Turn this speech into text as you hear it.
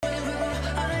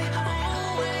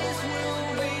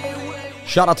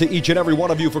Shout out to each and every one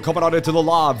of you for coming on into the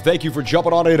live. Thank you for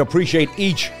jumping on in. Appreciate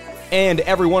each and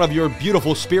every one of your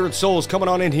beautiful spirit souls coming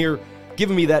on in here,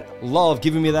 giving me that love,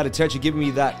 giving me that attention, giving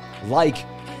me that like,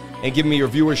 and giving me your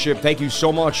viewership. Thank you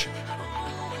so much.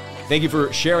 Thank you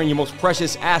for sharing your most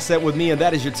precious asset with me, and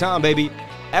that is your time, baby.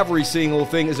 Every single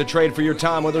thing is a trade for your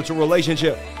time, whether it's a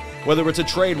relationship, whether it's a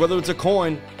trade, whether it's a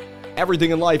coin.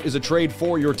 Everything in life is a trade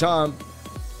for your time.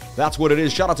 That's what it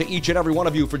is. Shout out to each and every one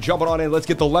of you for jumping on in. Let's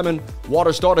get the lemon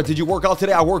water started. Did you work out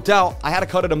today? I worked out. I had to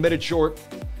cut it a minute short,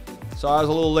 so I was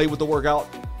a little late with the workout.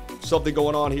 Something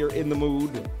going on here in the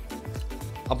mood.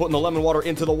 I'm putting the lemon water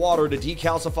into the water to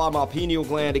decalcify my pineal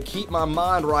gland, to keep my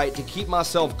mind right, to keep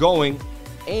myself going.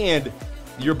 And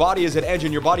your body is an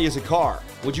engine. Your body is a car.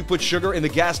 Would you put sugar in the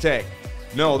gas tank?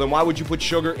 No. Then why would you put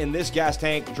sugar in this gas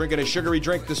tank? Drinking a sugary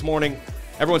drink this morning.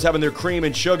 Everyone's having their cream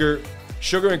and sugar.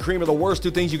 Sugar and cream are the worst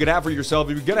two things you can have for yourself.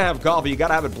 If you're going to have coffee, you got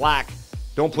to have it black.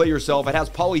 Don't play yourself. It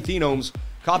has polyphenols.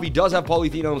 Coffee does have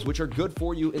polyphenols, which are good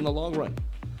for you in the long run.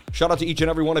 Shout out to each and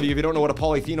every one of you. If you don't know what a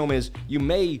polyphenol is, you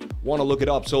may want to look it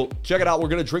up. So check it out. We're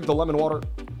going to drink the lemon water.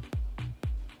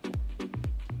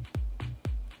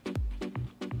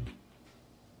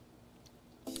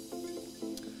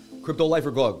 Crypto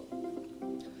Lifer Glug.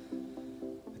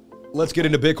 Let's get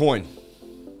into Bitcoin.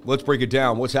 Let's break it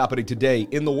down. What's happening today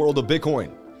in the world of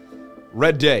Bitcoin?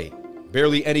 Red day.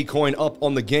 Barely any coin up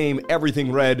on the game.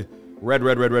 Everything red. Red,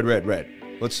 red, red, red, red, red.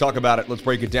 Let's talk about it. Let's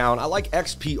break it down. I like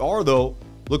XPR, though.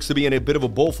 Looks to be in a bit of a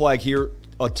bull flag here.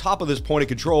 Atop of this point of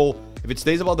control. If it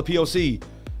stays above the POC,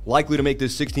 likely to make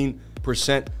this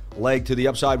 16% leg to the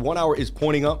upside. 1 hour is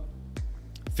pointing up.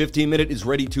 15-minute is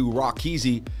ready to rock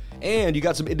easy. And you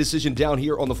got some indecision down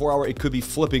here on the 4 hour. It could be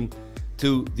flipping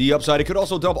to the upside. It could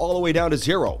also dump all the way down to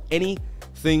zero.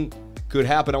 Anything could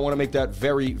happen. I want to make that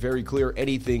very, very clear.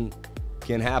 Anything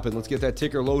can happen. Let's get that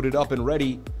ticker loaded up and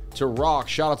ready to rock.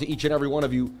 Shout out to each and every one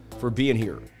of you for being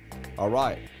here. All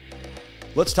right.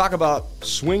 Let's talk about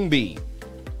Swing B.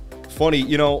 Funny,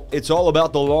 you know, it's all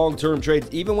about the long-term trades.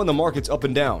 Even when the market's up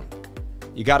and down,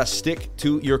 you got to stick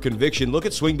to your conviction. Look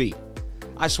at Swing B.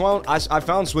 I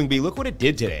found Swing B. Look what it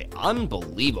did today.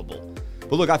 Unbelievable.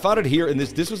 But look, I found it here, and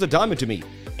this was a diamond to me.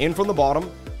 In from the bottom,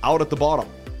 out at the bottom.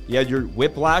 You had your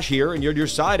whiplash here, and you had your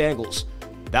side angles.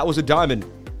 That was a diamond.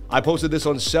 I posted this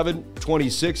on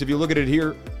 7/26. If you look at it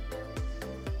here,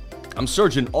 I'm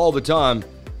searching all the time,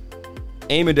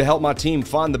 aiming to help my team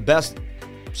find the best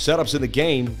setups in the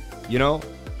game, you know?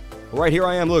 Right here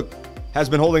I am, look, has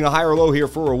been holding a higher low here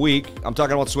for a week. I'm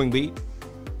talking about Swing B.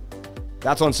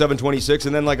 That's on 7/26,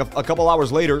 and then like a couple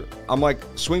hours later, I'm like,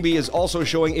 Swing B is also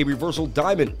showing a reversal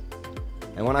diamond.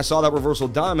 And when I saw that reversal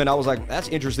diamond, I was like, that's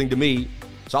interesting to me.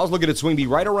 So I was looking at Swing B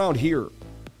right around here,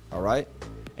 all right?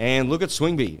 And look at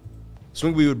Swing B.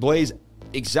 Swing B would blaze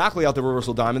exactly out the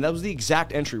reversal diamond. That was the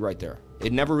exact entry right there.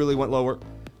 It never really went lower.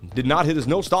 Did not hit his,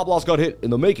 no stop loss got hit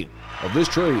in the making of this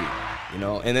trade, you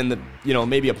know? And then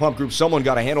maybe a pump group, someone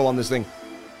got a handle on this thing.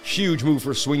 Huge move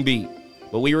for Swing B.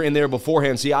 But we were in there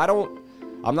beforehand. See,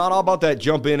 I'm not all about that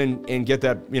jump in and get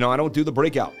that, I don't do the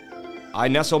breakout. I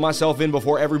nestle myself in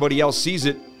before everybody else sees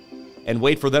it and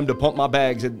wait for them to pump my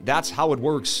bags. And that's how it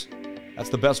works. That's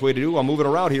the best way to do it. I'm moving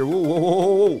around here. Whoa, whoa,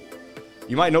 whoa, whoa.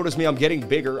 You might notice me, I'm getting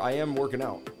bigger. I am working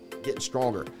out, getting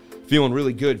stronger, feeling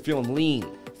really good, feeling lean,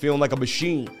 feeling like a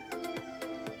machine.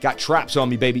 Got traps on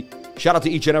me, baby. Shout out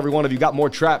to each and every one of you. Got more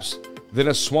traps than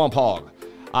a swamp hog.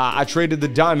 I traded the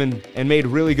diamond and made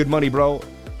really good money, bro.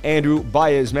 Andrew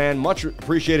Baez, man. Much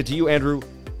appreciated to you, Andrew.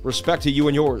 Respect to you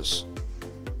and yours.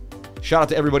 Shout out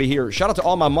to everybody here. Shout out to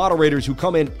all my moderators who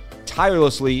come in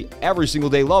tirelessly every single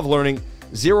day. Love learning.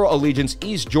 Zero Allegiance,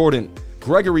 East Jordan,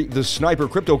 Gregory the Sniper,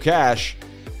 Crypto Cash.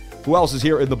 Who else is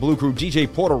here in the Blue Crew?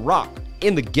 DJ Porter Rock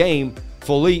in the game.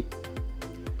 Philippe.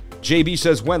 JB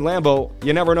says, when Lambo.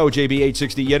 You never know,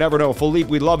 JB860. You never know. Philippe,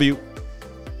 we love you.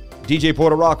 DJ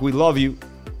Porter Rock, we love you.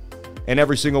 And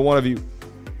every single one of you.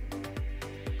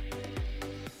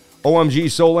 OMG,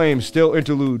 so lame. Still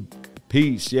interlude.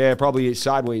 Peace. Yeah, probably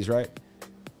sideways, right?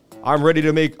 I'm ready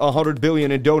to make 100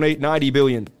 billion and donate 90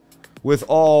 billion. With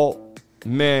all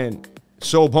men,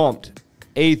 so pumped.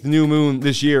 8th new moon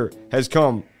this year has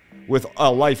come with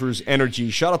a lifer's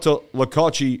energy. Shout out to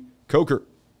Lakachi Coker.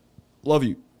 Love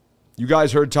you. You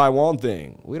guys heard Taiwan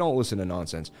thing. We don't listen to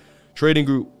nonsense. Trading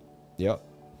group. Yep.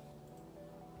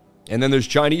 And then there's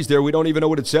Chinese there. We don't even know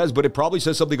what it says, but it probably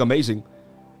says something amazing.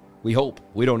 We hope.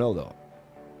 We don't know, though.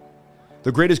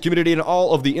 The greatest community in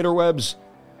all of the interwebs.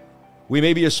 We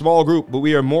may be a small group, but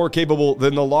we are more capable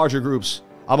than the larger groups.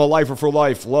 I'm a lifer for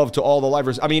life. Love to all the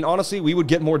lifers. I mean, honestly, we would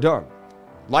get more done.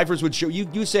 Lifers would show.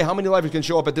 You say how many lifers can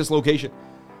show up at this location?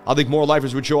 I think more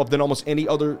lifers would show up than almost any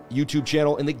other YouTube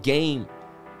channel in the game.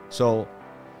 So,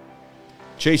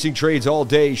 chasing trades all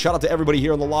day. Shout out to everybody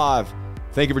here on the live.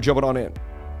 Thank you for jumping on in.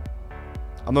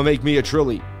 I'm going to make me a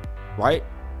trilly, right?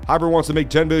 Hyper wants to make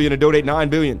 10 billion and donate 9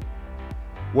 billion.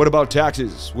 What about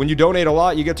taxes? When you donate a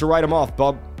lot, you get to write them off,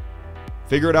 bub.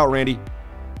 Figure it out, Randy.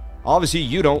 Obviously,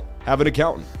 you don't have an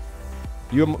accountant.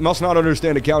 You must not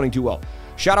understand accounting too well.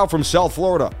 Shout out from South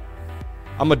Florida.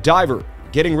 I'm a diver,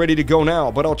 getting ready to go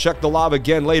now, but I'll check the live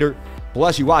again later.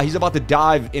 Bless you. Wow, he's about to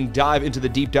dive into the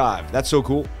deep dive. That's so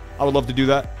cool. I would love to do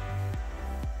that.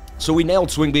 So we nailed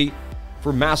Swing B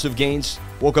for massive gains.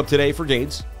 Woke up today for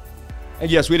gains. And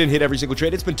yes, we didn't hit every single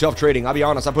trade. It's been tough trading. I'll be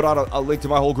honest. I put out a link to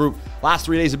my whole group. Last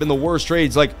 3 days have been the worst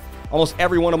trades. Like, almost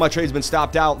every one of my trades have been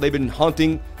stopped out. They've been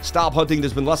hunting, stop hunting.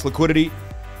 There's been less liquidity.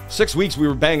 6 weeks, we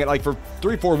were banging. Like, for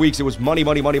 3-4 weeks, it was money,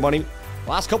 money, money, money.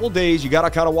 Last couple of days, you got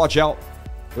to kind of watch out.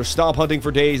 They're stomp hunting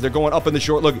for days. They're going up in the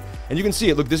short. Look, and you can see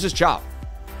it. Look, this is chop.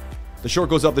 The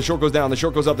short goes up, the short goes down, the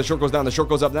short goes up, the short goes down, the short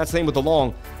goes up. And that's the same with the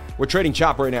long. We're trading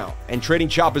chop right now. And trading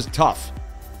chop is tough.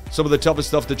 Some of the toughest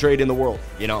stuff to trade in the world,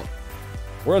 you know.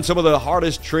 We're in some of the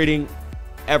hardest trading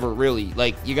ever, really.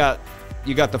 Like, you got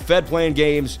the Fed playing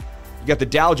games. You got the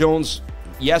Dow Jones,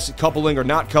 yes, coupling or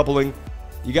not coupling.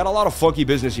 You got a lot of funky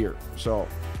business here. So,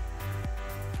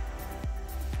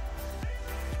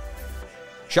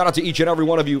 shout out to each and every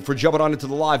one of you for jumping on into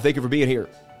the live. Thank you for being here.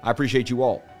 I appreciate you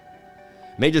all.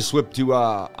 May just swip to,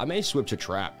 I may swip to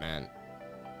trap, man.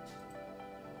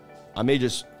 I may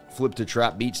just flip to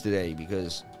trap beats today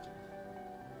because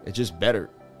it's just better.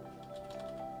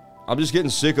 I'm just getting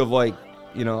sick of, like,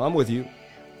 you know, I'm with you.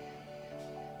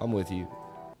 I'm with you.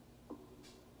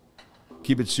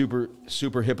 Keep it super,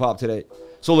 super hip-hop today.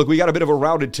 So, look, we got a bit of a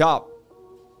rounded top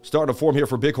starting to form here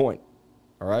for Bitcoin.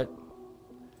 All right?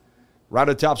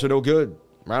 Rounded tops are no good.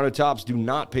 Rounded tops do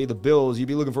not pay the bills. You'd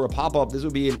be looking for a pop-up. This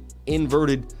would be an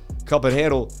inverted cup and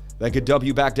handle that could dump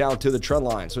you back down to the trend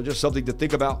line. So, just something to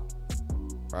think about.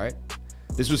 All right?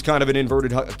 This was kind of an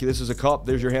inverted, this is a cup.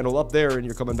 There's your handle up there, and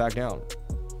you're coming back down.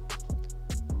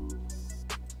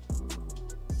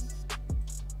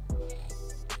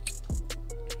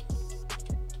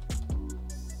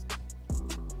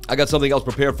 I got something else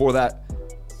prepared for that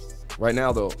right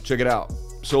now, though. Check it out.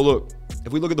 So, look,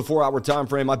 if we look at the 4-hour time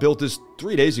frame, I built this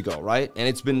 3 days ago, right? And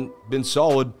it's been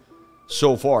solid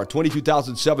so far.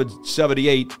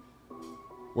 22,778.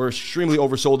 We're extremely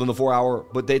oversold in the 4-hour,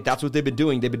 but that's what they've been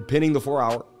doing. They've been pinning the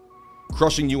 4-hour,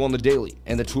 crushing you on the daily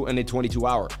and the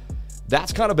 22-hour.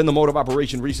 That's kind of been the mode of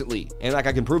operation recently, and like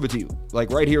I can prove it to you.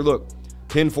 Like right here, look,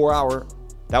 pin 4-hour.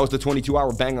 That was the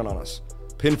 22-hour banging on us.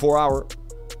 Pin 4-hour.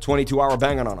 22-hour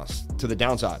banging on us to the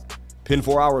downside. Pin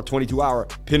 4-hour, 22-hour,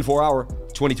 pin 4-hour,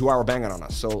 22-hour banging on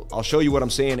us. So I'll show you what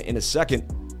I'm saying in a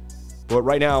second. But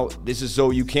right now, this is so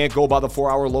you can't go by the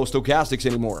 4-hour low stochastics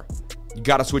anymore. You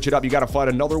got to switch it up. You got to find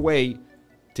another way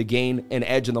to gain an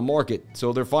edge in the market.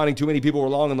 So they're finding too many people were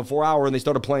long on the 4-hour and they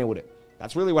started playing with it.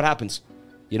 That's really what happens.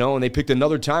 You know, and they picked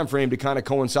another time frame to kind of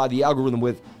coincide the algorithm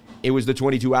with. It was the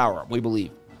 22-hour, we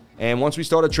believe. And once we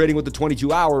started trading with the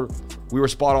 22-hour, we were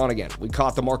spot on again. We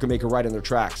caught the market maker right in their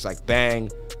tracks. Like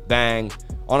bang, bang.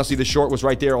 Honestly, the short was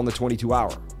right there on the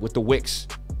 22-hour with the wicks.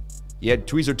 You had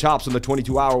tweezer tops on the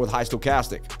 22-hour with high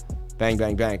stochastic. Bang,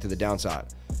 bang, bang to the downside.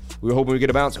 We were hoping we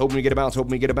get a bounce, hoping we get a bounce,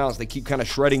 hoping we get a bounce. They keep kind of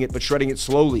shredding it, but shredding it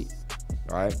slowly.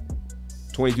 All right.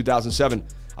 22,007.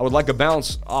 I would like a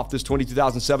bounce off this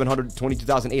 22,700,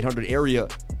 22,800 area.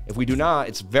 If we do not,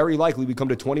 it's very likely we come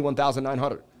to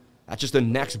 21,900. That's just the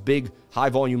next big high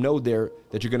volume node there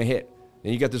that you're going to hit.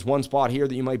 Then you got this one spot here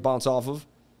that you might bounce off of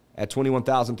at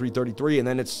 21,333, and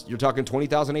then you're talking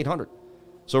 20,800.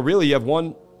 So really, you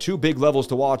have two big levels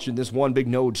to watch, and this one big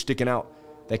node sticking out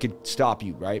that could stop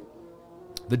you, right?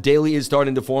 The daily is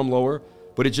starting to form lower,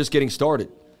 but it's just getting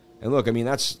started. And look, I mean,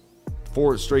 that's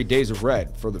 4 straight days of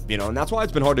red for the, you know, and that's why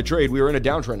it's been hard to trade. We were in a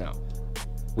downtrend now.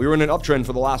 We were in an uptrend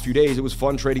for the last few days. It was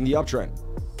fun trading the uptrend,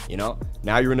 you know?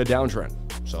 Now you're in a downtrend.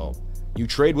 So you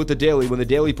trade with the daily. When the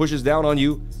daily pushes down on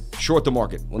you, short the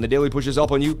market. When the daily pushes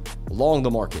up on you, long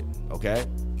the market, okay?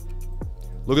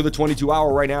 Look at the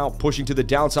 22-hour right now, pushing to the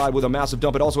downside with a massive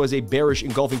dump. It also has a bearish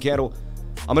engulfing candle.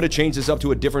 I'm going to change this up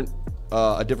to a different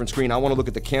screen. I want to look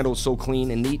at the candle. So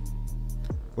clean and neat.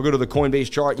 We'll go to the Coinbase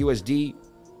chart, USD.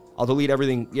 I'll delete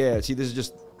everything. Yeah, see, this is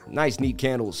just nice, neat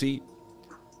candle. See?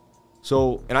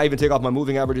 So, and I even take off my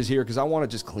moving averages here because I want it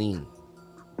just clean.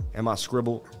 And my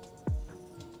scribble.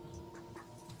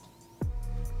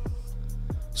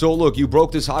 So look, you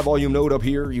broke this high volume node up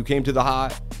here. You came to the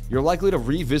high. You're likely to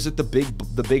revisit the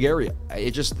big area.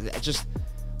 It just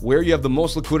where you have the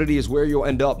most liquidity is where you'll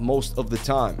end up most of the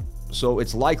time. So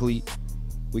it's likely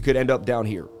we could end up down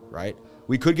here, right?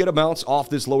 We could get a bounce off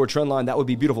this lower trend line. That would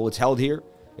be beautiful. It's held here.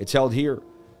 It's held here.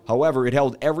 However, it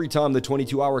held every time the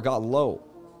 22-hour got low.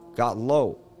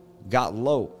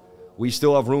 We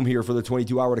still have room here for the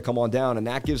 22-hour to come on down, and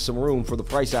that gives some room for the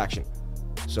price action.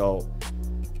 So,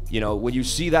 when you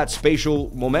see that spatial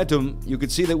momentum, you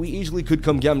could see that we easily could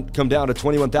come down to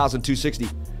 21,260,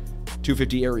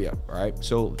 250 area, all right?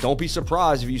 So don't be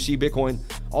surprised if you see Bitcoin.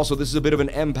 Also, this is a bit of an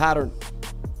M pattern.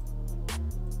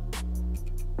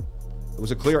 It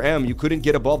was a clear M. You couldn't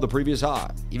get above the previous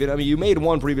high. You made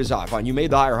one previous high. Fine, you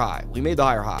made the higher high. We made the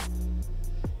higher high.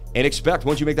 And expect,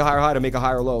 once you make the higher high, to make a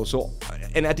higher low. So,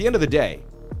 and at the end of the day,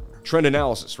 trend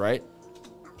analysis, right?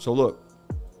 So look,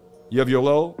 you have your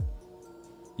low,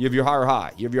 you have your higher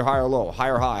high, you have your higher low,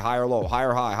 higher high, higher low,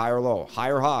 higher high, higher low,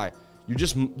 higher high.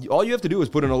 All you have to do is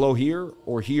put in a low here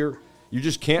or here. You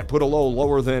just can't put a low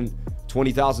lower than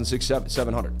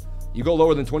 20,700. You go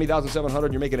lower than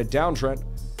 20,700, you're making a downtrend,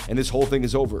 and this whole thing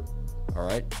is over, all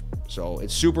right? So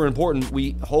it's super important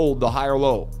we hold the higher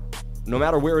low. No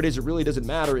matter where it is, it really doesn't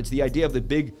matter. It's the idea of the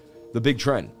big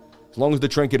trend. As long as the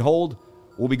trend can hold,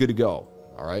 we'll be good to go,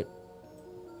 all right?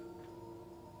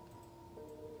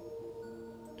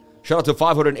 Shout out to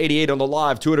 588 on the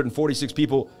live, 246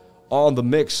 people on the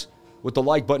mix with the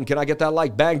like button. Can I get that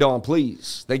like banged on,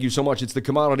 please? Thank you so much. It's the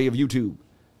commodity of YouTube.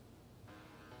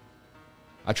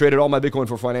 I traded all my Bitcoin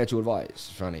for financial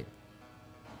advice. Funny.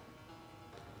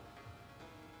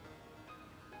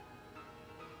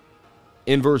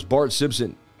 Inverse Bart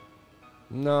Simpson.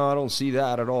 No, I don't see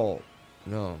that at all.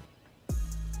 No.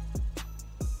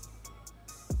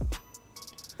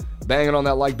 Banging on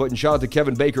that like button. Shout out to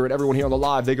Kevin Baker and everyone here on the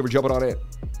live. Thank you for jumping on it.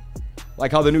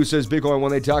 Like how the news says Bitcoin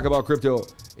when they talk about crypto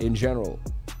in general.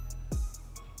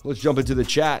 Let's jump into the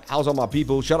chat. How's all my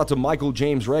people? Shout out to Michael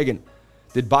James Reagan.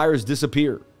 Did buyers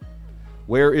disappear?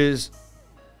 Where is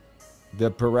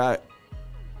the Peridala?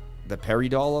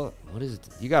 What is it?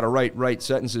 You got to write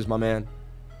sentences, my man.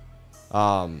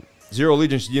 Zero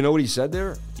Allegiance. Do you know what he said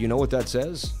there? Do you know what that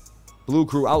says? Blue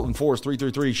Crew out in force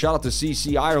 333. Shout out to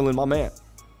CC Ireland, my man.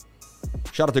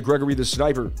 Shout out to Gregory the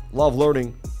Sniper. Love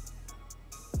learning.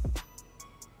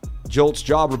 Jolt's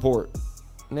job report.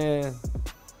 Nah.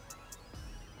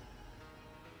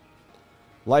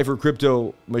 Lifer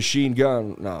Crypto Machine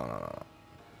Gun. No.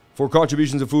 For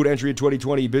contributions of food entry in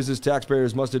 2020, business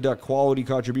taxpayers must deduct quality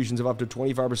contributions of up to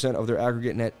 25% of their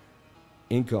aggregate net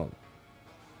income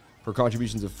for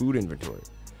contributions of food inventory.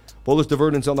 Bullish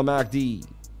divergence on the MACD.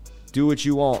 Do what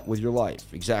you want with your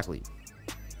life. Exactly.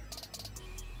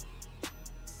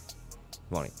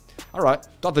 Money. All right.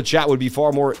 Thought the chat would be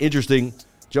far more interesting.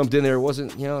 Jumped in there. It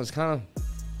wasn't, it's kind of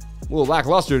a little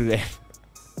lackluster today.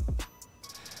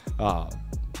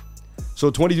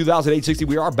 So 22,860.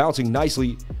 We are bouncing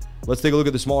nicely. Let's take a look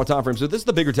at the smaller time frame. So this is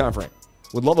the bigger time frame.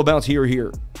 Would love a bounce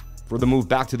here for the move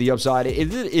back to the upside.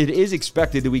 It is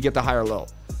expected that we get the higher low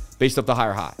based off the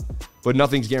higher high, but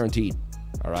nothing's guaranteed.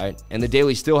 All right. And the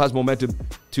daily still has momentum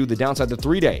to the downside. The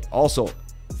 3-day also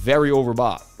very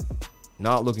overbought.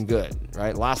 Not looking good,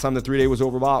 right? Last time the 3-day was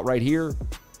overbought right here,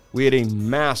 we had a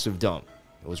massive dump.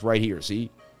 It was right here. See?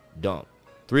 Dump.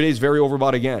 3 days very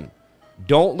overbought again.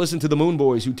 Don't listen to the moon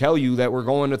boys who tell you that we're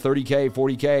going to 30K,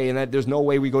 40K, and that there's no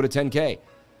way we go to 10K.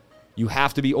 You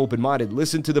have to be open-minded.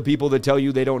 Listen to the people that tell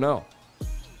you they don't know.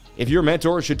 If your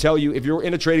mentor should tell you, if you're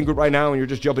in a trading group right now and you're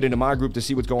just jumping into my group to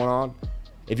see what's going on,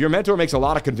 if your mentor makes a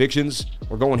lot of convictions,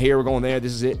 we're going here, we're going there,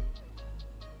 this is it,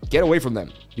 get away from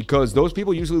them, because those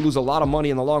people usually lose a lot of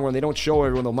money in the long run. They don't show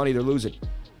everyone the money they're losing.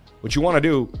 What you want to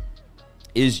do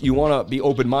is you want to be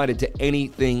open-minded to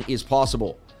anything is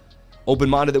possible.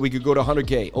 Open-minded that we could go to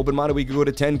 100K. Open-minded we could go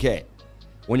to 10K.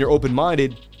 When you're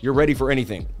open-minded, you're ready for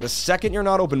anything. The second you're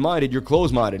not open-minded, you're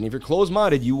closed-minded. And if you're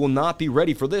closed-minded, you will not be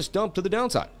ready for this dump to the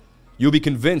downside. You'll be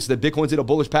convinced that Bitcoin's in a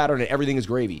bullish pattern and everything is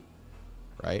gravy,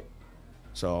 right?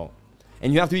 So,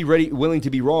 and you have to be ready, willing to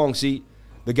be wrong. See,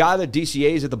 the guy that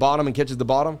DCAs at the bottom and catches the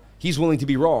bottom, he's willing to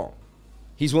be wrong.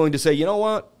 He's willing to say, you know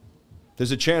what?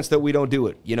 There's a chance that we don't do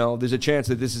it. There's a chance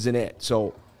that this isn't it.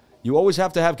 So you always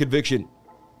have to have conviction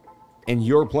in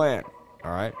your plan,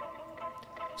 all right?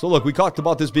 So look, we talked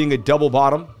about this being a double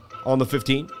bottom on the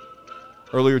 15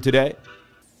 earlier today,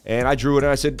 and I drew it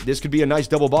and I said this could be a nice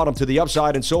double bottom to the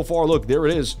upside, and so far, look, there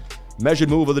it is. Measured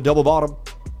move of the double bottom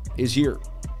is here.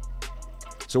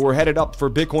 So we're headed up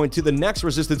for Bitcoin to the next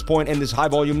resistance point and this high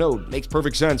volume node. Makes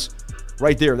perfect sense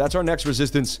right there. That's our next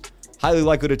resistance. Highly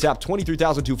likely to tap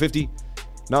 23,250.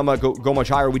 Not much go much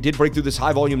higher. We did break through this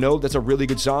high volume node. That's a really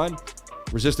good sign.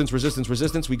 Resistance, resistance,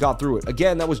 resistance. We got through it.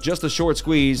 Again, that was just a short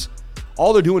squeeze.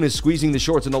 All they're doing is squeezing the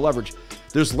shorts and the leverage.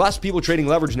 There's less people trading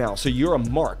leverage now, so you're a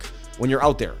mark. when you're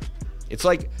out there. It's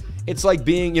like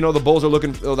being, the bulls are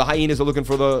looking, the hyenas are looking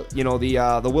for the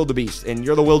wildebeest, and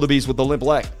you're the wildebeest with the limp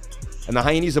leg, and the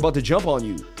hyena's about to jump on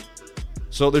you.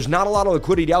 So there's not a lot of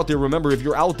liquidity out there. Remember, if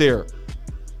you're out there,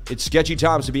 it's sketchy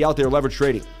times to be out there leverage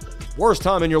trading. Worst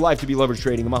time in your life to be leverage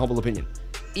trading, in my humble opinion.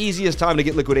 Easiest time to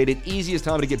get liquidated, easiest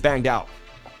time to get banged out.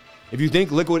 If you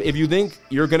think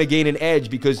you're going to gain an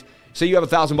edge because, say you have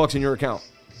 $1,000 in your account.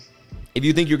 If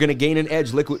you think you're going to gain an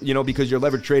edge, because you're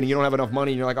leverage trading, you don't have enough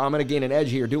money, and you're like, oh, I'm going to gain an edge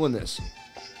here doing this.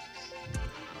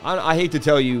 I hate to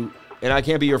tell you, and I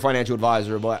can't be your financial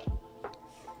advisor, but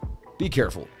be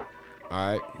careful.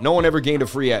 All right? No one ever gained a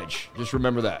free edge. Just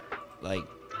remember that. Like,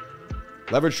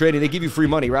 leverage trading, they give you free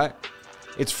money, right?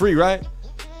 It's free, right?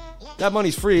 That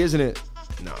money's free, isn't it?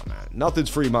 No, man. Nothing's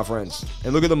free, my friends.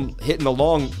 And look at them hitting the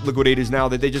long liquidators now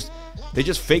that they just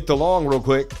faked the long real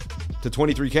quick to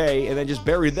 23K and then just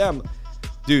buried them.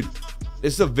 Dude,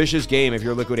 this is a vicious game if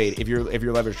you're liquidating, if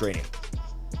you're leverage trading.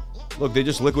 Look, they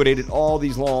just liquidated all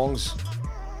these longs.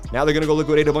 Now they're going to go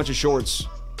liquidate a bunch of shorts.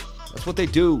 That's what they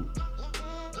do.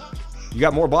 You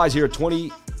got more buys here at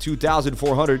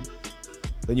 22,400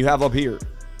 than you have up here.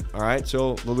 All right,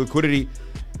 so the liquidity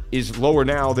is lower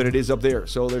now than it is up there.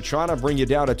 So they're trying to bring you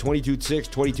down to 22.6,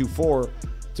 22.4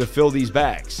 to fill these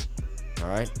bags. All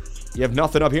right, you have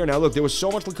nothing up here now. Look, there was so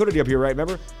much liquidity up here, right?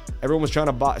 Remember, everyone was trying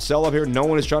to sell up here. No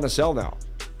one is trying to sell now.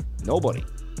 Nobody.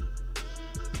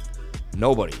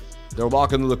 They're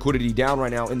locking the liquidity down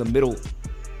right now in the middle.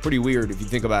 Pretty weird if you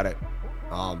think about it.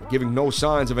 Giving no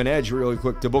signs of an edge really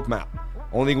quick to Bookmap.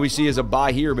 Only thing we see is a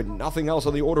buy here, but nothing else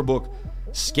on the order book.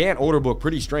 Scant order book,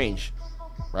 pretty strange,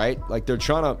 right? Like they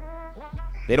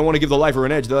don't want to give the lifer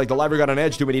an edge. They're like, the lifer got an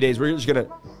edge too many days.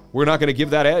 We're not gonna give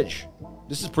that edge.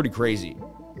 This is pretty crazy.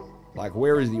 Like,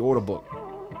 where is the order book?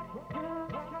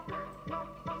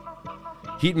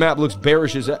 Heat map looks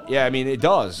bearish as yeah, I mean it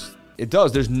does. It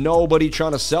does. There's nobody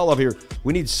trying to sell up here.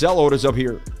 We need sell orders up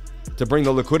here to bring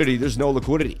the liquidity. There's no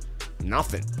liquidity.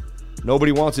 Nothing.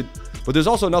 Nobody wants it. But there's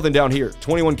also nothing down here.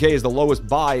 21K is the lowest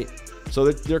buy. So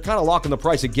they're kind of locking the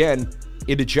price again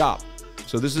into chop.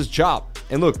 So this is chop.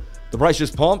 And look, the price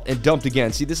just pumped and dumped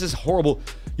again. See, this is horrible.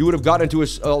 You would have got into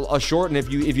a short, and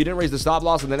if you didn't raise the stop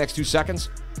loss in the next 2 seconds,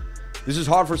 this is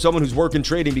hard for someone who's working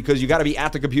trading because you got to be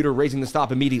at the computer raising the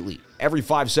stop immediately. Every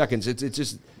 5 seconds.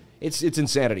 It's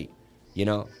insanity.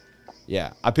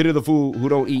 Yeah. I pity the fool who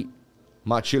don't eat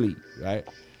my chili, right?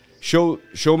 Show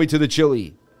me to the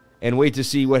chili and wait to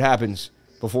see what happens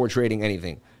before trading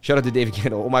anything. Shout out to David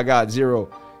Kendall. Oh my God, Zero.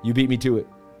 You beat me to it.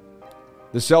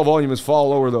 The sell volume is far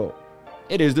lower though.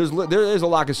 It is. There is a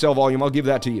lack of sell volume. I'll give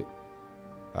that to you.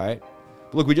 All right.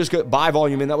 Look, we just got buy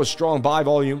volume in. That was strong buy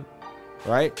volume.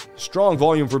 Right? Strong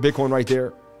volume for Bitcoin right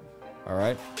there. All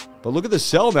right. But look at the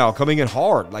sell now coming in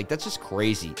hard. Like, that's just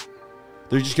crazy.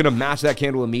 They're just going to match that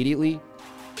candle immediately.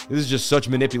 This is just such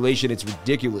manipulation. It's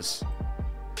ridiculous.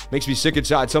 Makes me sick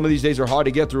inside. Some of these days are hard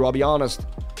to get through. I'll be honest.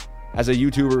 As a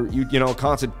YouTuber,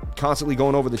 constantly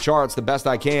going over the charts the best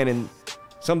I can. And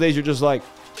some days you're just like,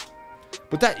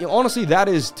 but that, honestly, that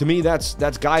is, to me, that's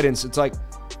guidance. It's like,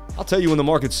 I'll tell you when the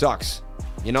market sucks.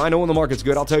 I know when the market's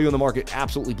good. I'll tell you when the market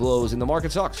absolutely blows and the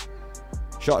market sucks.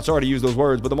 Sorry to use those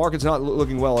words, but the market's not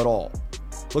looking well at all.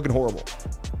 Looking horrible.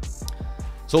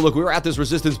 So look, we were at this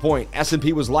resistance point.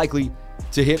 S&P was likely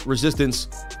to hit resistance.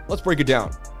 Let's break it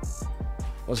down.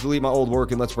 Let's delete my old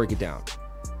work and let's break it down.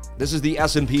 This is the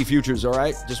S&P futures, all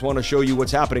right? Just want to show you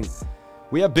what's happening.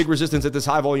 We have big resistance at this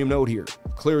high volume node here.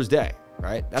 Clear as day,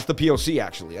 right? That's the POC,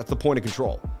 actually. That's the point of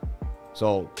control.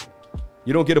 So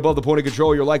you don't get above the point of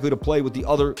control, you're likely to play with the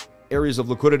other areas of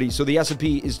liquidity. So the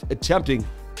S&P is attempting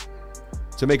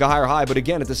to make a higher high. But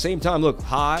again, at the same time, look,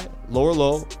 high, lower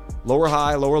low, lower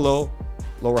high, lower low,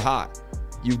 lower high.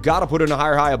 You've got to put in a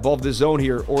higher high above this zone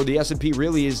here, or the S&P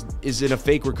really is in a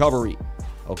fake recovery.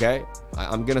 Okay?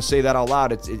 I'm going to say that out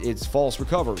loud. It's false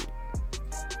recovery.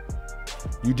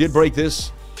 You did break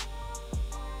this.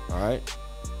 All right?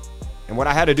 And what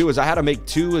I had to do is I had to make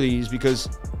 2 of these because,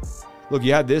 look,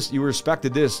 you had this. You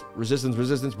respected this. Resistance,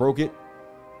 resistance, broke it.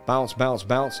 Bounce, bounce,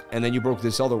 bounce. And then you broke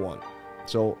this other one.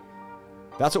 So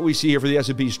that's what we see here for the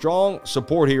S&P. Strong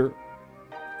support here.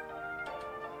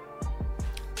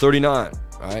 39.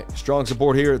 All right. Strong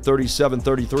support here at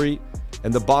 37.33.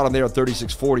 And the bottom there at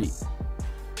 36.40.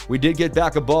 We did get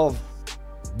back above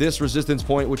this resistance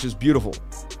point, which is beautiful.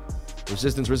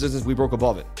 Resistance, resistance, we broke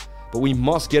above it. But we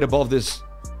must get above this.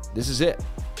 This is it.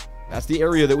 That's the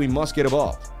area that we must get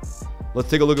above. Let's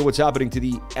take a look at what's happening to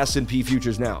the S&P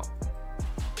futures now.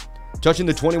 Touching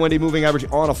the 21-day moving average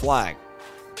on a flag.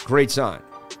 Great sign.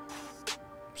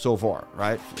 So far,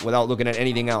 right? Without looking at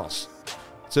anything else.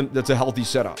 That's a healthy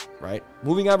setup, right?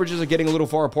 Moving averages are getting a little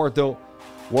far apart, though.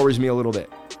 Worries me a little bit.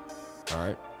 All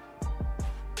right.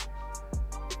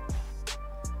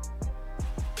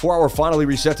 4-hour finally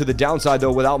reset to the downside,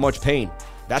 though, without much pain.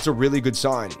 That's a really good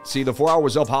sign. See, the 4-hour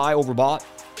was up high, overbought.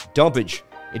 Dumpage.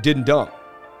 It didn't dump.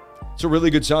 It's a really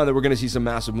good sign that we're going to see some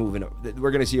massive move.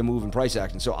 We're going to see a move in price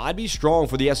action. So I'd be strong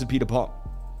for the S&P to pump.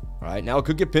 All right. Now, it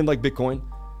could get pinned like Bitcoin.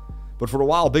 But for a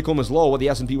while, Bitcoin was low while the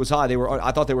S&P was high.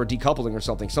 I thought they were decoupling or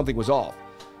something. Something was off.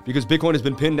 Because Bitcoin has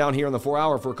been pinned down here on the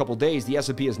 4-hour for a couple days. The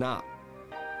S&P is not.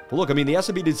 But look, I mean, the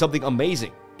S&P did something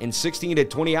amazing. In 16 to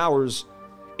 20 hours,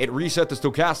 it reset the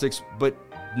stochastics, but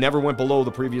never went below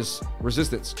the previous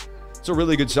resistance. It's a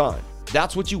really good sign.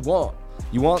 That's what you want.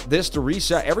 You want this to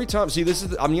reset every time. See,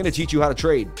 I'm going to teach you how to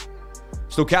trade.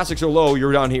 Stochastics are low,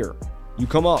 you're down here. You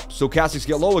come up, stochastics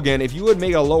get low again. If you would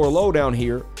make a lower low down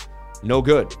here, no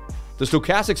good. The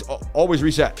stochastics always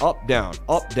reset. Up, down,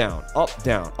 up, down, up,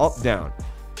 down, up, down.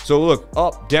 So look,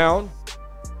 up, down.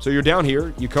 So you're down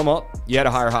here. You come up. You had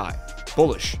a higher high.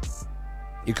 Bullish.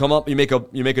 You come up. You make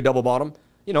a double bottom.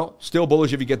 You know, still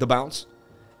bullish if you get the bounce.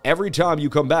 Every time you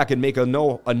come back and make a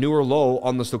newer low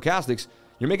on the stochastics,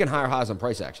 you're making higher highs on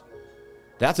price action.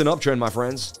 That's an uptrend, my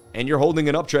friends. And you're holding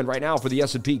an uptrend right now for the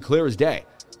S&P, clear as day.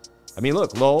 I mean,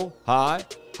 look, low, high,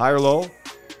 higher low.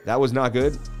 That was not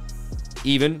good.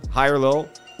 Even, higher low,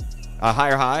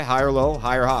 higher high, higher low,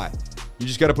 higher high. You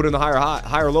just got to put in the higher high,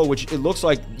 higher low, which it looks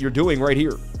like you're doing right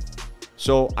here.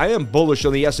 So I am bullish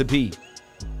on the S&P.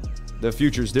 The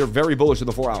futures, they're very bullish in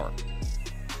the 4-hour.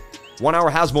 1-hour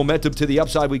has momentum to the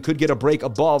upside. We could get a break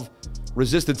above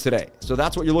resistance today. So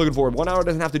that's what you're looking for. 1-hour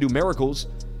doesn't have to do miracles.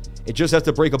 It just has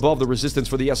to break above the resistance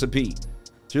for the S&P.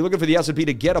 So you're looking for the S&P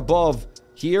to get above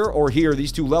here or here,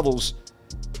 these two levels.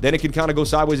 Then it can kind of go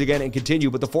sideways again and continue.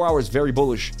 But the 4-hour is very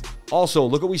bullish. Also,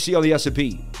 look what we see on the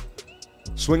S&P.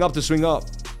 Swing up to swing up.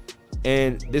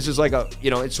 And this is like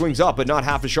it swings up, but not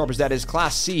half as sharp as that is.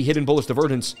 Class C, hidden bullish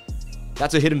divergence.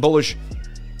 That's a hidden bullish.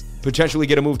 Potentially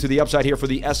get a move to the upside here for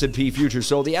the S&P futures.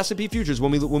 So the S&P futures,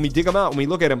 when we dig them out, when we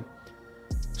look at them,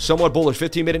 somewhat bullish.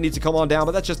 15-minute needs to come on down,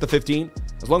 but that's just the 15.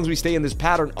 As long as we stay in this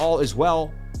pattern, all is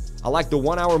well. I like the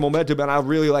 1-hour momentum, and I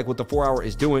really like what the 4-hour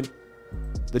is doing.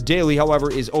 The daily,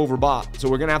 however, is overbought. So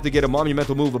we're going to have to get a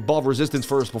monumental move above resistance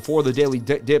first before the daily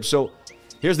dip. So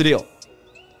here's the deal.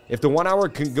 If the 1-hour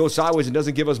can go sideways and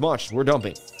doesn't give us much, we're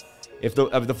dumping. If the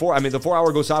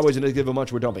 4-hour goes sideways and doesn't give us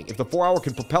much, we're dumping. If the 4-hour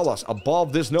can propel us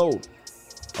above this node,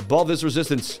 above this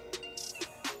resistance,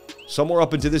 somewhere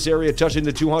up into this area, touching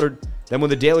the 200, then when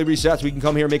the daily resets, we can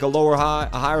come here and make a lower high,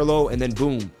 a higher low, and then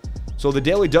boom. So the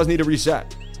daily does need a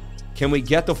reset. Can we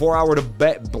get the 4-hour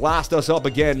to blast us up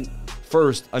again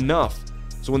first enough?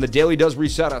 So when the daily does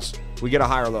reset us, we get a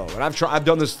higher low. And I've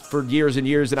done this for years and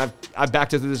years, and I've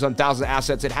backed into this on thousands of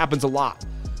assets. It happens a lot.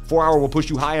 4-hour will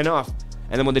push you high enough,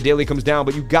 and then when the daily comes down,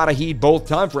 but you got to heed both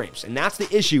time frames. And that's the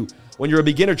issue. When you're a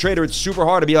beginner trader, it's super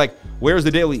hard to be like, where's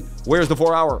the daily? Where's the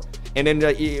 4-hour? And then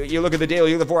you look at the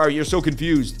daily, you look at the 4-hour, you're so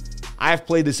confused. I've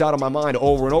played this out in my mind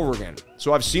over and over again.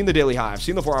 So I've seen the daily high, I've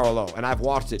seen the 4-hour low, and I've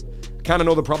watched it. Kind of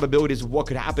know the probabilities of what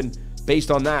could happen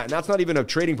based on that. And that's not even a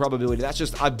trading probability. That's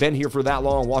just, I've been here for that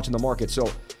long watching the market.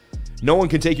 So no one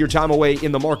can take your time away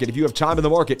in the market. If you have time in the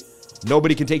market,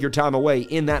 nobody can take your time away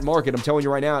in that market. I'm telling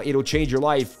you right now, it'll change your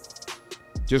life.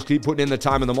 Just keep putting in the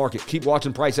time in the market. Keep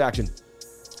watching price action.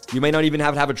 You may not even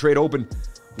have to have a trade open.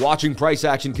 Watching price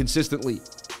action consistently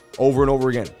over and over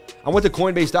again. I went to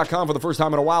Coinbase.com for the first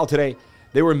time in a while today.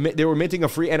 They were minting a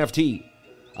free NFT.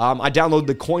 I downloaded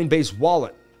the Coinbase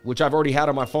wallet, which I've already had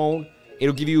on my phone.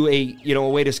 It'll give you a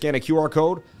way to scan a QR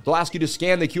code. They'll ask you to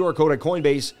scan the QR code at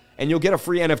Coinbase, and you'll get a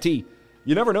free NFT.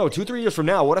 You never know. 2-3 years from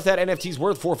now, what if that NFT's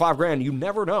worth $4 or $5 grand? You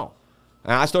never know.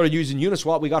 And I started using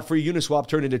Uniswap. We got free Uniswap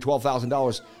turned into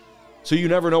 $12,000. So you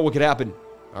never know what could happen.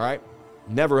 All right?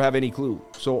 Never have any clue.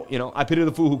 So, I pity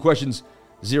the fool who questions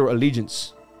zero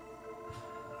allegiance.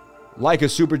 Like a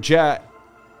super chat.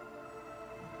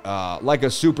 Like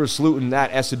a super sleuth in that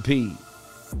S&P.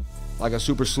 Like a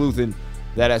super sleuth in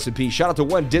that S&P. Shout out to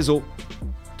One Dizzle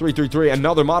 333,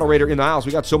 another moderator in the house.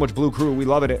 We got so much blue crew. We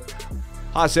loving it.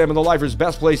 Hi, Sam and the Lifers.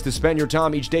 Best place to spend your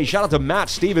time each day. Shout out to Matt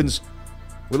Stevens.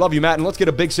 We love you, Matt. And let's get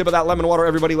a big sip of that lemon water,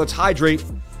 everybody. Let's hydrate.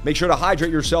 Make sure to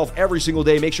hydrate yourself every single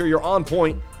day. Make sure you're on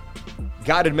point.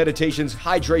 Guided meditations,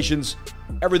 hydrations,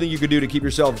 everything you can do to keep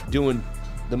yourself doing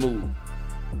the move.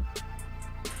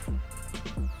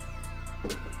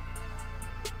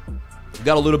 We've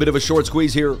got a little bit of a short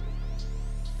squeeze here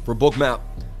for Bookmap.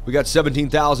 We got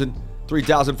 17,000,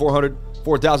 3,400,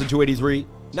 4,283.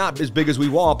 Not as big as we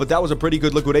want, but that was a pretty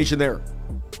good liquidation there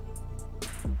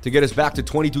to get us back to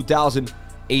 22,000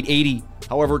 880.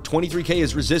 However, 23K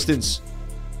is resistance.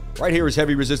 Right here is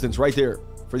heavy resistance right there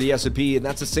for the S&P, and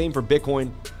that's the same for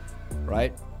Bitcoin,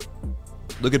 right?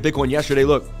 Look at Bitcoin yesterday.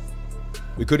 Look,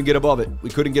 we couldn't get above it. We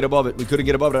couldn't get above it. We couldn't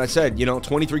get above it. And I said,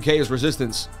 23K is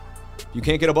resistance. You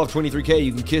can't get above 23K.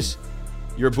 You can kiss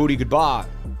your booty goodbye,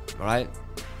 all right?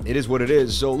 It is what it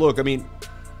is. So, look, I mean,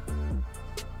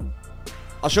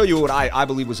 I'll show you what I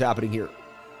believe was happening here.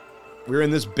 We're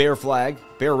in this bear flag,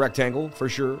 bear rectangle for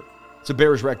sure. It's a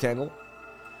bearish rectangle.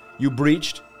 You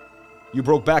breached. You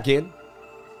broke back in.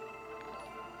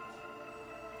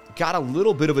 Got a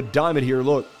little bit of a diamond here.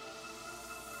 Look.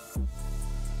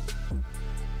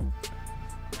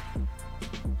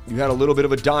 You had a little bit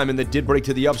of a diamond that did break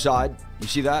to the upside. You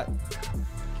see that?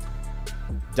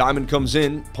 Diamond comes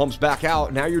in, pumps back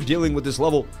out. Now you're dealing with this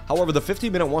level. However, the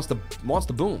 15-minute wants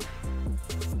to boom.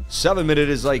 7-minute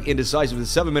is like indecisive. The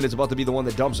 7-minute is about to be the one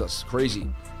that dumps us. Crazy.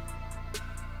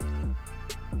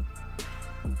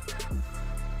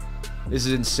 This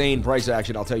is insane price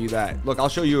action, I'll tell you that. Look, I'll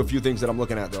show you a few things that I'm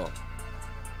looking at, though.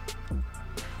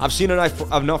 I've seen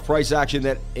enough price action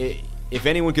that if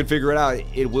anyone can figure it out,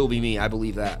 it will be me. I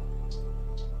believe that.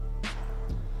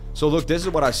 So, look, this is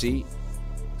what I see.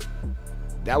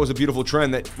 That was a beautiful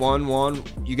trend. That one.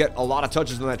 You get a lot of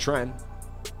touches on that trend.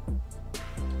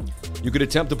 You could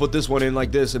attempt to put this one in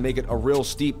like this and make it a real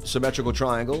steep symmetrical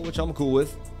triangle, which I'm cool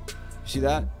with. See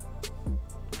that?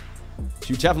 So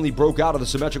you definitely broke out of the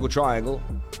symmetrical triangle.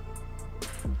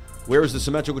 Where is the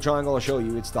symmetrical triangle? I'll show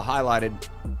you. It's the highlighted.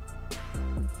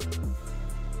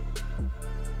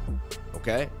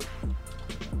 Okay.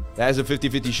 That is a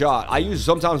 50-50 shot. I use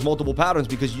sometimes multiple patterns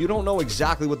because you don't know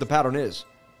exactly what the pattern is.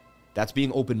 That's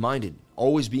being open-minded.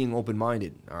 Always being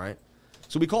open-minded, all right?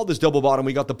 So we called this double bottom.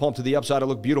 We got the pump to the upside. It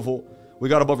looked beautiful. We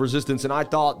got above resistance, and I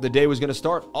thought the day was going to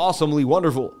start awesomely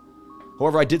wonderful.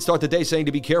 However, I did start the day saying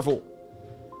to be careful.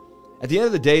 At the end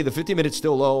of the day, the 50-minute's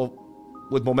still low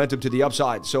with momentum to the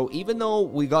upside. So even though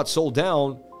we got sold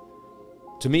down,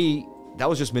 to me, that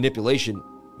was just manipulation,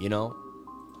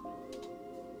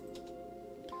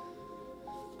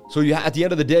 So at the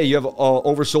end of the day, you have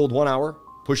oversold 1 hour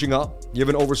pushing up. You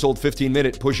have an oversold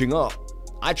 15-minute pushing up.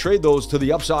 I trade those to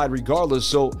the upside regardless.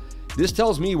 So this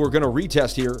tells me we're going to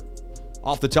retest here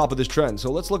off the top of this trend.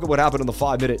 So let's look at what happened in the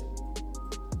 5-minute.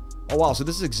 Oh, wow. So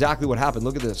this is exactly what happened.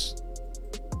 Look at this.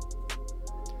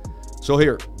 So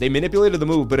here, they manipulated the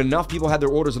move, but enough people had their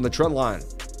orders on the trend line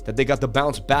that they got the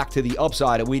bounce back to the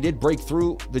upside. And we did break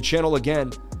through the channel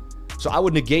again. So I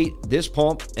would negate this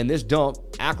pump and this dump,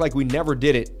 act like we never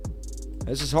did it.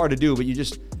 This is hard to do, but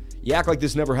you act like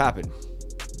this never happened.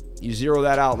 You zero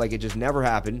that out like it just never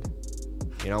happened.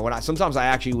 Sometimes I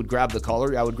actually would grab the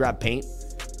color. I would grab paint.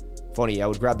 Funny, I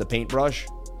would grab the paintbrush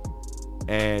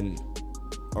I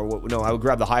would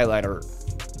grab the highlighter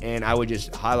and I would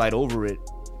just highlight over it,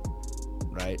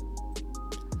 right?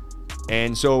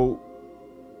 And so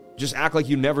just act like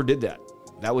you never did that.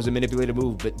 That was a manipulated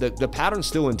move, but the pattern's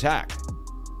still intact,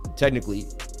 technically,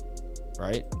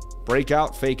 right?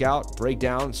 Breakout, fake out,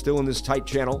 breakdown, still in this tight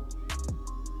channel.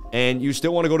 And you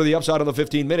still want to go to the upside on the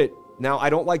 15-minute. Now, I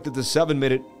don't like the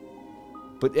 7-minute,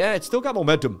 but yeah, it's still got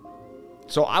momentum.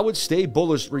 So I would stay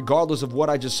bullish regardless of what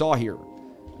I just saw here,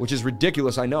 which is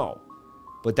ridiculous, I know.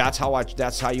 But that's how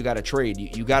you got to trade.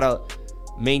 You got to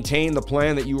maintain the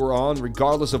plan that you were on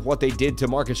regardless of what they did to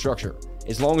market structure.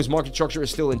 As long as market structure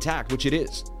is still intact, which it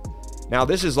is. Now,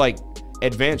 this is like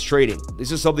advanced trading.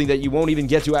 This is something that you won't even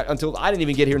get to until I didn't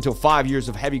even get here until 5 years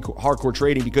of heavy hardcore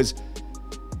trading, because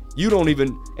you don't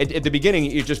even, at the beginning,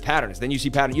 it's just patterns. Then you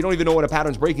see patterns. You don't even know when a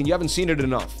pattern's breaking. You haven't seen it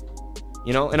enough.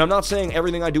 And I'm not saying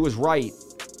everything I do is right.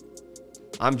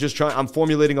 I'm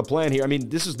formulating a plan here. I mean,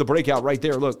 this is the breakout right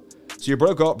there. Look. So you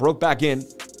broke back in.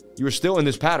 You were still in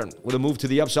this pattern with a move to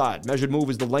the upside. Measured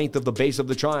move is the length of the base of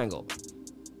the triangle.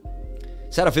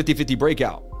 It's at a 50-50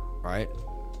 breakout, right?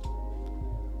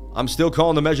 I'm still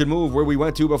calling the measured move where we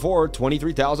went to before,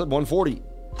 23,140.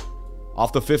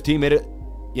 Off the 15-minute,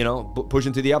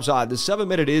 pushing to the upside. The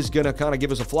 7-minute is going to kind of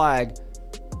give us a flag.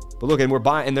 But look, and we're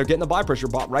buying, and they're getting the buy pressure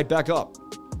bought right back up.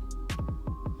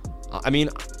 I mean,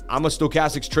 I'm a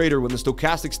stochastics trader. When the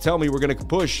stochastics tell me we're going to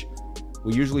push,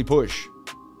 we usually push.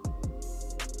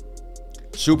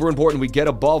 Super important we get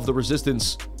above the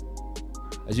resistance.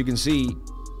 As you can see,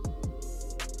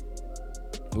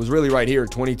 it was really right here,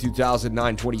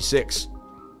 22,926.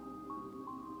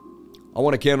 I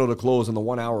want a candle to close on the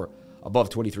 1 hour above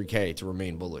 23K to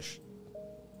remain bullish.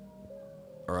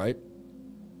 All right?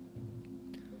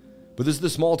 But this is the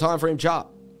small time frame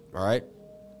chop. All right?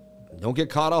 Don't get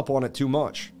caught up on it too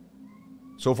much.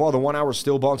 So far, the 1 hour is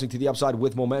still bouncing to the upside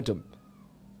with momentum.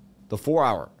 The 4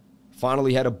 hour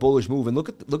Finally had a bullish move. And look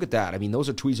at that. I mean, those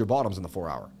are tweezer bottoms in the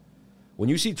 4-hour. When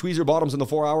you see tweezer bottoms in the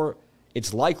 4-hour,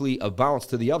 it's likely a bounce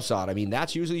to the upside. I mean,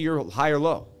 that's usually your high or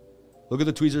low. Look at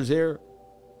the tweezers there.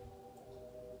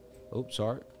 Oh,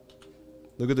 sorry.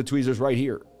 Look at the tweezers right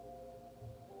here.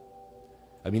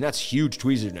 I mean, that's huge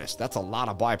tweezerness. That's a lot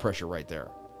of buy pressure right there.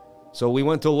 So we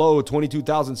went to low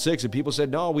 22,006, and people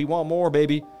said, no, we want more,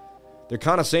 baby. They're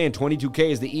kind of saying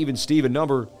 22K is the even Steven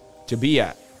number to be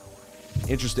at.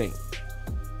 Interesting.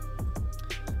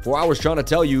 4 hours trying to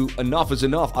tell you enough is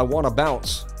enough. I want to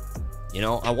bounce. You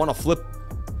know, I want to flip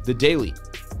the daily.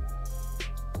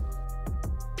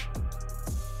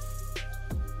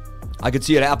 I could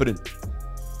see it happening.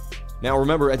 Now,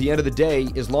 remember, at the end of the day,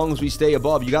 as long as we stay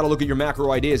above, you got to look at your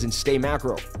macro ideas and stay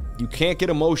macro. You can't get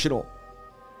emotional.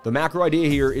 The macro idea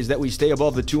here is that we stay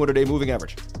above the 200-day moving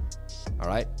average. All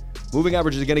right? Moving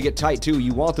averages are going to get tight, too.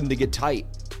 You want them to get tight.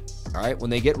 All right?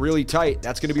 When they get really tight,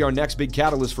 that's going to be our next big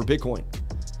catalyst for Bitcoin.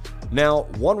 Now,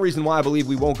 one reason why I believe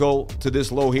we won't go to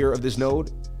this low here of this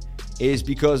node is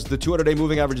because the 200-day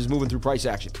moving average is moving through price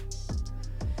action.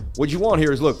 What you want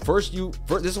here is, look, first,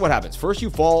 this is what happens. First you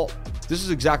fall. This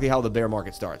is exactly how the bear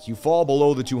market starts. You fall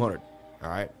below the 200. All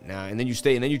right? Now, and then you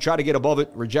stay, and then you try to get above it.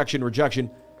 Rejection, rejection.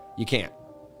 You can't.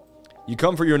 You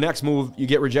come for your next move, you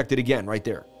get rejected again right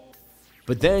there.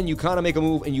 But then you kind of make a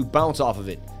move and you bounce off of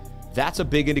it. That's a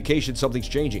big indication something's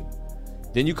changing.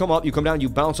 Then you come up, you come down, you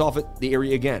bounce off it, the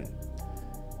area again.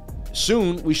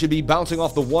 Soon, we should be bouncing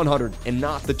off the 100 and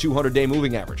not the 200-day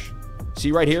moving average.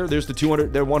 See right here, there's the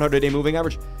 100-day moving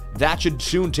average. That should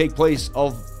soon take place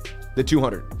of the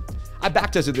 200. I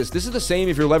backtested this. This is the same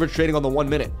if you're leverage trading on the 1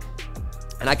 minute.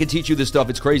 And I can teach you this stuff.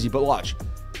 It's crazy, but watch.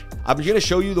 I'm going to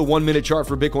show you the 1 minute chart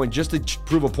for Bitcoin just to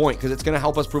prove a point, because it's going to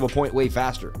help us prove a point way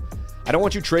faster. I don't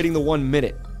want you trading the 1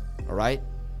 minute, all right?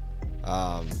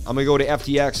 I'm going to go to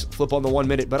FTX, flip on the 1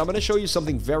 minute, but I'm going to show you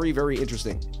something very, very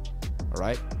interesting, all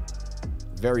right?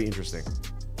 Very interesting.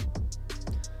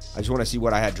 I just want to see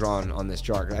what I had drawn on this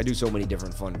chart. I do so many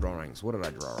different fun drawings. What did I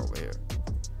draw over here?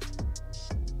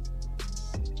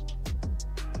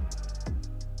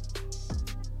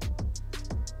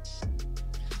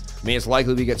 I mean, it's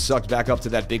likely we get sucked back up to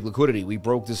that big liquidity. We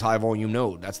broke this high volume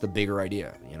node. That's the bigger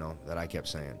idea, you know, that I kept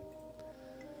saying.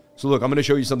 So look, I'm going to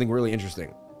show you something really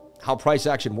interesting. How price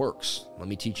action works. Let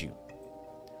me teach you.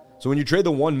 So when you trade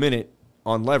the 1 minute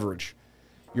on leverage,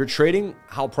 you're trading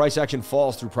how price action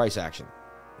falls through price action.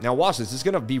 Now watch this. This is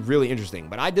going to be really interesting.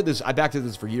 But I backed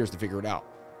this for years to figure it out.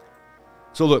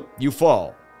 So look, you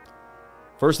fall.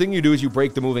 First thing you do is you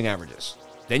break the moving averages.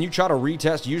 Then you try to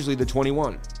retest usually the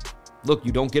 21. Look,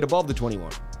 you don't get above the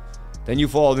 21. Then you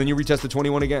fall. Then you retest the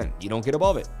 21 again. You don't get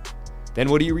above it. Then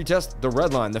what do you retest? The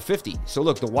red line, the 50. So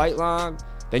look, the white line,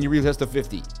 then you retest the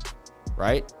 50,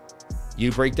 right?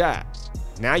 You break that.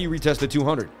 Now you retest the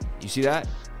 200. You see that?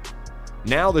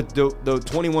 Now the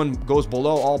 21 goes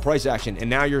below all price action, and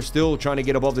now you're still trying to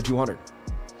get above the 200.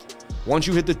 Once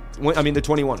you hit the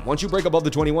 21. Once you break above the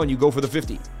 21, you go for the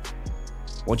 50.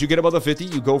 Once you get above the 50,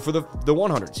 you go for the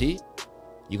 100. See?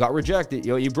 You got rejected.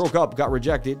 You broke up, got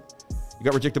rejected. You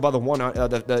got rejected by the one.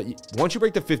 Once you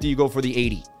break the 50, you go for the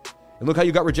 80. And look how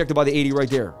you got rejected by the 80 right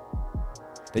there.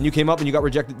 Then you came up and you got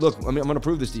rejected. Look, I'm going to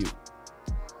prove this to you.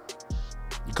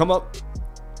 You come up,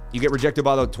 you get rejected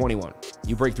by the 21.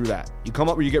 You break through that. You come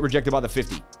up or you get rejected by the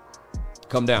 50.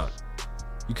 Come down.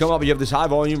 You come up and you have this high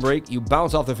volume break. You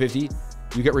bounce off the 50.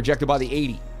 You get rejected by the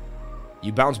 80.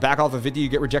 You bounce back off the 50. You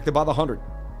get rejected by the 100.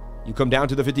 You come down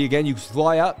to the 50 again. You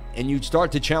fly up and you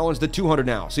start to challenge the 200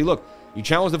 now. See, look, you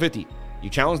challenge the 50. You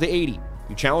challenge the 80.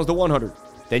 You challenge the 100.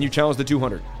 Then you challenge the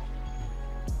 200.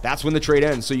 That's when the trade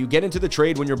ends. So you get into the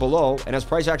trade when you're below, and as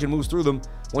price action moves through them,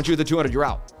 once you hit the 200, you're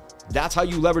out. That's how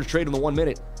you leverage trade in the 1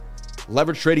 minute.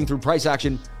 Leverage trading through price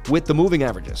action with the moving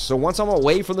averages. So once I'm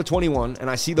away from the 21 and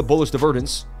I see the bullish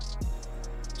divergence,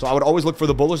 so I would always look for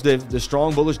the bullish div, the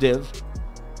strong bullish div.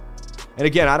 And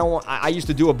again, I used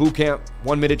to do a boot camp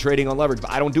 1 minute trading on leverage,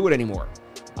 but I don't do it anymore.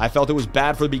 I felt it was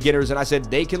bad for the beginners, and I said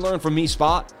they can learn from me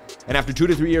spot, and after 2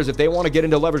 to 3 years, if they want to get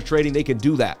into leverage trading, they can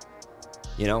do that.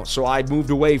 You know, so I moved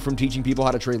away from teaching people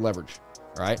how to trade leverage,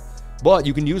 all right? But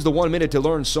you can use the 1 minute to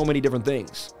learn so many different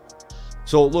things.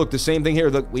 So look, the same thing here.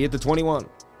 Look, we hit the 21,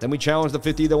 then we challenge the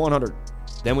 50, the 100.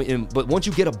 But once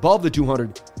you get above the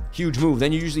 200, huge move.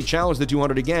 Then you usually challenge the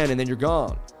 200 again, and then you're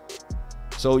gone.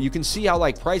 So you can see how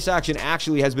like price action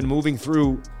actually has been moving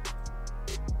through.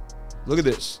 Look at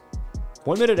this.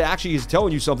 1 minute actually is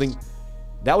telling you something.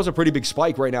 That was a pretty big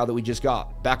spike right now that we just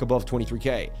got back above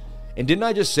 23K. And didn't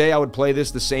I just say I would play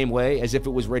this the same way as if it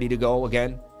was ready to go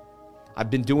again? I've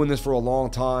been doing this for a long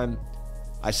time.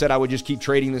 I said I would just keep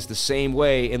trading this the same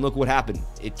way, and look what happened.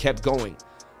 It kept going.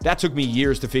 That took me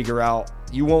years to figure out.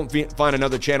 You won't find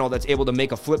another channel that's able to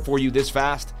make a flip for you this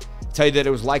fast. Tell you that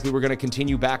it was likely we're going to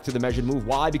continue back to the measured move.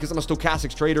 Why? Because I'm a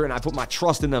stochastics trader and I put my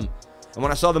trust in them. And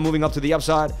when I saw them moving up to the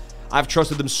upside, I've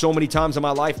trusted them so many times in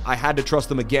my life, I had to trust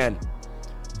them again.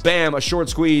 Bam, a short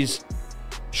squeeze.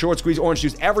 Short squeeze orange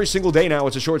juice. Every single day now,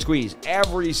 it's a short squeeze.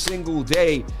 Every single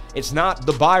day. It's not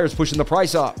the buyers pushing the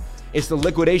price up. It's the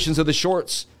liquidations of the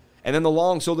shorts. And then the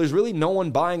long. So there's really no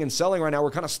one buying and selling right now.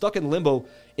 We're kind of stuck in limbo.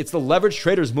 It's the leverage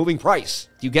traders moving price.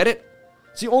 Do you get it?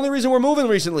 It's the only reason we're moving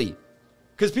recently.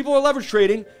 Because people are leverage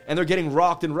trading and they're getting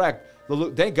rocked and wrecked.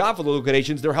 Thank God for the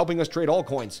liquidations. They're helping us trade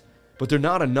altcoins. But they're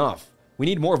not enough. We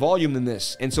need more volume than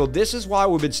this. And so this is why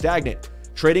we've been stagnant.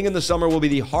 Trading in the summer will be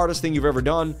the hardest thing you've ever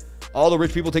done. All the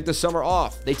rich people take the summer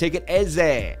off. They take it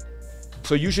easy.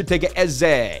 So you should take it easy.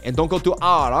 And don't go too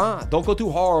hard, huh? Don't go too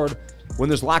hard when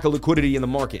there's lack of liquidity in the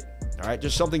market. All right,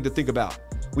 just something to think about.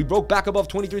 We broke back above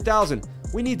 23,000.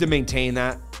 We need to maintain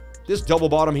that. This double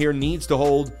bottom here needs to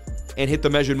hold and hit the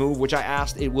measured move, which I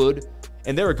asked it would.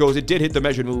 And there it goes. It did hit the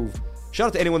measured move. Shout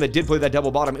out to anyone that did play that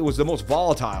double bottom. It was the most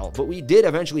volatile, but we did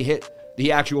eventually hit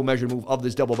the actual measured move of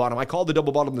this double bottom. I called the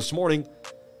double bottom this morning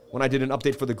when I did an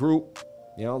update for the group.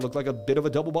 You know, it looked like a bit of a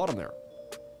double bottom there.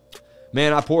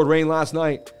 Man, I poured rain last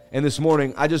night, and this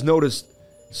morning I just noticed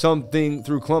something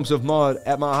through clumps of mud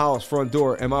at my house front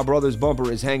door, and my brother's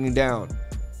bumper is hanging down,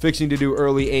 fixing to do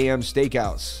early AM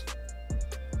stakeouts.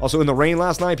 Also, in the rain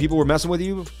last night, people were messing with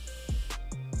you.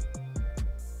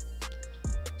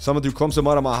 Someone threw clumps of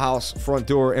mud on my house front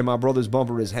door, and my brother's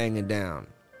bumper is hanging down.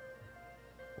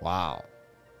 Wow.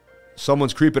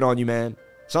 Someone's creeping on you, man.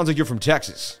 Sounds like you're from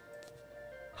Texas.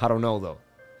 I don't know, though.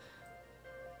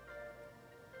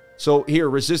 So here,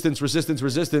 resistance, resistance,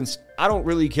 resistance. I don't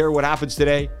really care what happens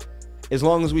today. As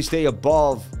long as we stay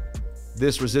above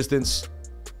this resistance,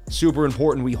 super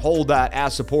important. We hold that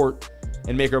as support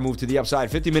and make our move to the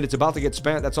upside. 50 minutes about to get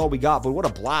spent. That's all we got. But what a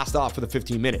blast off for the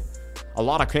 15-minute. A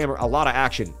lot of camera, a lot of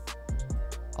action.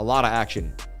 A lot of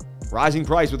action. Rising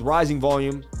price with rising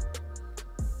volume.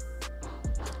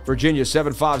 Virginia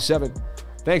 757.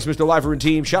 Thanks, Mr. Lifer and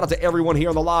team. Shout out to everyone here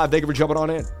on the live. Thank you for jumping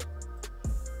on in.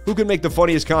 Who can make the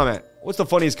funniest comment? What's the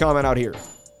funniest comment out here?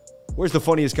 Where's the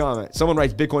funniest comment? Someone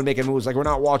writes Bitcoin making moves like we're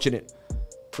not watching it.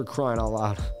 For crying out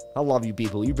loud. I love you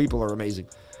people. You people are amazing.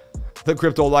 The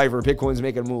Crypto Lifer, Bitcoin's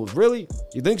making moves. Really?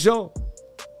 You think so?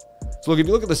 So look, if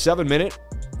you look at the 7-minute,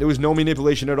 there was no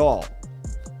manipulation at all.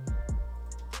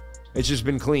 It's just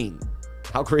been clean.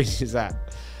 How crazy is that?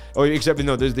 Oh, except,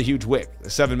 no, there's the huge wick. The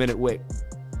 7-minute wick.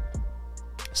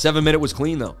 7-minute was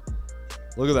clean, though.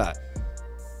 Look at that.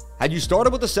 Had you started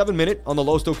with the 7-minute on the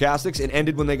low stochastics and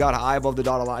ended when they got high above the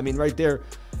dotted line, I mean, right there,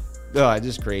 it's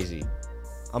just crazy.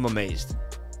 I'm amazed.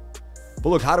 But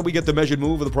look, how do we get the measured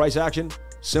move of the price action?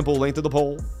 Simple length of the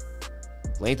pole.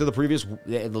 Length of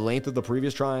the length of the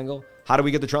previous triangle. How do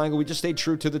we get the triangle? We just stayed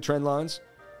true to the trend lines.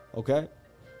 Okay.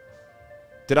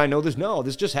 Did I know this? No,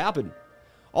 this just happened.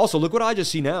 Also, look what I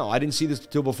just see now. I didn't see this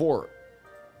till before.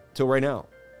 Till right now.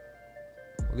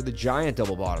 Look at the giant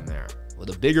double bottom there with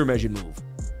a bigger measured move.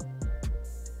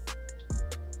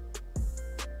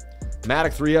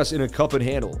 Matic 3S in a cup and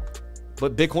handle.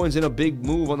 But Bitcoin's in a big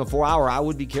move on the 4-hour. I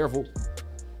would be careful.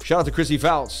 Shout out to Chrissy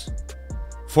Fouts.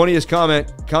 Funniest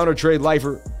comment, counter trade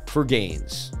Lifer for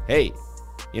gains. Hey,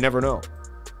 you never know.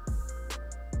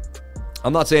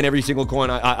 I'm not saying every single coin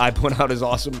I put out is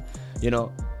awesome. You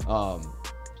know,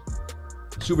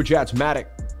 Super Chats, Matic.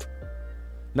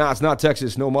 Nah, it's not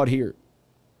Texas. No mud here.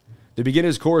 The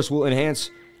beginner's course will enhance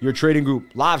your trading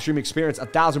group. Live stream experience,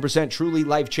 1,000%, truly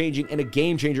life-changing and a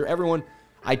game changer. Everyone,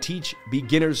 I teach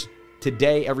beginners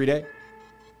today, every day.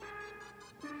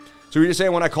 So you're just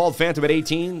saying when I called Phantom at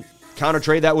 18, counter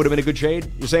trade, that would have been a good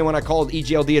trade? You're saying when I called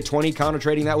EGLD at 20, counter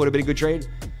trading, that would have been a good trade?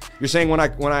 You're saying when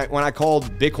I called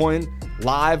Bitcoin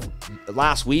live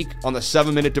last week on the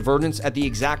 7-minute divergence at the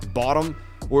exact bottom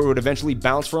where it would eventually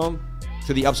bounce from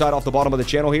to the upside off the bottom of the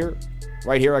channel here,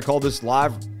 right here, I called this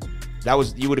live.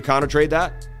 You would have counter trade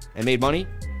that and made money?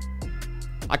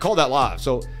 I called that live.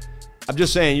 So I'm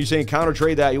just saying, you're saying counter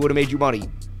trade that, it would have made you money.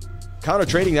 Counter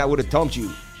trading that would have dumped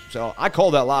you. So I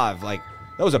called that live. Like,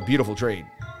 that was a beautiful trade.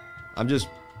 The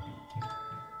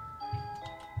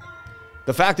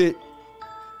fact that,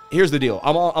 here's the deal.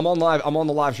 I'm on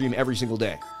the live stream every single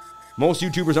day. Most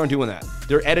YouTubers aren't doing that.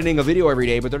 They're editing a video every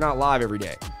day, but they're not live every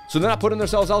day. So they're not putting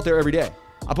themselves out there every day.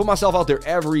 I put myself out there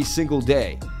every single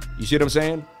day. You see what I'm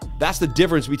saying? That's the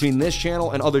difference between this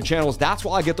channel and other channels. That's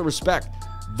why I get the respect.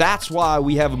 That's why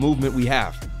we have a movement we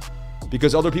have.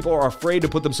 Because other people are afraid to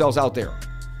put themselves out there.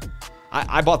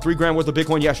 I bought 3 grand worth of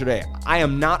Bitcoin yesterday. I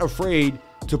am not afraid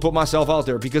to put myself out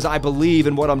there because I believe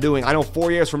in what I'm doing. I know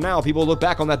 4 years from now, people will look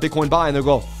back on that Bitcoin buy and they'll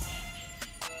go,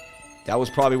 that was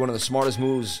probably one of the smartest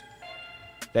moves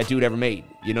that dude ever made.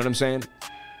 You know what I'm saying?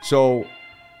 So,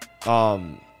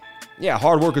 yeah,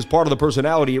 hard work is part of the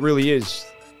personality. It really is.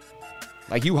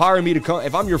 Like, you hire me to come.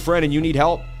 If I'm your friend and you need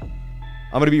help,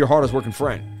 I'm going to be your hardest working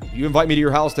friend. You invite me to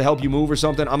your house to help you move or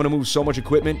something, I'm going to move so much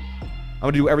equipment. I'm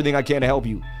going to do everything I can to help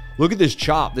you. Look at this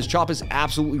chop. This chop is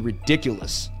absolutely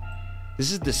ridiculous.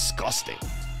 This is disgusting.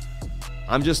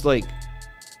 I'm just like,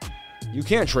 you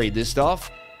can't trade this stuff.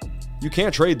 You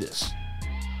can't trade this.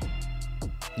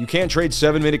 You can't trade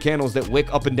 7-minute candles that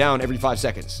wick up and down every 5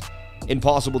 seconds.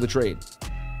 Impossible to trade.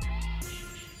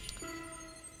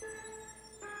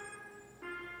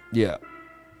 Yeah.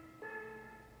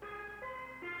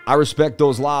 I respect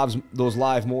those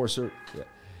live more, sir. Yeah.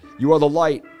 You are the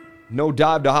light. No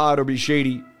dive to hide or be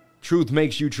shady. Truth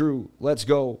makes you true. Let's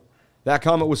go. That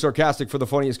comment was sarcastic for the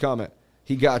funniest comment.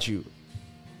 He got you.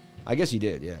 I guess he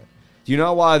did, yeah. Do you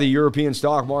know why the European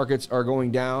stock markets are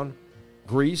going down?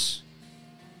 Greece.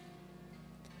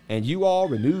 And you all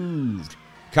removed.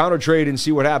 Counter trade and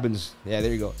see what happens. Yeah,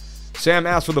 there you go. Sam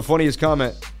asked for the funniest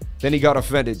comment. Then he got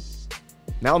offended.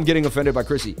 Now I'm getting offended by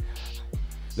Chrissy.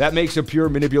 That makes a pure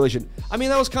manipulation. I mean,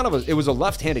 that was kind of it was a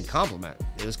left-handed compliment.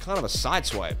 It was kind of a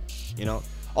sideswipe, you know?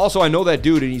 Also, I know that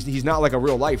dude, and he's not like a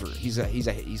real lifer. He's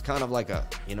kind of like a,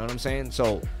 you know what I'm saying?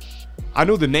 So, I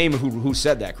knew the name of who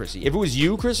said that, Chrissy. If it was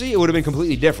you, Chrissy, it would have been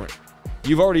completely different.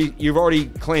 You've already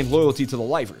claimed loyalty to the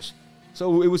lifers.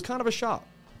 So, it was kind of a shot.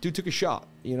 Dude took a shot,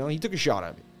 you know? He took a shot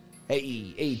at me.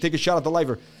 Hey, take a shot at the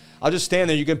lifer. I'll just stand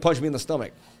there. You can punch me in the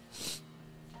stomach.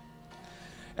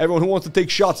 Everyone who wants to take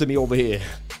shots at me over here.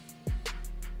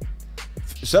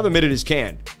 7-minute is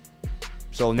canned.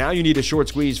 So now you need a short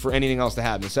squeeze for anything else to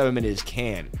happen. 7-minute is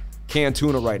canned. Canned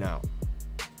tuna right now.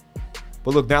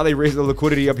 But look, now they raised the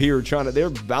liquidity up here. They're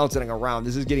bouncing around.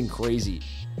 This is getting crazy.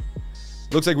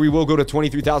 Looks like we will go to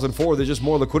 23,004. There's just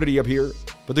more liquidity up here.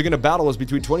 But they're going to battle us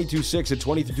between 22,600 and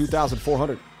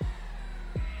 22,400.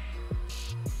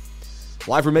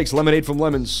 Lifer makes lemonade from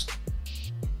lemons.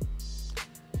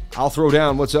 I'll throw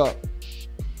down. What's up?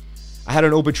 I had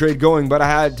an open trade going, but I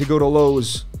had to go to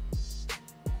Lowe's.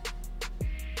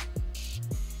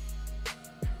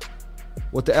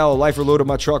 What the L? Lifer loaded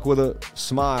my truck with a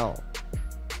smile.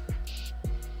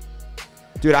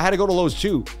 Dude, I had to go to Lowe's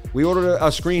too. We ordered a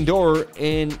screen door,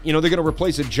 and, you know, they're going to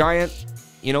replace a giant,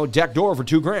 you know, deck door for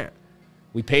 $2 grand.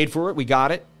 We paid for it. We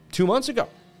got it 2 months ago.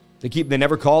 They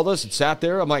never called us. It sat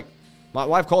there. I'm like, my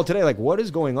wife called today, like, what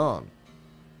is going on?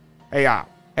 Hey,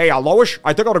 Loish,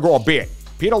 I think I ought to grow a beard.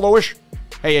 Peter Loish.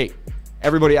 Hey,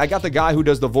 everybody, I got the guy who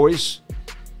does the voice.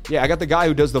 Yeah, I got the guy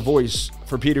who does the voice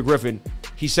for Peter Griffin.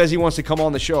 He says he wants to come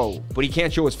on the show, but he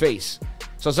can't show his face.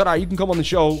 So I said, all right, you can come on the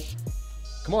show.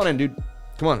 Come on in, dude.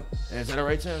 Come on. Is that all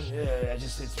right, Sam? Yeah,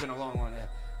 it's been a long one. Yeah.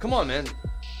 Come on, man.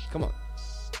 Come on.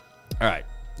 All right.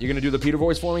 You're going to do the Peter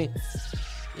voice for me?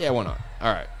 Yeah, why not?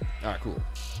 All right, cool.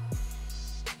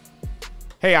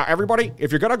 Hey, everybody,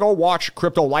 if you're going to go watch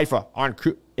Crypto Lifer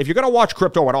if you're going to watch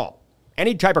crypto at all,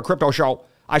 any type of crypto show,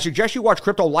 I suggest you watch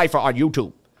Crypto Lifer on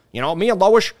YouTube. You know, me and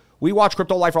Loish, we watch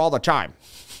Crypto Lifer all the time.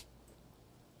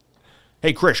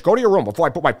 Hey, Chris, go to your room before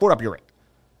I put my foot up your ear.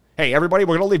 Hey, everybody,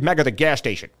 we're going to leave Meg at the gas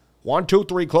station. 1, 2,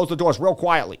 3, close the doors real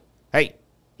quietly. Hey,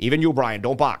 even you, Brian,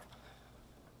 don't bark.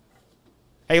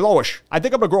 Hey, Loish, I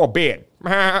think I'm going to grow a beard.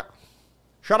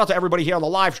 Shout out to everybody here on the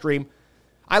live stream.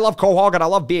 I love Quahog and I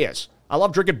love beers. I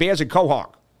love drinking beers and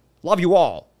Quahog. Love you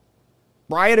all.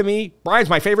 Brian and me, Brian's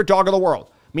my favorite dog in the world.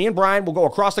 Me and Brian will go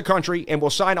across the country and we'll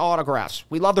sign autographs.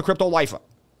 We love the Crypto Lifer.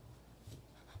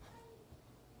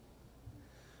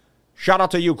 Shout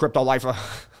out to you, Crypto Lifer.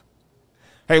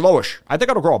 Hey, Loish, I think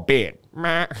I'm going to grow a beard.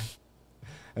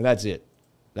 And that's it.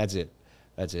 That's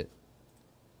it.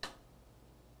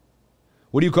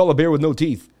 What do you call a bear with no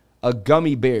teeth? A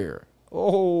gummy bear.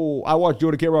 Oh, I watched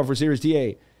Jordan Cameron for Series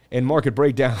TA and market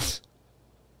breakdowns.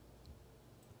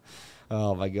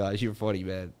 Oh, my gosh. You're funny,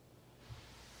 man.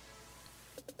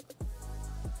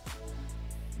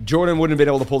 Jordan wouldn't have been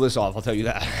able to pull this off, I'll tell you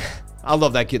that. I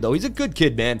love that kid, though. He's a good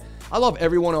kid, man. I love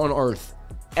everyone on Earth.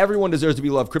 Everyone deserves to be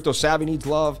loved. Crypto Savvy needs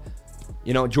love.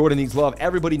 You know, Jordan needs love.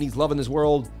 Everybody needs love in this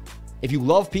world. If you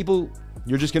love people,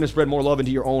 you're just going to spread more love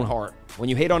into your own heart. When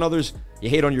you hate on others, you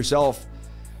hate on yourself.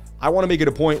 I want to make it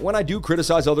a point. When I do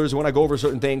criticize others, when I go over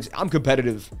certain things, I'm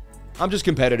competitive. I'm just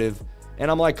competitive.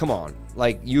 And I'm like, come on.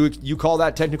 Like, you call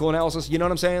that technical analysis? You know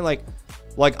what I'm saying? Like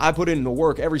I put in the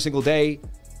work every single day.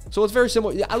 So it's very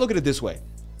simple. I look at it this way.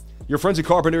 Your friend's a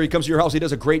carpenter. He comes to your house. He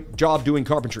does a great job doing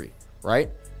carpentry, right?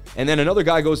 And then another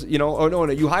guy goes, you know, oh no,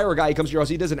 you hire a guy, he comes to your house,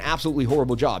 he does an absolutely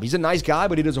horrible job. He's a nice guy,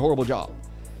 but he does a horrible job.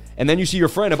 And then you see your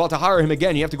friend about to hire him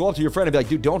again. You have to go up to your friend and be like,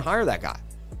 dude, don't hire that guy.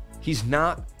 He's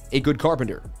not a good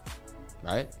carpenter,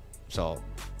 right? So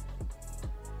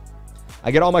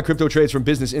I get all my crypto trades from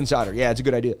Business Insider. Yeah, it's a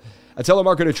good idea. A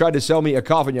telemarketer tried to sell me a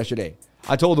coffin yesterday.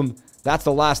 I told him that's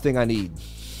the last thing I need.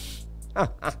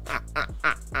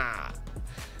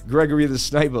 Gregory the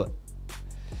Sniper.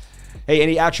 Hey,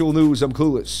 any actual news? I'm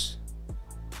clueless.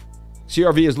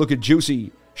 CRV is looking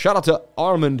juicy. Shout out to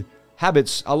Armand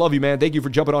Habits. I love you, man. Thank you for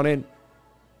jumping on in.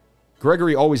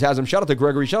 Gregory always has them. Shout out to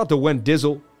Gregory. Shout out to Wen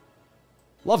Dizzle.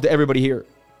 Love to everybody here.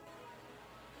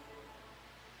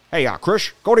 Hey,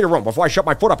 Chris, go to your room before I shove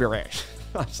my foot up your ass.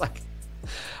 I was like,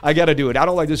 I got to do it. I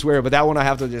don't like to swear, but that one I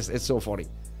have to just, it's so funny.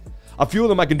 A few of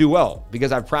them I can do well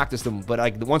because I've practiced them,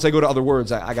 but once I go to other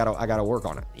words, I gotta work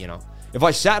on it, you know. If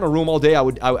I sat in a room all day,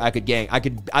 I could gang. I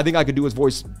think I could do his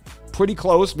voice pretty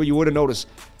close, but you wouldn't notice,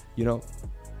 you know.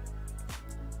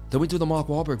 Then we do the Mark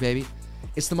Wahlberg, baby.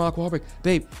 It's the Mark Wahlberg.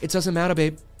 Babe, it doesn't matter,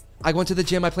 babe. I went to the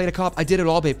gym, I played a cop, I did it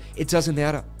all, babe. It doesn't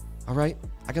matter, all right?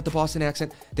 I got the Boston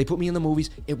accent. They put me in the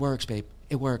movies. It works, babe.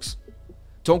 It works.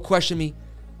 Don't question me.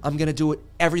 I'm going to do it.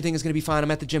 Everything is going to be fine. I'm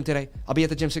at the gym today. I'll be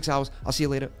at the gym 6 hours. I'll see you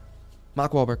later.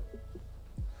 Mark Wahlberg.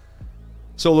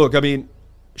 So look, I mean,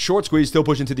 short squeeze still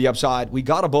pushing to the upside. We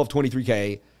got above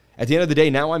 23K. At the end of the day,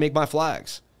 now I make my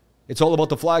flags. It's all about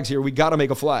the flags here. We got to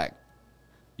make a flag.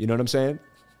 You know what I'm saying?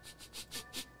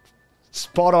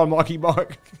 Spot on, Marky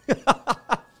Mark.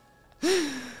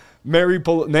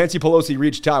 Nancy Pelosi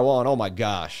reached Taiwan. Oh my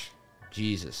gosh.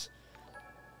 Jesus.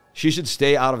 She should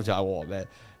stay out of Taiwan, man.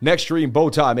 Next stream,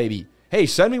 bow tie, maybe. Hey,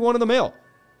 send me one in the mail.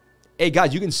 Hey,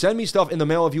 guys, you can send me stuff in the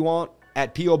mail if you want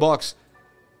at P.O. Box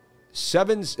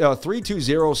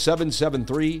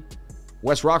 320773,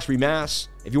 West Roxbury, Mass.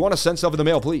 If you want to send stuff in the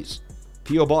mail, please.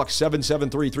 P.O. Box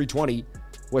 773-320,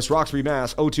 West Roxbury,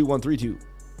 Mass. 02132.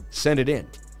 Send it in.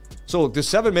 So, look, the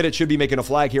 7 minute should be making a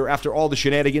flag here after all the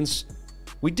shenanigans.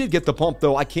 We did get the pump,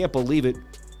 though. I can't believe it.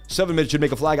 7 minutes should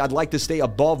make a flag. I'd like to stay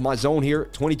above my zone here,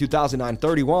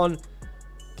 22,931.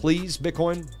 Please,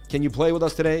 Bitcoin, can you play with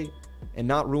us today and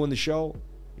not ruin the show?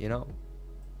 You know?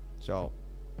 So,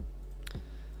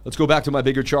 let's go back to my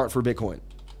bigger chart for Bitcoin.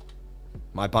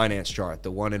 My Binance chart,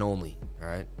 the one and only, all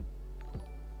right?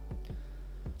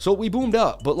 So, we boomed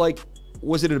up, but like,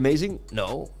 was it amazing?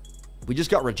 No. We just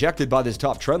got rejected by this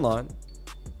top trend line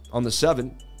on the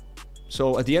 7.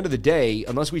 So, at the end of the day,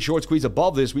 unless we short squeeze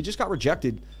above this, we just got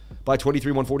rejected by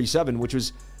 23,147, which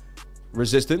was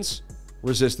resistance,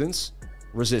 resistance,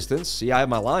 resistance. See, I have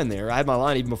my line there. I had my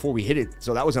line even before we hit it.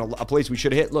 So that was a place we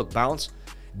should have hit. Look, bounce.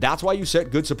 That's why you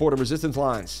set good support and resistance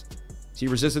lines. See,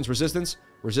 resistance, resistance,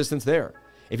 resistance there.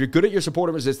 If you're good at your support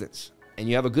and resistance and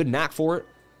you have a good knack for it,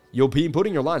 you'll be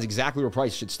putting your lines exactly where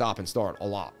price should stop and start a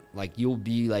lot. Like, you'll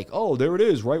be like, oh, there it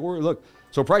is, right where, look.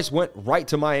 So price went right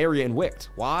to my area and wicked.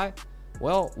 Why?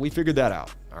 Well, we figured that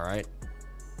out, all right?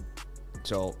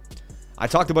 So I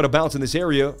talked about a bounce in this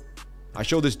area. I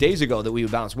showed this days ago that we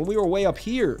would bounce. When we were way up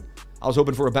here, I was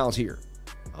hoping for a bounce here.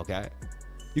 Okay?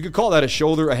 You could call that a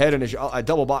shoulder, a head, and a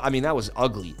double bottom. I mean, that was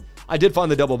ugly. I did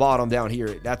find the double bottom down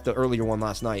here. That's the earlier one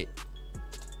last night.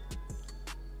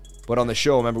 But on the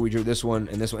show, remember, we drew this one,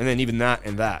 and then even that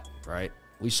and that, right?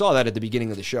 We saw that at the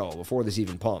beginning of the show, before this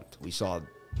even pumped. We saw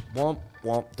womp,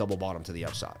 womp, double bottom to the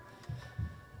upside.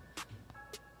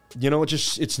 You know,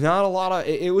 it's not a lot of,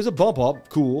 it was a bump up,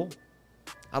 cool.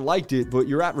 I liked it, but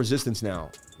you're at resistance now,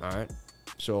 all right?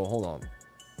 So, hold on.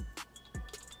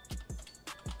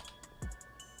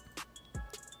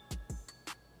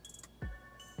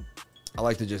 I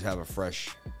like to just have a fresh,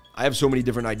 I have so many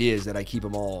different ideas that I keep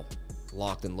them all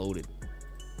locked and loaded.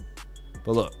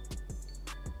 But look,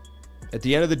 at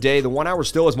the end of the day, the 1 hour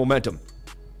still has momentum.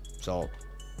 So,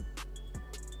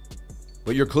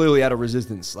 but you're clearly at a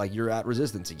resistance, like you're at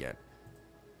resistance again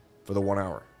for the 1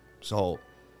 hour. So,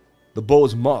 the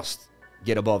bulls must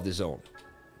get above the zone.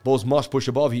 Bulls must push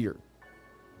above here.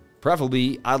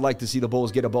 Preferably, I'd like to see the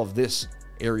bulls get above this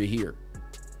area here.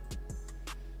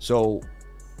 So,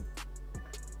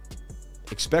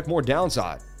 expect more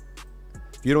downside.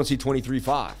 If you don't see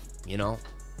 23.5, you know,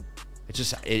 it's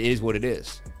just, it is what it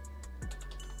is.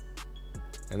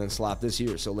 And then slap this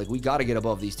here. So, like, we got to get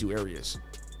above these two areas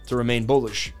to remain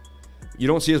bullish. You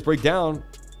don't see us break down,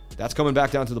 that's coming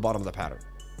back down to the bottom of the pattern.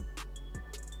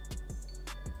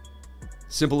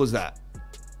 Simple as that.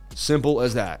 Simple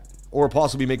as that. Or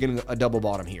possibly making a double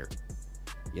bottom here.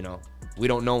 You know, we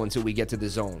don't know until we get to the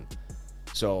zone.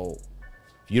 So,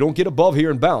 if you don't get above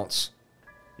here and bounce,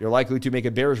 you're likely to make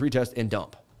a bearish retest and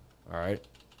dump. All right?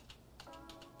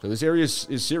 So this area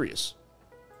is serious.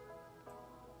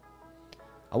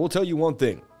 I will tell you one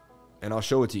thing, and I'll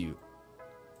show it to you.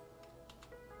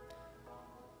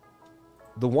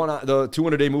 The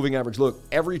 200-day moving average, look,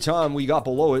 every time we got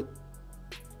below it,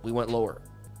 we went lower.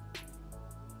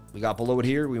 We got below it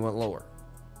here, we went lower.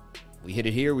 We hit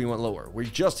it here, we went lower. We're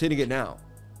just hitting it now.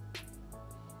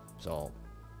 So,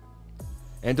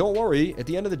 and don't worry, at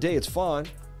the end of the day, it's fine.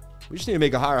 We just need to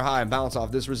make a higher high and bounce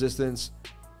off this resistance,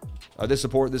 this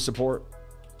support, this support.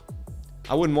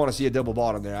 I wouldn't want to see a double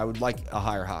bottom there. I would like a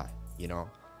higher high, you know.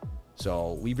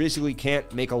 So we basically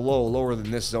can't make a low lower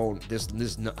than this zone,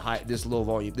 this low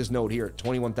volume, this node here,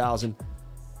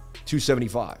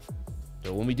 21,275.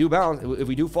 So when we do bounce, if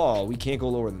we do fall, we can't go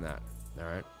lower than that. All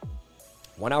right.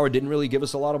 1 hour didn't really give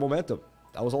us a lot of momentum.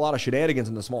 That was a lot of shenanigans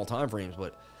in the small time frames,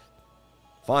 but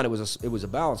fine, it was a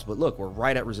bounce. But look, we're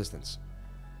right at resistance.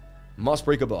 Must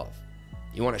break above.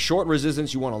 You want a short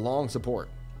resistance, you want a long support.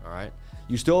 All right.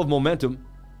 You still have momentum.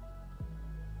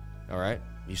 All right.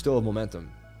 You still have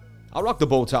momentum. I'll rock the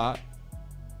bow tie.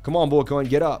 Come on, Bitcoin,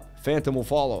 get up. Phantom will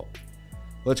follow.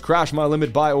 Let's crash. My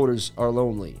limit buy orders are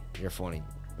lonely. You're funny.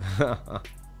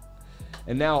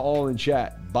 And now all in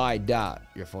chat. Buy dot.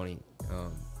 You're funny.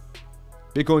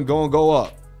 Bitcoin gonna go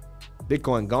up.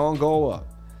 Bitcoin gonna go up.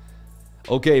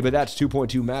 Okay, but that's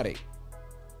 2.2 Matic.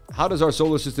 How does our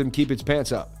solar system keep its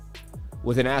pants up?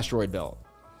 With an asteroid belt.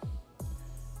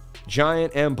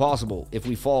 Giant M possible if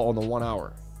we fall on the 1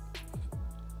 hour.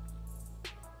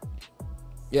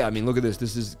 Yeah, I mean, look at this.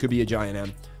 This could be a giant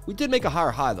M. We did make a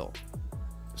higher high, though.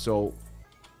 So,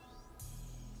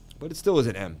 but it still is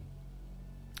an M.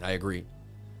 I agree.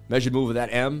 Measured move of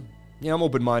that M. Yeah, I'm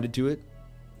open-minded to it.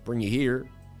 Bring you here.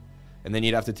 And then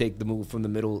you'd have to take the move from the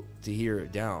middle to here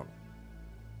down.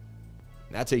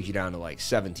 And that takes you down to like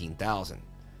 17,000.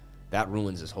 That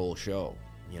ruins this whole show,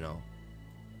 you know.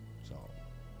 So,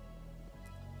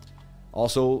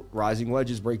 also, rising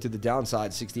wedges break to the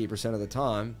downside 68% of the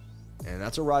time. And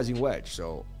that's a rising wedge,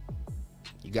 so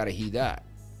you got to heed that.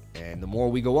 And the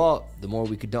more we go up, the more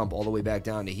we could dump all the way back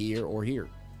down to here or here.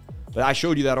 But I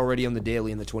showed you that already on the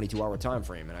daily and the 22-hour time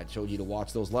frame, and I showed you to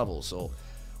watch those levels. So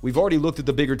we've already looked at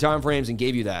the bigger time frames and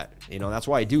gave you that. You know, that's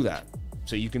why I do that.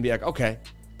 So you can be like, okay,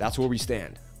 that's where we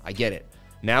stand. I get it.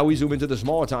 Now we zoom into the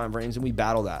smaller time frames and we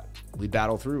battle that. We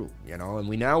battle through, you know, and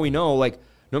we know, like,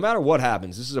 no matter what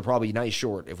happens, this is a probably nice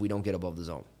short if we don't get above the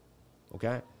zone.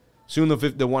 Okay? Soon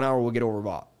the 1 hour will get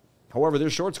overbought. However,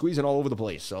 there's short squeezing all over the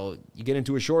place. So you get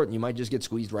into a short and you might just get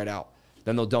squeezed right out.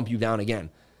 Then they'll dump you down again.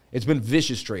 It's been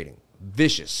vicious trading.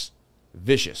 Vicious.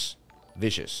 Vicious.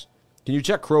 Vicious. Can you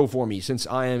check Crow for me since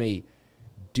I am a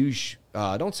douche?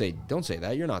 Don't say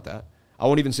that. You're not that. I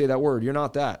won't even say that word. You're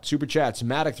not that. Super chats,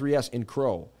 Matic 3S and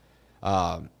Crow.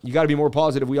 You got to be more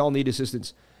positive. We all need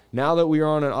assistance. Now that we are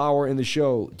on an hour in the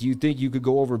show, do you think you could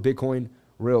go over Bitcoin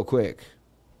real quick?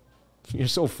 You're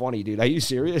so funny, dude. Are you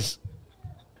serious?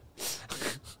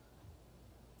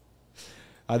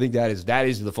 I think that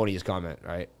is the funniest comment,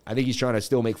 right? I think he's trying to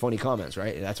still make funny comments,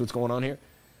 right? That's what's going on here.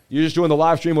 You're just doing the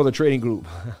live stream or the trading group.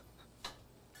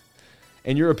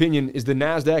 In your opinion, is the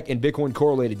NASDAQ and Bitcoin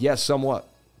correlated? Yes, somewhat,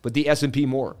 but the S&P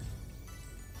more.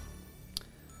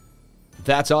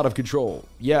 That's out of control.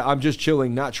 Yeah, I'm just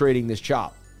chilling, not trading this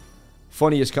chop.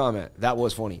 Funniest comment. That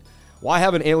was funny. Why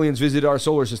haven't aliens visited our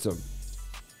solar system?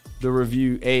 The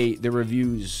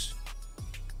reviews,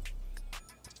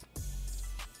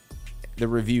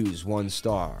 1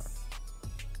 star.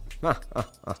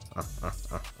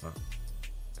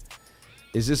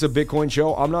 Is this a Bitcoin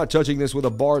show? I'm not touching this with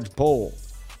a barge pole.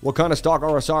 What kind of stock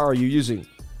RSI are you using?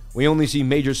 We only see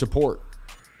major support.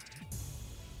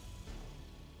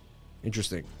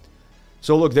 Interesting.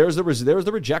 So look, there's the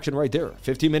rejection right there.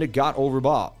 15-minute got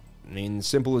overbought. I mean,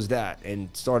 simple as that,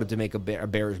 and started to make a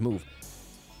bearish move.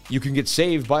 You can get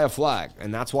saved by a flag,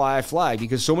 and that's why I flagged,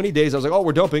 because so many days I was like, oh,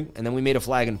 we're dumping, and then we made a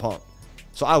flag and pump.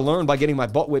 So I learned by getting my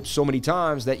butt whipped so many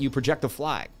times that you project a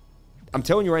flag. I'm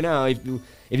telling you right now, if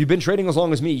you've been trading as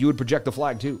long as me, you would project the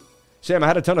flag too. Sam, I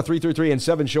had a ton of 333 and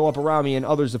 7 show up around me and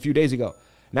others a few days ago.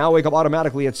 Now I wake up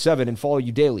automatically at 7 and follow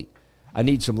you daily. I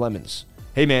need some lemons.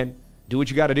 Hey man, do what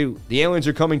you got to do. The aliens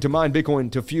are coming to mine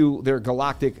Bitcoin to fuel their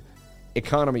galactic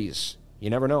economies. You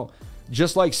never know.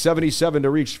 Just like 77 to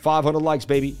reach 500 likes,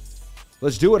 baby.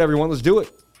 Let's do it, everyone. Let's do it.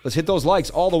 Let's hit those likes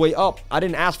all the way up. I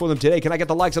didn't ask for them today. Can I get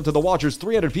the likes up to the watchers?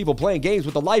 300 people playing games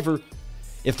with the lifer.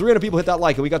 If 300 people hit that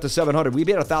like and we got to 700, we'd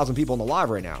be at 1,000 people on the live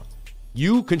right now.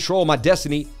 You control my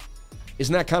destiny.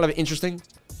 Isn't that kind of interesting?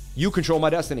 You control my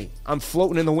destiny. I'm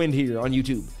floating in the wind here on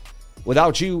YouTube.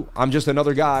 Without you, I'm just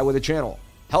another guy with a channel.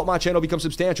 Help my channel become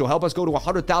substantial. Help us go to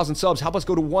 100,000 subs. Help us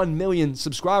go to 1 million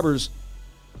subscribers.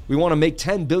 We want to make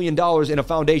 $10 billion in a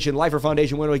foundation, Lifer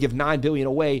Foundation. We want to give $9 billion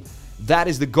away. That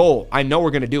is the goal. I know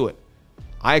we're going to do it.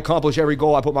 I accomplish every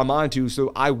goal I put my mind to,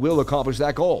 so I will accomplish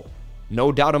that goal.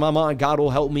 No doubt in my mind, God will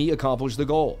help me accomplish the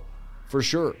goal, for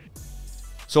sure.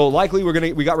 So likely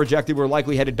we got rejected. We're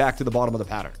likely headed back to the bottom of the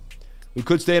pattern. We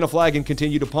could stay in a flag and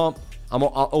continue to pump. I'm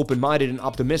open-minded and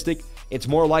optimistic. It's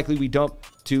more likely we dump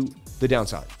to the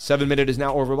downside. 7-minute is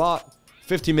now overbought.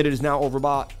 15-minute is now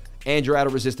overbought. And you're at a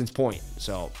resistance point.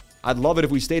 So I'd love it if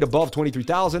we stayed above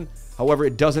 23,000. However,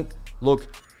 it doesn't look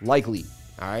likely.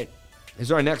 All right.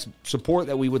 Is our next support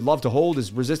that we would love to hold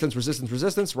is resistance, resistance,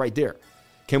 resistance right there.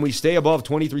 Can we stay above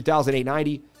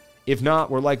 23,890? If not,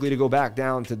 we're likely to go back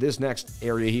down to this next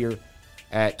area here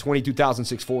at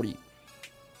 22,640.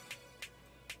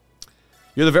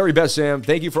 You're the very best, Sam.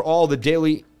 Thank you for all the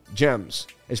daily gems,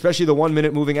 especially the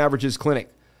 1-minute moving averages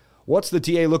clinic. What's the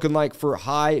TA looking like for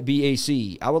high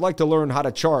BAC? I would like to learn how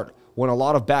to chart when a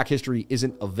lot of back history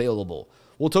isn't available.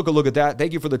 We'll take a look at that.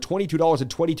 Thank you for the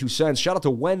 $22.22. Shout out to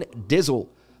Wen Dizzle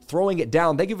throwing it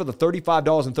down. Thank you for the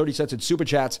 $35.30 in Super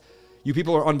Chats. You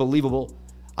people are unbelievable.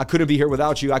 I couldn't be here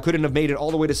without you. I couldn't have made it all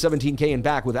the way to 17K and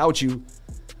back without you.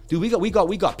 Dude, we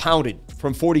got pounded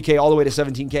from 40K all the way to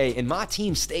 17K, and my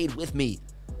team stayed with me.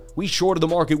 We shorted the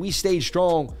market. We stayed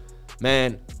strong.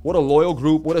 Man, what a loyal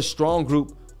group. What a strong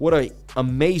group. What an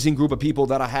amazing group of people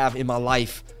that I have in my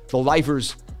life. The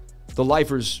lifers. The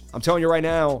lifers. I'm telling you right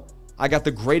now, I got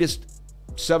the greatest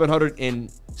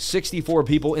 764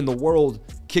 people in the world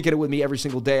kicking it with me every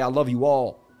single day. I love you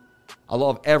all. I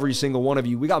love every single one of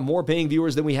you. We got more paying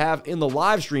viewers than we have in the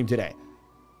live stream today.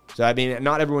 So, I mean,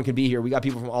 not everyone can be here. We got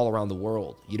people from all around the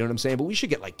world. You know what I'm saying? But we should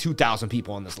get like 2,000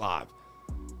 people on this live.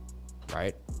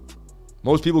 Right?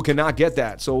 Most people cannot get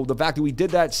that. So the fact that we did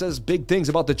that says big things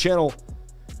about the channel.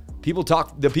 People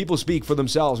talk, the people speak for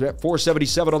themselves. We're at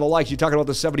 477 on the likes. You're talking about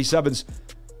the 77s.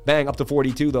 Bang, up to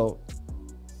 42 though.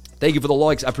 Thank you for the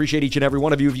likes. I appreciate each and every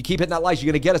one of you. If you keep hitting that likes,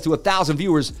 you're going to get us to 1,000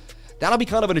 viewers. That'll be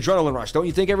kind of an adrenaline rush, don't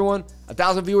you think, everyone?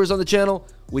 1,000 viewers on the channel,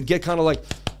 we'd get kind of like,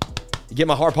 you get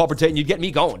my heart palpitating, you'd get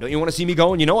me going. Don't you want to see me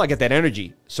going? You know I get that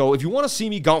energy. So if you want to see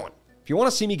me going, if you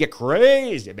want to see me get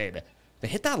crazy, baby, then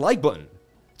hit that like button.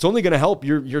 It's only going to help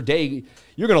your day.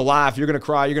 You're going to laugh. You're going to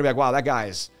cry. You're going to be like, wow, that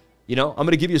guy's, you know, I'm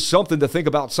going to give you something to think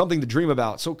about, something to dream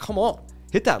about. So come on,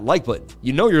 hit that like button.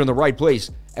 You know you're in the right place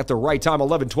at the right time.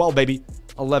 11-12, baby.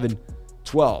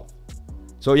 11-12.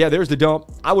 So yeah, there's the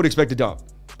dump. I would expect a dump.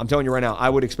 I'm telling you right now, I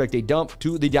would expect a dump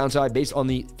to the downside based on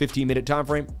the 15-minute time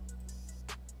frame.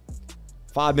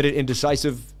 5-minute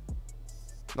indecisive.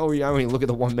 Oh, yeah, I mean, look at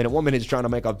the 1 minute. 1 minute is trying to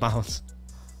make a bounce.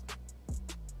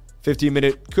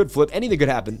 15-minute could flip. Anything could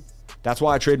happen. That's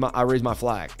why I raised my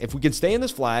flag. If we can stay in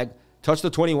this flag, touch the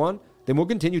 21, then we'll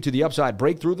continue to the upside,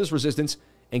 break through this resistance,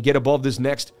 and get above this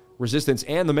next resistance.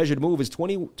 And the measured move is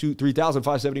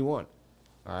 23,571.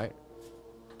 All right.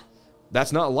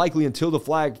 That's not likely until the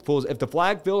flag fills. If the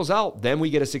flag fills out, then we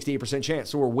get a 68% chance.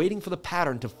 So we're waiting for the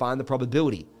pattern to find the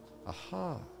probability.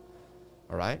 Aha.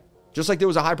 All right. Just like there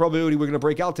was a high probability we're going to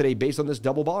break out today based on this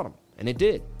double bottom. And it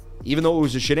did. Even though it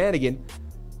was a shenanigan,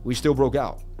 we still broke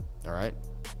out. All right.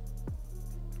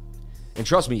 And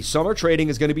trust me, summer trading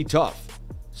is going to be tough.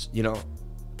 You know,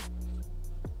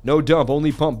 no dump,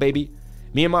 only pump, baby.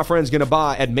 Me and my friend's going to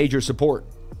buy at major support.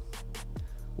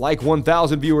 Like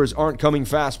 1,000 viewers aren't coming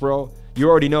fast, bro. You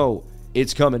already know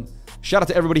it's coming. Shout out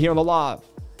to everybody here on the live.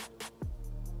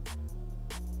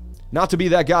 Not to be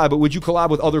that guy, but would you collab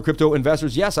with other crypto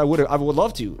investors? Yes, I would. I would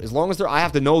love to. As long as I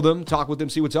have to know them, talk with them,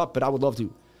 see what's up, but I would love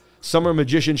to. Summer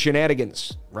magician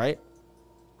shenanigans, right?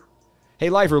 Hey,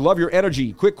 Lifer, love your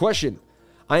energy. Quick question.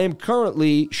 I am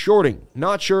currently shorting.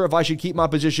 Not sure if I should keep my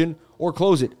position or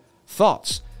close it.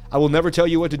 Thoughts? I will never tell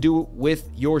you what to do with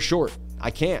your short.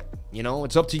 I can't. You know,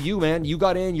 it's up to you, man. You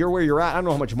got in. You're where you're at. I don't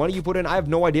know how much money you put in. I have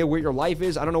no idea where your life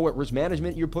is. I don't know what risk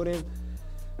management you put in.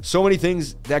 So many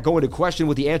things that go into question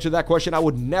with the answer to that question. I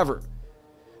would never.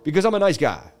 Because I'm a nice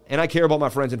guy. And I care about my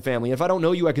friends and family. If I don't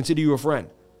know you, I consider you a friend.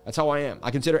 That's how I am. I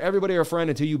consider everybody a friend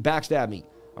until you backstab me.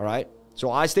 All right?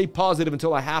 So I stay positive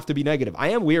until I have to be negative. I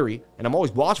am weary. And I'm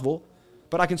always watchful.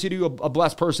 But I consider you a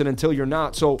blessed person until you're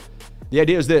not. So the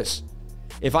idea is this.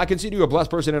 If I consider you a blessed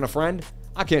person and a friend,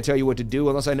 I can't tell you what to do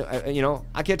unless I know, you know,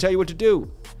 I can't tell you what to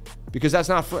do because that's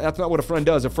not what a friend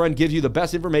does. A friend gives you the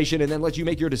best information and then lets you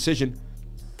make your decision.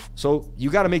 So you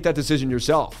got to make that decision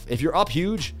yourself. If you're up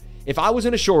huge, if I was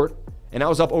in a short and I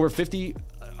was up over 50,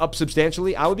 up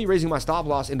substantially, I would be raising my stop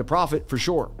loss into profit for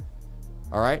sure.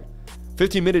 All right.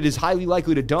 15-minute is highly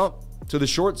likely to dump. So the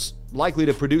short's likely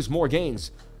to produce more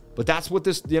gains. But that's what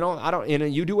this, you know,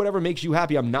 and you do whatever makes you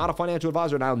happy. I'm not a financial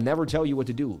advisor and I'll never tell you what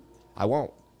to do. I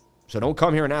won't. So don't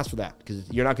come here and ask for that because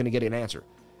you're not going to get an answer.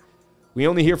 We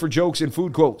only here for jokes and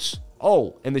food quotes.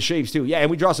 Oh, and the shapes too. Yeah,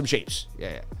 and we draw some shapes.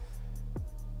 Yeah.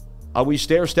 Are we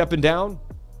stair-stepping down?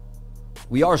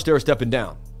 We are stair-stepping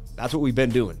down. That's what we've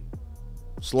been doing.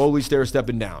 Slowly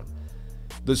stair-stepping down.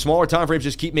 The smaller time frames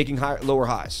just keep making lower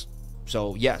highs.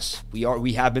 So yes,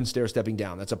 we have been stair-stepping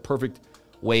down. That's a perfect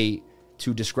way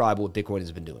to describe what Bitcoin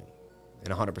has been doing.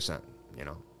 And 100%, you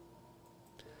know.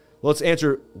 Let's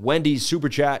answer Wendy's super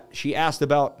chat. She asked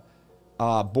about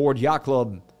Bored Yacht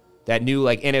Club, that new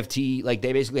like NFT. Like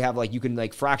they basically have like you can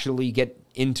like fractionally get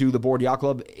into the Bored Yacht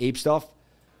Club ape stuff.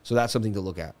 So that's something to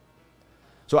look at.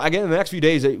 So again, in the next few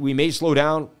days, we may slow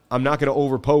down. I'm not going to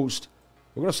overpost.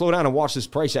 We're going to slow down and watch this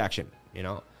price action. You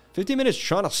know, 15 minutes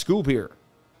trying to scoop here.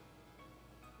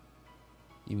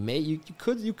 You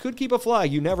could keep a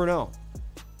flag. You never know.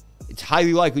 It's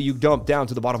highly likely you dump down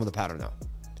to the bottom of the pattern now.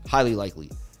 Highly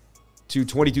likely to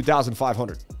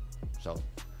 22,500. So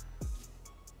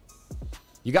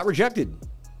you got rejected.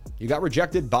 You got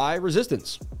rejected by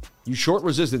resistance. You short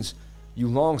resistance. You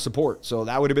long support. So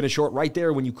that would have been a short right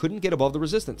there when you couldn't get above the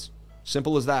resistance.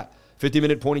 Simple as that.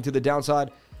 50-minute pointing to the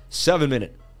downside.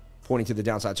 7-minute pointing to the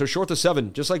downside. So short the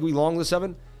 7, just like we long the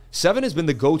 7. 7 has been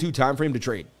the go-to time frame to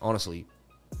trade, honestly.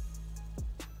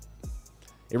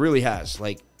 It really has.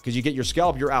 Like, because you get your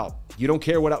scalp, you're out. You don't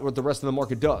care what the rest of the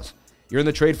market does. You're in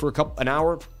the trade for an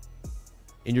hour,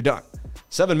 and you're done.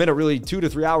 7-minute, really 2 to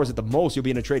 3 hours at the most, you'll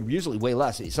be in a trade, usually way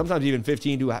less. Sometimes even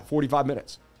 15 to 45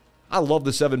 minutes. I love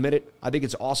the 7-minute. I think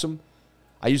it's awesome.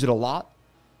 I use it a lot.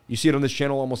 You see it on this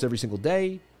channel almost every single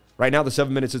day. Right now, the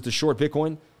 7 minutes is to short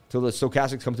Bitcoin till the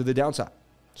stochastics come to the downside.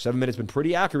 7 minutes been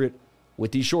pretty accurate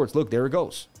with these shorts. Look, there it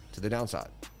goes to the downside.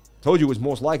 Told you it was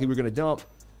most likely we were going to dump.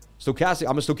 Stochastic.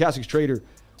 I'm a stochastics trader.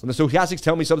 When the stochastics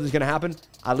tell me something's going to happen,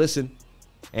 I listen.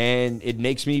 And it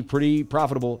makes me pretty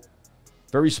profitable.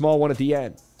 Very small one at the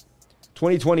end.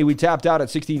 2020, we tapped out at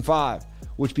 16.5,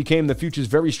 which became the future's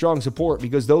very strong support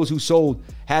because those who sold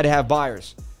had to have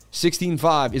buyers.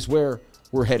 16.5 is where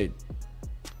we're headed.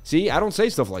 See, I don't say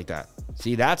stuff like that.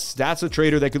 See, that's a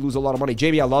trader that could lose a lot of money.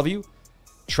 Jamie, I love you.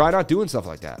 Try not doing stuff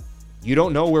like that. You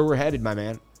don't know where we're headed, my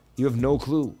man. You have no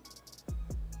clue.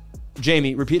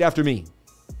 Jamie, repeat after me.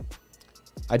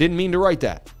 I didn't mean to write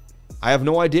that. I have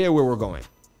no idea where we're going.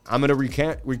 I'm going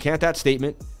to recant that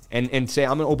statement and say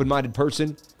I'm an open-minded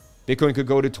person. Bitcoin could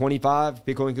go to 25.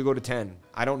 Bitcoin could go to 10.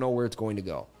 I don't know where it's going to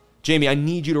go. Jamie, I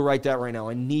need you to write that right now.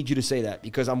 I need you to say that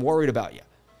because I'm worried about you.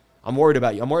 I'm worried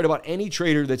about you. I'm worried about any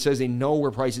trader that says they know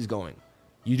where price is going.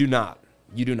 You do not.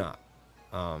 You do not.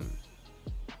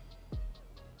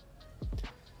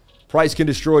 Price can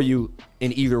destroy you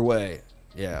in either way.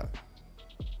 Yeah.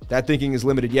 That thinking is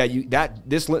limited. Yeah,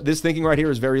 this thinking right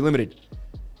here is very limited.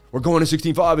 We're going to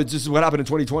 16.5. This is what happened in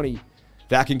 2020.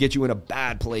 That can get you in a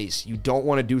bad place. You don't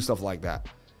want to do stuff like that.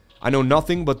 I know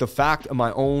nothing but the fact of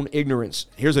my own ignorance.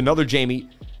 Here's another Jamie.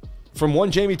 From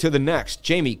one Jamie to the next.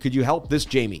 Jamie, could you help this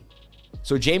Jamie?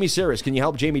 So Jamie Saris, can you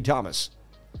help Jamie Thomas?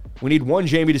 We need one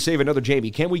Jamie to save another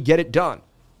Jamie. Can we get it done?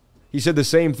 He said the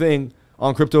same thing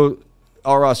on Crypto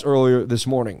R Us earlier this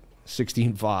morning.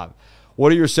 16.5.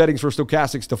 What are your settings for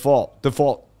stochastics default?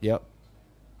 Default. Yep.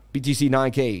 BTC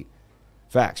 9K.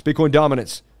 Facts. Bitcoin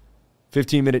dominance.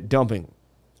 15-minute dumping.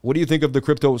 What do you think of the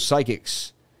crypto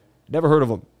psychics? Never heard of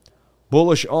them.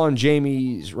 Bullish on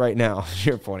Jamie's right now.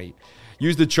 You're funny.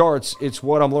 Use the charts. It's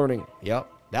what I'm learning.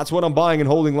 Yep. That's what I'm buying and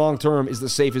holding long term is the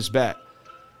safest bet.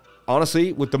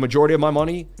 Honestly, with the majority of my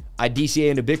money, I DCA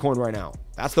into Bitcoin right now.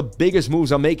 That's the biggest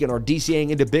moves I'm making are DCAing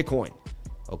into Bitcoin.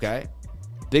 Okay?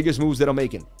 Biggest moves that I'm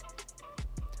making.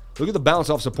 Look at the bounce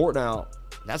off support now.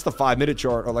 That's the 5-minute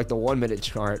chart or like the 1-minute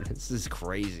chart. This is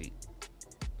crazy.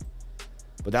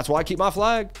 But that's why I keep my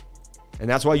flag. And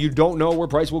that's why you don't know where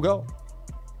price will go.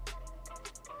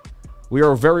 We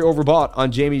are very overbought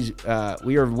on Jamie's.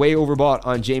 We are way overbought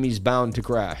on Jamie's bound to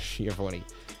crash. You're funny.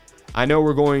 I know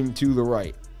we're going to the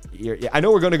right. I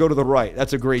know we're going to go to the right.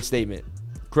 That's a great statement.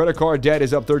 Credit card debt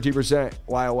is up 13%.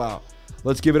 Wow, wow.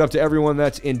 Let's give it up to everyone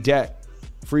that's in debt.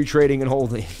 Free trading and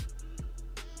holding.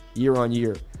 Year on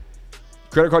year.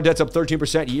 Credit card debt's up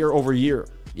 13% year over year.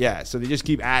 Yeah, so they just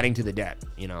keep adding to the debt,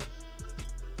 you know.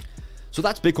 So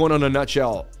that's Bitcoin in a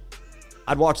nutshell.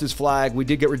 I'd watch this flag. We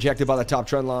did get rejected by the top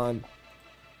trend line.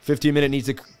 15-minute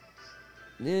needs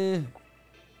to...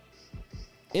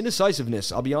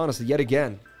 Indecisiveness, I'll be honest, yet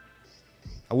again.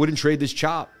 I wouldn't trade this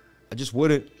chop. I just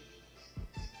wouldn't.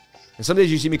 And some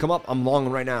days you see me come up, I'm long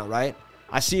right now, right?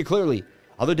 I see it clearly.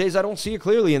 Other days I don't see it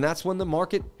clearly, and that's when the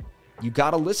market... You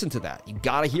got to listen to that. You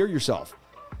got to hear yourself.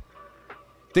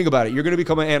 Think about it. You're going to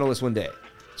become an analyst one day.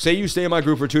 Say you stay in my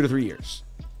group for 2 to 3 years.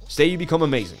 Say you become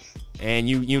amazing. and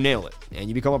you nail it, and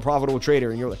you become a profitable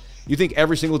trader, and you think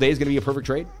every single day is going to be a perfect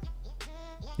trade?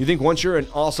 You think once you're an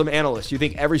awesome analyst, you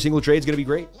think every single trade is going to be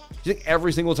great? You think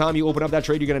every single time you open up that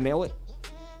trade, you're going to nail it?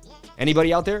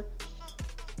 Anybody out there?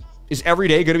 Is every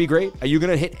day going to be great? Are you going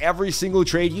to hit every single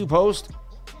trade you post?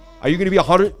 Are you going to be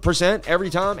 100% every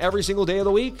time, every single day of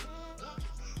the week?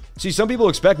 See, some people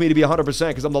expect me to be 100%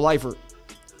 because I'm the lifer.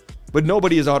 But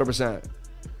nobody is 100%.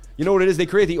 You know what it is? They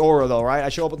create the aura, though, right? I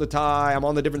show up with the tie. I'm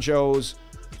on the different shows.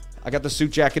 I got the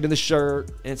suit jacket and the shirt.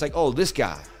 And it's like, oh, this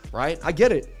guy, right? I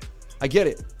get it. I get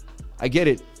it. I get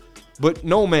it. But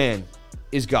no man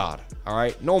is God, all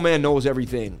right? No man knows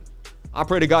everything. I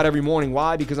pray to God every morning.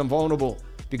 Why? Because I'm vulnerable.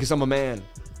 Because I'm a man.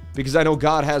 Because I know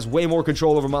God has way more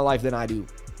control over my life than I do,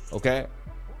 okay?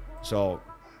 So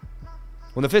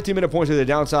when the 15-minute points to the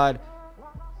downside,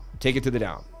 take it to the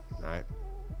down, all right?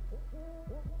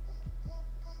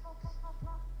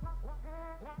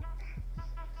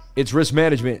 It's risk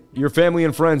management. Your family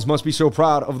and friends must be so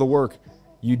proud of the work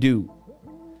you do.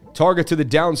 Target to the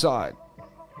downside.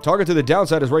 Target to the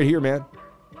downside is right here, man.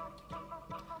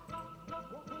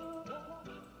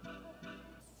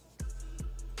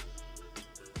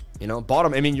 You know,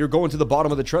 bottom, I mean, you're going to the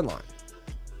bottom of the trend line.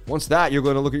 Once that, you're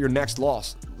going to look at your next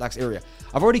area.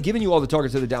 I've already given you all the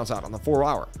targets to the downside on the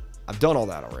 4-hour. I've done all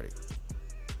that already.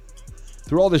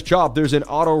 Through all this chop, there's an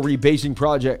auto rebasing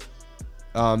project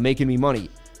making me money.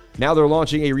 Now they're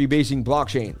launching a rebasing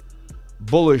blockchain.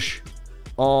 Bullish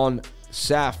on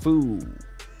SAFU.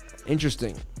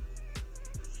 Interesting.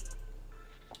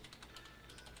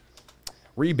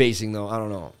 Rebasing, though, I don't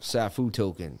know. SAFU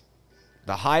token.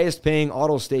 The highest paying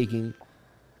auto staking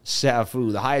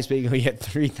SAFU. The highest paying, you get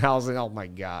 3,000. Oh my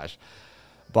gosh.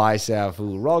 Buy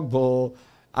SAFU. Rug pull.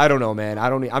 I don't know, man.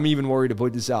 I'm even worried to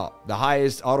put this out. The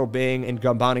highest auto paying and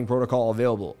compounding protocol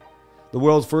available. The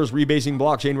world's first rebasing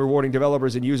blockchain rewarding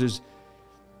developers and users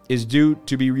is due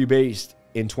to be rebased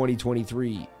in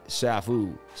 2023.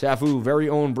 SAFU. SAFU, very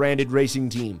own branded racing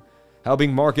team,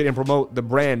 helping market and promote the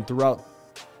brand throughout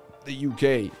the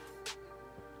UK.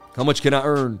 How much can I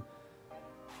earn?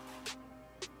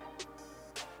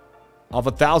 Off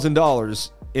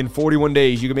 $1,000 in 41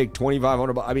 days, you can make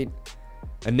 $2,500. I mean,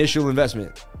 initial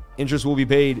investment. Interest will be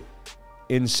paid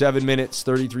in 7 minutes,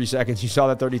 33 seconds. You saw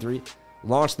that 33?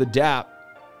 Launch the DApp.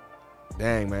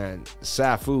 Dang, man.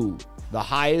 SAFU, the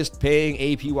highest paying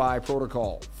APY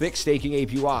protocol. Fixed staking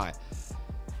APY.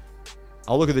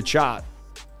 I'll look at the chart.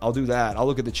 I'll do that. I'll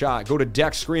look at the chart. Go to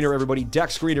Dex Screener, everybody.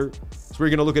 Dex Screener. So we're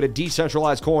going to look at a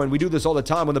decentralized coin. We do this all the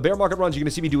time. When the bear market runs, you're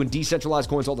going to see me doing decentralized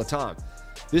coins all the time.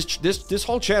 This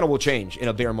whole channel will change in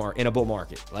a bull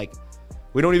market. Like,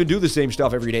 we don't even do the same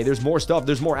stuff every day. There's more stuff.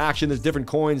 There's more action. There's different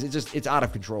coins. It's out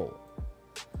of control.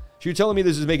 So you're telling me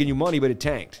this is making you money, but it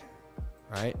tanked,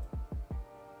 right?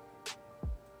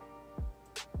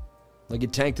 Like,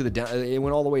 it tanked to the down. It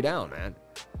went all the way down, man.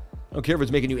 I don't care if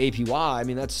it's making you APY. I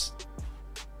mean,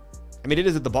 it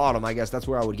is at the bottom. I guess that's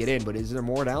where I would get in. But is there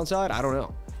more downside? I don't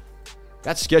know.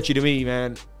 That's sketchy to me,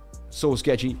 man. So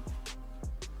sketchy.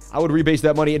 I would rebase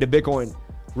that money into Bitcoin.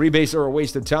 Rebase are a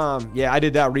waste of time. Yeah, I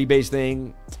did that rebase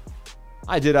thing.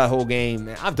 I did that whole game.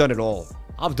 I've done it all.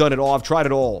 I've tried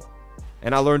it all.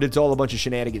 And I learned it's all a bunch of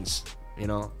shenanigans, you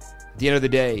know. At the end of the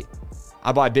day,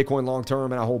 I buy Bitcoin long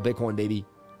term and I hold Bitcoin, baby.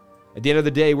 At the end of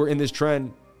the day, we're in this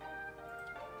trend.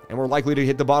 And we're likely to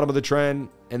hit the bottom of the trend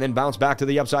and then bounce back to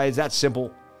the upside. It's that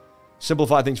simple.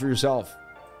 Simplify things for yourself.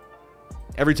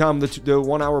 Every time the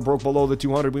 1 hour broke below the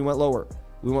 200, we went lower.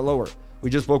 We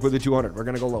just broke with the 200. We're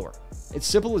going to go lower. It's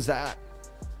simple as that.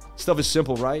 Stuff is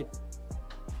simple, right?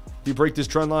 If you break this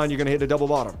trend line, you're going to hit a double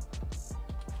bottom.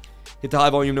 Hit the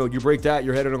high volume node. You break that,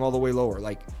 you're heading all the way lower.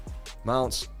 Like,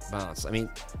 bounce. I mean,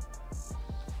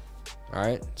 all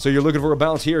right. So you're looking for a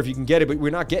bounce here if you can get it, but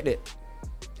we're not getting it.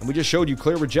 And we just showed you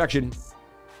clear rejection.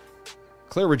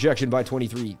 Clear rejection by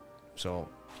 23. So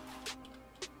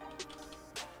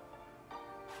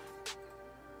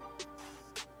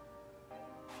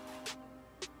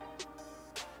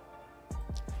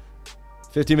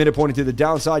 15-minute pointing to the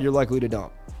downside, you're likely to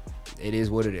dump. It is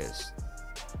what it is.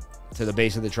 To the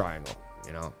base of the triangle,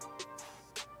 you know.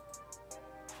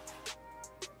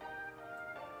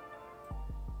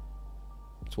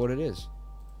 It's what it is.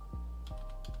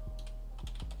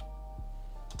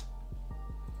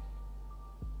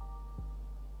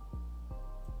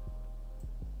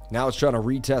 Now it's trying to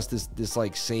retest this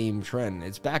like same trend.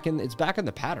 It's back in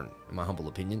the pattern, in my humble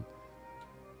opinion.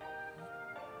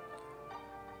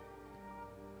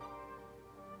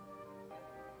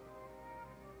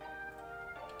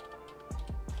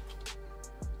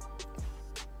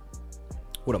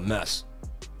 What a mess.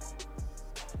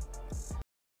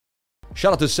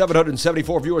 Shout out to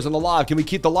 774 viewers on the live. Can we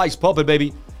keep the likes pumping,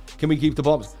 baby? Can we keep the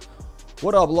bumps?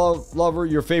 What up, lover?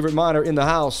 Your favorite miner in the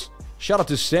house. Shout out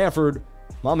to Stanford,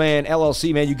 my man,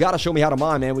 LLC, man. You got to show me how to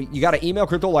mine, man. You got to email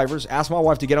Crypto Lifers. Ask my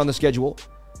wife to get on the schedule.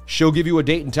 She'll give you a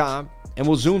date and time, and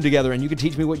we'll Zoom together, and you can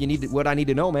teach me what I need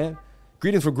to know, man.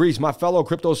 Greetings from Greece, my fellow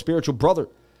crypto spiritual brother.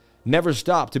 Never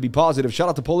stop to be positive. Shout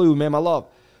out to Palu, man, my love.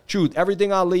 Truth,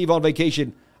 everything I leave on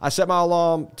vacation, I set my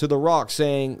alarm to the rock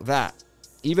saying that.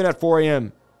 Even at 4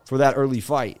 a.m. for that early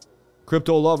fight.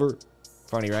 Crypto lover.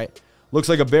 Funny, right? Looks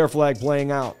like a bear flag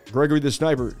playing out. Gregory the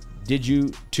Sniper. Did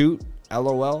you toot?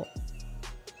 LOL.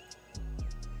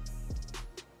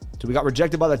 So we got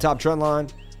rejected by the top trend line.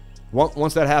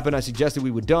 Once that happened, I suggested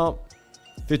we would dump.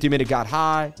 50-minute got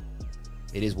high.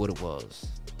 It is what it was,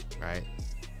 right?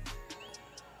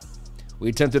 We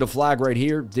attempted a flag right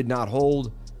here. Did not hold.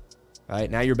 All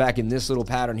right, now you're back in this little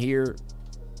pattern here.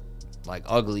 Like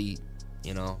ugly,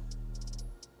 you know.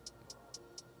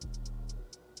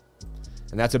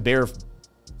 And that's a bearish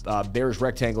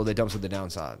rectangle that dumps to the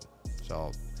downside.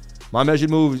 So my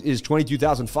measured move is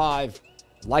 22,005.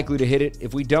 Likely to hit it.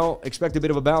 If we don't, expect a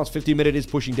bit of a bounce. 50-minute is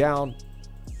pushing down.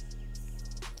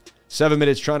 7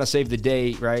 minutes trying to save the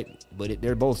day, right? But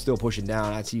they're both still pushing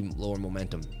down. I see lower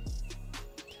momentum.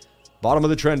 Bottom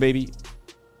of the trend, baby.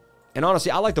 And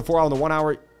honestly, I like the 4 hour and the 1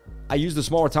 hour. I use the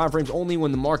smaller time frames only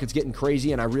when the market's getting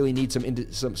crazy and I really need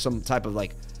some type of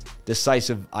like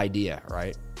decisive idea,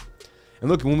 right? And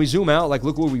look, when we zoom out, like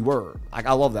look where we were. Like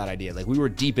I love that idea. Like we were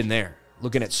deep in there,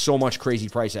 looking at so much crazy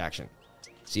price action.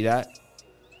 See that?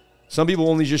 Some people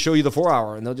only just show you the 4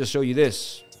 hour and they'll just show you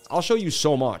this. I'll show you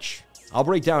so much. I'll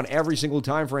break down every single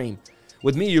time frame.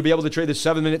 With me, you'll be able to trade the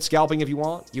 7-minute scalping if you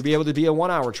want. You'll be able to be a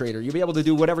 1 hour trader. You'll be able to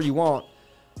do whatever you want.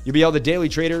 You'll be able to daily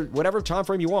trader, whatever time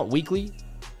frame you want, weekly.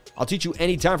 I'll teach you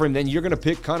any time frame. Then you're going to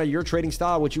pick kind of your trading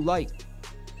style, what you like.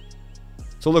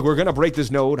 So look, we're going to break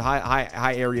this node,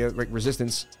 high area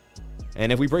resistance.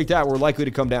 And if we break that, we're likely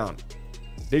to come down.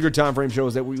 Bigger time frame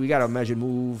shows that we got a measured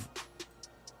move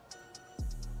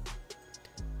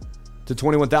to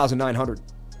 21,900.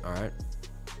 All right.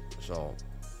 So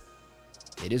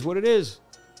it is what it is.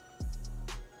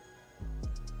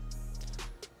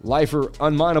 Lifer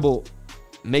unmineable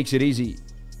makes it easy.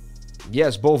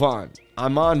 Yes, bovine. I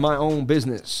mind my own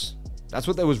business. That's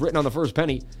what that was written on the first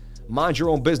penny. Mind your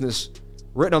own business.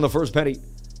 Written on the first penny.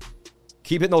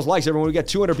 Keep hitting those likes, everyone. We got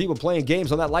 200 people playing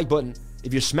games on that like button.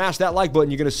 If you smash that like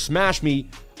button, you're going to smash me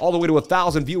all the way to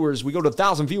 1,000 viewers. We go to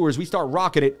 1,000 viewers. We start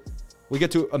rocking it. We get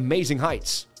to amazing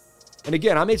heights. And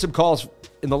again, I made some calls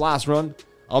in the last run.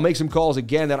 I'll make some calls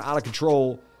again that are out of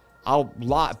control. I'll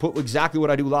put exactly what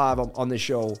I do live on this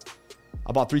show.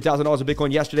 I bought $3,000 of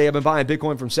Bitcoin yesterday. I've been buying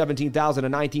Bitcoin from 17,000 to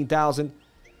 19,000.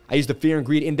 I use the Fear and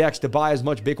Greed Index to buy as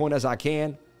much Bitcoin as I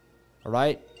can. All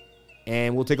right.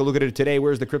 And we'll take a look at it today.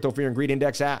 Where's the Crypto Fear and Greed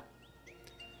Index at?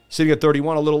 Sitting at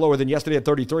 31, a little lower than yesterday at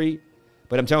 33.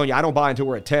 But I'm telling you, I don't buy until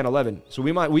we're at 10, 11. So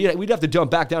we'd have to jump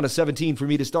back down to 17 for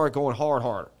me to start going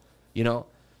hard. You know?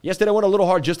 Yesterday I went a little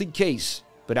hard just in case.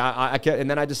 But I kept, and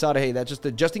then I decided, hey, that's just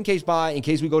a just in case buy in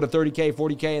case we go to 30K,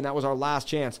 40K, and that was our last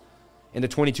chance in the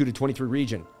 22 to 23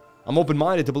 region. I'm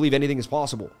open-minded to believe anything is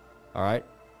possible. All right.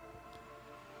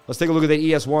 Let's take a look at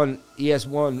the ES1,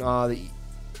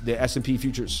 the S&P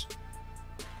futures.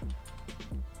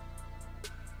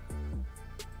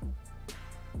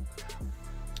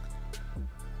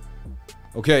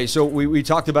 Okay, so we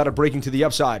talked about it breaking to the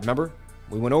upside, remember?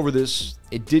 We went over this.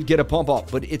 It did get a pump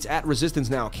up, but it's at resistance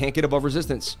now. Can't get above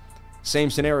resistance. Same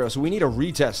scenario. So we need a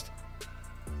retest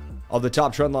of the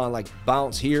top trend line, like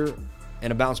bounce here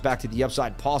and a bounce back to the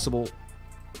upside possible.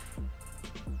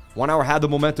 1 hour had the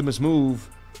momentumous move,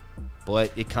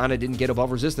 but it kind of didn't get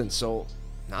above resistance. So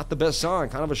not the best sign.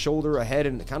 Kind of a shoulder ahead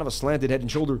and kind of a slanted head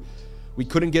and shoulder. We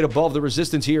couldn't get above the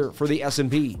resistance here for the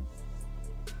S&P.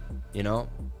 You know?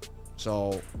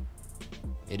 So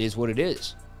it is what it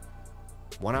is.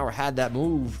 1 hour had that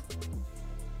move.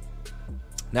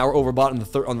 Now we're overbought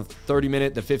on the 30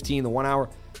 minute, the 15, the 1 hour.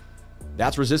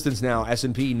 That's resistance now.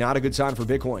 S&P, not a good sign for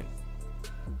Bitcoin.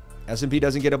 S&P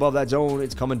doesn't get above that zone.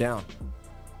 It's coming down.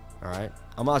 All right.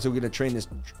 I'm also going to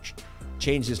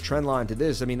change this trend line to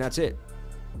this. I mean, that's it.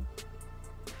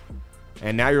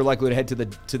 And now you're likely to head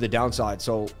to the downside.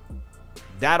 So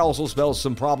that also spells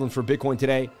some problems for Bitcoin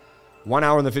today. 1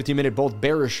 hour and the 15 minute, both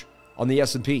bearish on the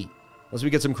S&P. Unless we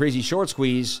get some crazy short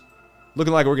squeeze,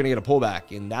 looking like we're going to get a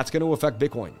pullback, and that's going to affect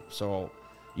Bitcoin. So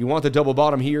you want the double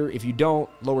bottom here. If you don't,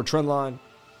 lower trend line,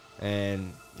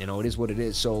 and you know it is what it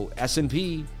is. So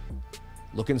S&P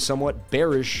looking somewhat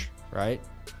bearish, right,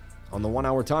 on the 1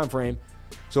 hour time frame.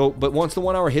 So, but once the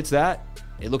 1 hour hits that,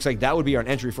 It looks like that would be our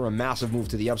entry for a massive move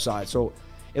to the upside. So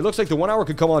it looks like the 1 hour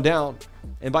could come on down,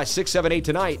 and by 6, 7, 8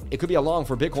 tonight, it could be a long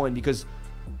for Bitcoin because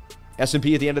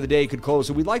S&P at the end of the day could close.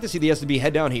 So we'd like to see the S&P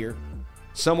head down here,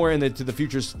 somewhere to the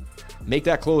futures, make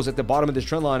that close at the bottom of this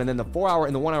trend line, and then the 4 hour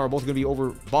and the 1 hour are both going to be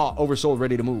overbought, oversold,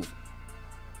 ready to move.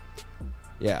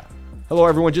 Yeah. Hello,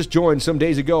 everyone. Just joined some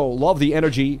days ago. Love the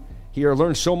energy here.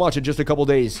 Learned so much in just a couple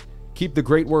days. Keep the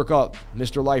great work up,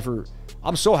 Mr. Lifer.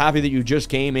 I'm so happy that you just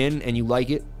came in and you like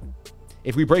it.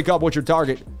 If we break up, what's your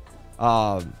target?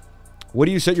 What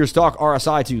do you set your stock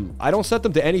RSI to? I don't set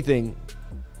them to anything.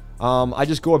 I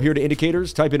just go up here to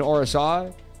indicators, type in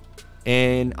RSI,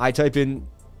 and I type in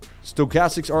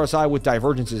stochastics RSI with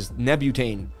divergences,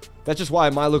 Nebutane. That's just why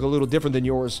it might look a little different than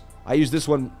yours. I use this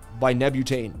one by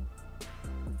Nebutane.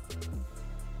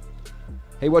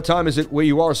 Hey, what time is it where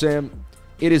you are, Sam?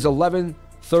 It is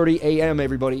 11:30 a.m.,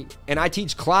 everybody. And I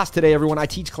teach class today, everyone. I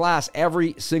teach class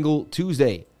every single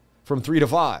Tuesday from 3 to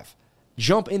 5.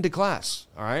 Jump into class,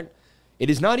 all right?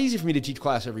 It is not easy for me to teach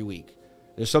class every week.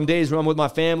 There's some days where I'm with my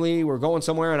family, we're going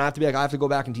somewhere, and I have to be like, I have to go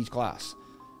back and teach class.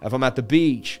 If I'm at the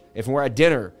beach, if we're at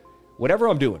dinner, whatever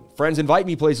I'm doing, friends invite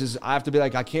me places, I have to be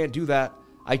like, I can't do that.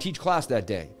 I teach class that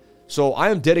day. So I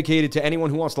am dedicated to anyone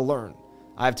who wants to learn.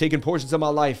 I have taken portions of my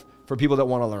life for people that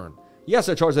want to learn. Yes,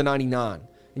 I charge the $99.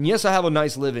 And yes, I have a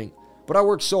nice living. But I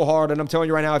work so hard, and I'm telling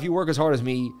you right now, if you work as hard as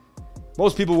me,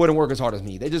 most people wouldn't work as hard as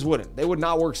me. They just wouldn't. They would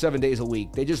not work 7 days a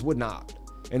week. They just would not.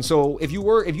 And so if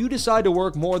you decide to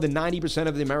work more than 90%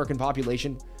 of the American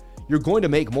population, you're going to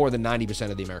make more than 90%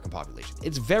 of the American population.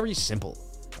 It's very simple,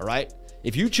 all right?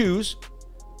 If you choose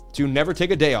to never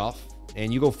take a day off,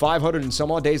 and you go 500 and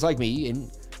some odd days like me, and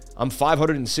I'm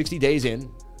 560 days in,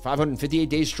 558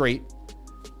 days straight,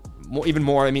 even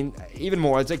more.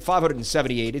 It's like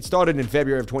 578. It started in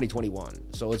February of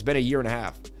 2021. So it's been a year and a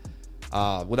half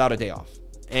without a day off.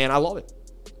 And I love it.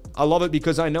 I love it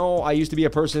because I know I used to be a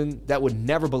person that would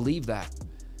never believe that.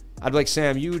 I'd be like,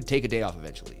 Sam, you would take a day off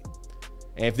eventually.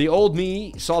 And if the old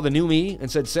me saw the new me and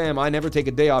said, Sam, I never take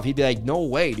a day off, he'd be like, no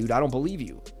way, dude, I don't believe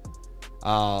you.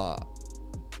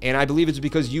 And I believe it's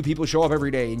because you people show up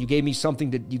every day and you gave me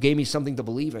something to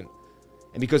believe in.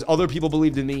 And because other people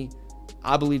believed in me,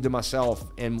 I believed in myself,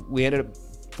 and we ended up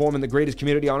forming the greatest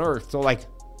community on earth. So like,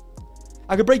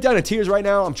 I could break down in tears right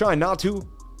now. I'm trying not to,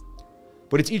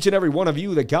 but it's each and every one of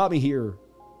you that got me here.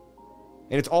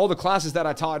 And it's all the classes that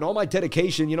I taught and all my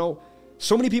dedication. You know,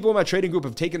 so many people in my trading group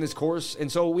have taken this course.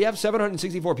 And so we have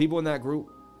 764 people in that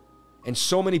group. And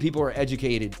so many people are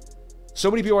educated.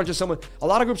 So many people aren't just someone. A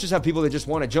lot of groups just have people that just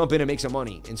want to jump in and make some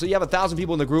money. And so you have 1,000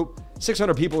 people in the group.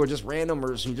 600 people are just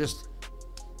randomers who just,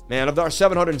 man, of our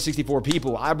 764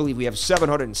 people, I believe we have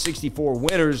 764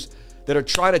 winners that are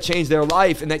trying to change their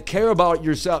life and that care about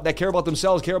yourself, that care about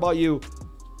themselves, care about you.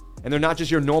 And they're not just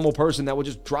your normal person that will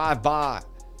just drive by.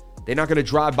 They're not going to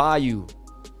drive by you.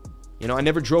 You know, I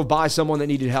never drove by someone that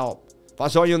needed help. If I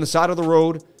saw you on the side of the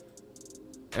road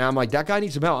and I'm like, that guy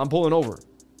needs some help, I'm pulling over.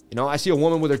 You know, I see a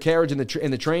woman with her carriage in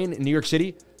the train in New York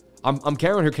City. I'm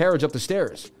carrying her carriage up the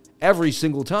stairs every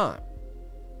single time.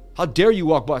 How dare you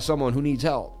walk by someone who needs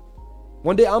help?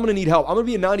 One day I'm going to need help. I'm going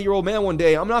to be a 90-year-old man one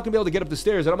day. I'm not going to be able to get up the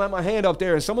stairs and I'm at my hand up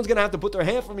there and someone's going to have to put their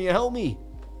hand for me and help me.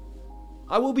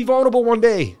 I will be vulnerable one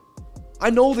day. I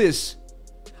know this.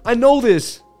 I know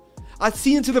this. I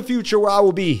see into the future where I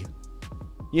will be,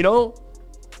 you know?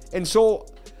 And so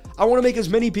I want to make as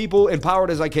many people empowered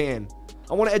as I can.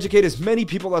 I want to educate as many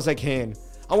people as I can.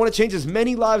 I want to change as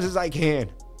many lives as I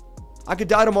can. I could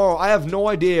die tomorrow. I have no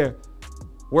idea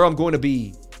where I'm going to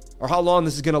be or how long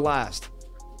this is going to last.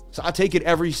 So I take it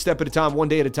every step at a time, one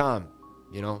day at a time,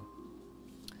 you know?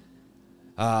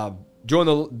 Join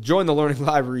the learning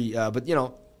library, but, you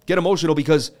know, get emotional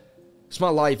because it's my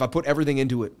life. I put everything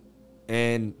into it.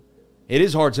 And it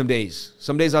is hard some days.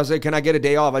 Some days I say, can I get a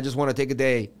day off? I just want to take a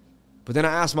day. But then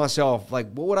I ask myself,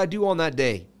 like, what would I do on that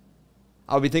day?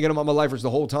 I would be thinking about my lifers the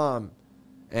whole time.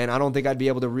 And I don't think I'd be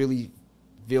able to really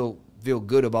feel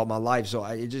good about my life. So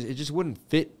it just wouldn't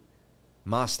fit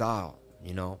my style,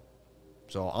 you know?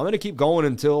 So I'm going to keep going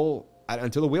until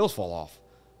the wheels fall off,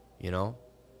 you know?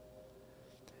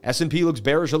 S&P looks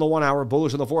bearish on the 1 hour,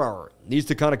 bullish on the 4 hour. Needs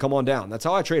to kind of come on down. That's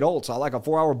how I trade alts. I like a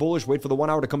 4 hour bullish, wait for the 1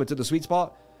 hour to come into the sweet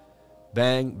spot.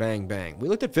 Bang, bang, bang. We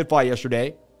looked at FitFi yesterday.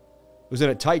 It was in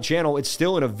a tight channel. It's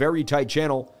still in a very tight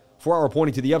channel. 4 hour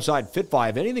pointing to the upside. FitFi,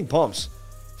 if anything pumps,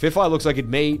 FitFi looks like it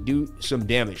may do some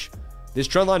damage. This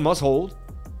trend line must hold,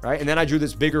 right? And then I drew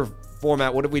this bigger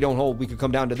format. What if we don't hold? We could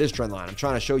come down to this trend line. I'm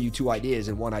trying to show you two ideas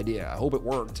in one idea. I hope it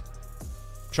worked.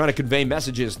 I'm trying to convey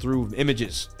messages through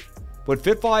images. But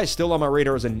FitFi is still on my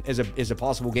radar as a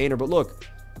possible gainer. But look,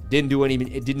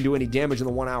 It didn't do any damage in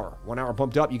the 1 hour. 1 hour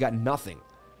pumped up, you got nothing. So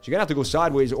you're gonna have to go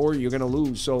sideways or you're gonna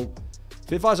lose. So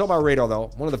FitFi's on my radar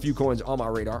though. One of the few coins on my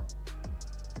radar.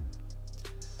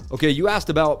 Okay, you asked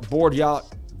about Board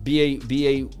Yacht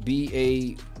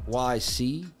BAYC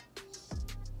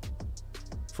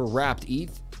for wrapped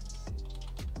ETH.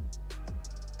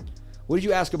 What did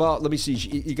you ask about? Let me see.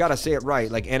 You got to say it right,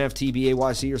 like NFT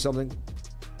BAYC or something.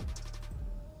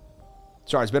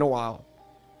 Sorry, it's been a while.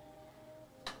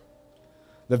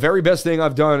 The very best thing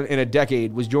I've done in a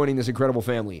decade was joining this incredible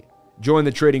family. Join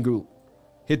the trading group.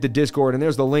 Hit the Discord, and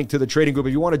there's the link to the trading group.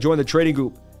 If you want to join the trading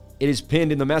group, it is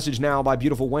pinned in the message now by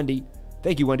beautiful Wendy.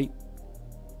 Thank you, Wendy.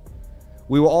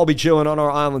 We will all be chilling on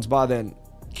our islands by then.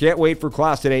 Can't wait for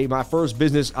class today. My first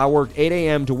business, I worked 8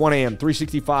 a.m. to 1 a.m.,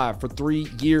 365 for 3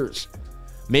 years.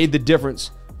 Made the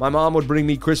difference. My mom would bring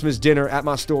me Christmas dinner at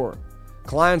my store.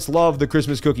 Clients love the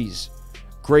Christmas cookies.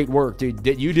 Great work, dude.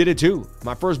 You did it too.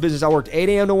 My first business, I worked 8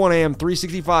 a.m. to 1 a.m.,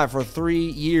 365 for 3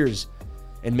 years.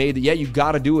 And made the, yeah, you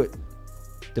got to do it.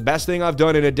 The best thing I've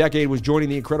done in a decade was joining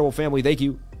the incredible family. Thank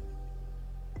you.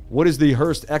 What is the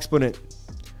Hearst exponent?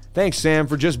 Thanks, Sam,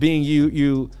 for just being you.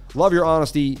 You love your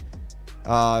honesty.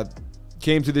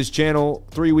 Came to this channel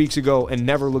 3 weeks ago and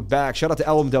never looked back. Shout out to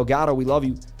Elam Delgado. We love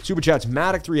you. Super chats,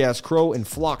 Matic 3S, Crow, and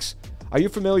Flux. Are you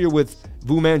familiar with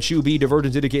Fu Manchu B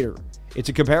divergence indicator? It's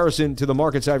a comparison to the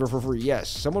market cipher for free. Yes,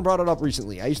 someone brought it up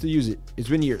recently. I used to use it. It's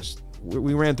been years.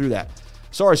 We ran through that.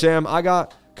 Sorry, Sam. I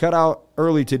got cut out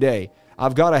early today.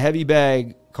 I've got a heavy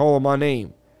bag calling my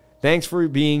name. Thanks for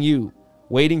being you.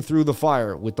 Wading through the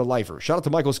fire with the lifer. Shout out to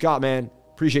Michael Scott, man.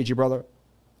 Appreciate you, brother.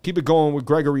 Keep it going with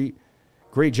Gregory.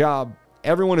 Great job.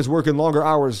 Everyone is working longer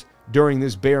hours during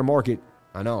this bear market.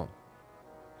 I know.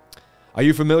 Are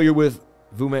you familiar with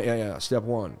step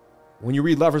 1? When you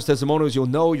read Lever's testimonials, you'll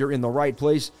know you're in the right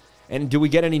place. And do we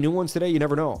get any new ones today? You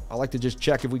never know. I like to just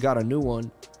check if we got a new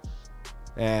one.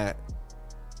 Let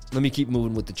me keep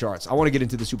moving with the charts. I want to get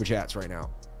into the super chats right now.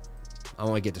 I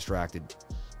don't want to get distracted.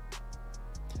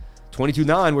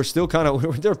 22.9, we're still kind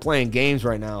of, they're playing games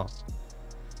right now.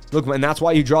 Look, man, that's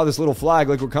why you draw this little flag.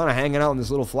 Like, we're kind of hanging out in this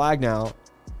little flag now.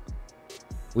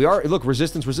 We are, look,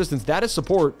 resistance. That is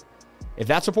support. If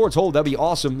that support's hold, that'd be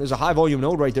awesome. There's a high volume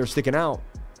node right there sticking out.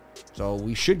 So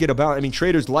we should get a bounce. I mean,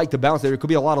 traders like to bounce there. It could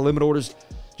be a lot of limit orders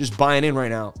just buying in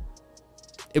right now.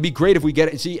 It'd be great if we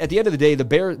get it. See, at the end of the day,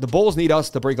 the bulls need us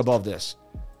to break above this.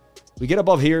 We get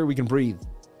above here, we can breathe.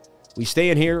 We stay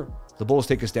in here, the bulls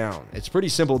take us down. It's pretty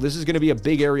simple. This is going to be a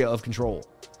big area of control.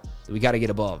 We got to get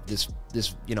above this,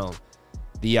 you know,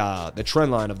 the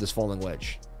trend line of this falling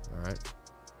wedge. All right.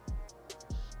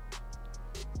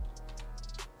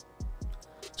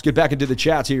 Let's get back into the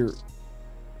chats here.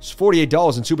 It's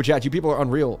 $48 in super chat. You people are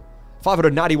unreal.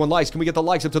 591 likes. Can we get the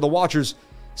likes up to the watchers?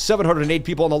 708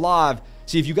 people on the live.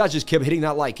 See, if you guys just kept hitting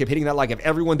that like, if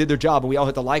everyone did their job and we all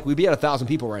hit the like, we'd be at 1,000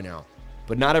 people right now.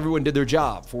 But not everyone did their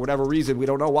job for whatever reason. We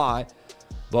don't know why,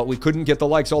 but we couldn't get the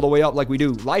likes all the way up like we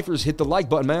do. Lifers, hit the like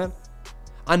button, man.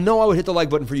 I know I would hit the like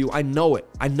button for you. I know it.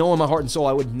 I know in my heart and soul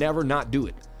I would never not do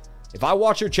it. If I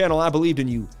watched your channel and I believed in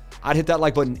you, I'd hit that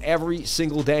like button every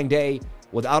single dang day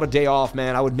without a day off,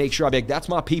 man. I would make sure I'd be like, that's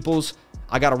my peoples.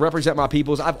 I got to represent my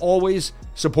peoples. I've always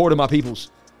supported my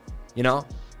peoples. You know,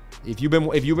 if you've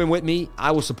been with me,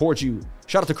 I will support you.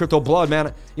 Shout out to Crypto Blood,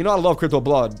 man. You know, I love Crypto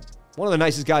Blood. One of the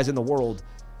nicest guys in the world.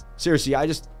 Seriously, I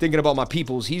just thinking about my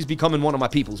peoples. He's becoming one of my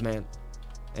peoples, man.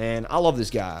 And I love this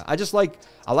guy. I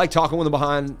like talking with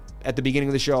him at the beginning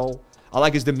of the show. I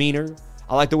like his demeanor.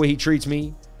 I like the way he treats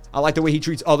me. I like the way he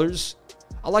treats others.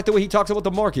 I like the way he talks about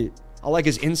the market. I like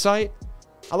his insight.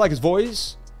 I like his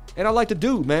voice. And I like the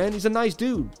dude, man. He's a nice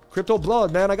dude. Crypto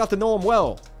Blood, man. I got to know him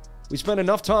well. We spent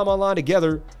enough time online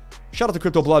together. Shout out to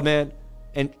Crypto Blood, man.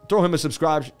 And throw him a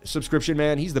subscription,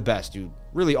 man. He's the best, dude.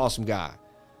 Really awesome guy.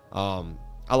 I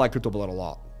like Crypto Blood a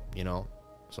lot, you know.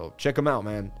 So check him out,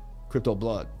 man. Crypto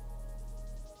Blood.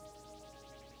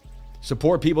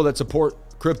 Support people that support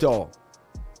crypto.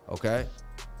 Okay?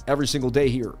 Every single day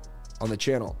here on the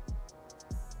channel.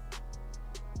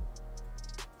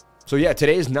 So yeah,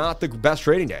 today is not the best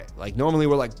trading day. Like normally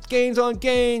we're like gains on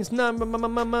gains. And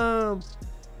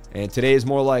today is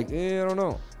more like, I don't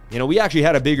know. You know, we actually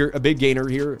had a big gainer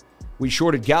here. We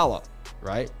shorted Gala,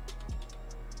 right?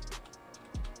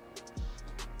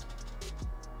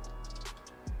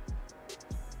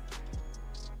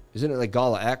 Isn't it like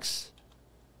Gala X?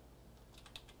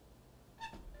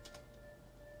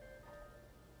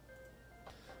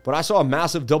 But I saw a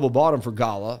massive double bottom for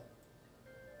Gala.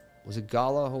 Was it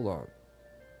Gala? Hold on.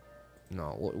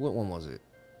 No, what one was it?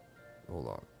 Hold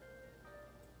on.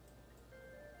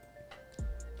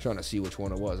 I'm trying to see which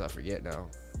one it was. I forget now.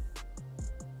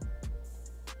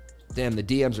 Damn, the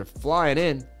DMs are flying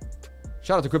in.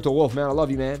 Shout out to Crypto Wolf, man. I love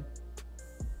you, man.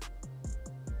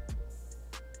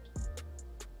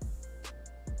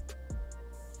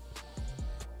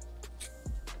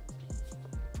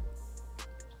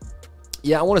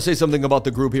 Yeah, I want to say something about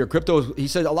the group here. Crypto, he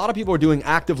said a lot of people are doing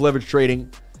active leverage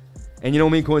trading. And you know,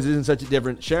 meme coins isn't such a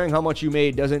different. Sharing how much you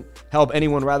made doesn't help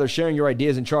anyone. Rather, sharing your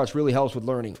ideas and charts really helps with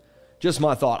learning. Just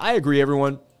my thought. I agree,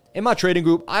 everyone. In my trading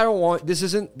group, I don't want, this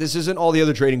isn't all the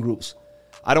other trading groups.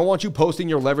 I don't want you posting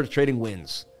your leverage trading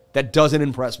wins. That doesn't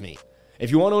impress me. If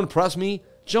you want to impress me,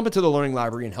 jump into the learning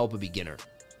library and help a beginner.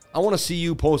 I want to see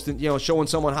you posting, showing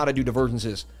someone how to do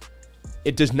divergences.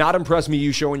 It does not impress me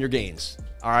you showing your gains.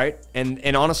 All right?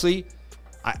 And honestly,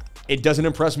 it doesn't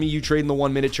impress me you trading the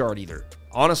 1 minute chart either.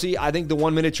 Honestly, I think the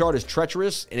 1 minute chart is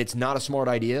treacherous and it's not a smart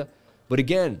idea. But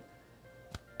again,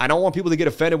 I don't want people to get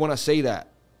offended when I say that.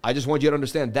 I just want you to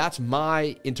understand that's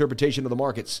my interpretation of the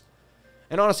markets.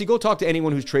 And honestly, go talk to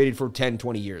anyone who's traded for 10,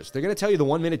 20 years. They're going to tell you the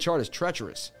 1 minute chart is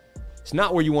treacherous. It's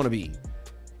not where you want to be.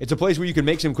 It's a place where you can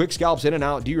make some quick scalps in and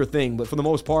out, do your thing. But for the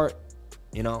most part,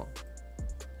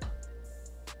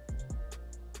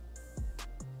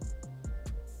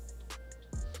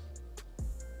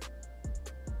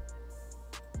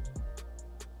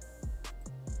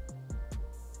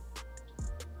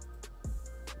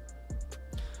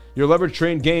 Your leverage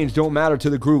train gains don't matter to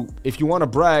the group. If you want to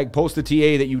brag, post the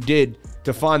TA that you did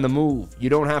to find the move. You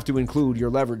don't have to include your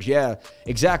leverage. Yeah,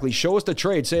 exactly. Show us the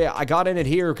trade. Say, I got in it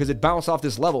here because it bounced off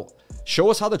this level.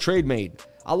 Show us how the trade made.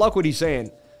 I like what he's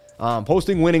saying.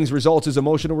 Posting winnings results as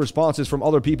emotional responses from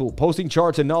other people. Posting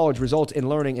charts and knowledge results in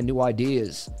learning and new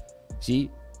ideas. See?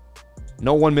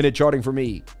 No 1 minute charting for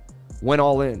me. Went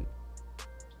all in.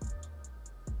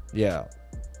 Yeah.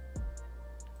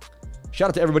 Shout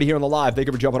out to everybody here on the live. Thank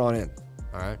you for jumping on in.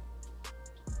 All right.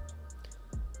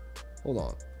 Hold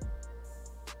on.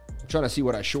 I'm trying to see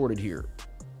what I shorted here.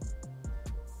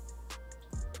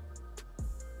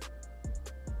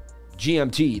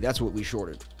 GMT. That's what we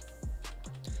shorted.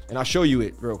 And I'll show you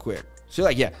it real quick. So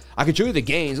like, yeah, I can show you the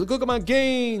gains. Look at my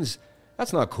gains.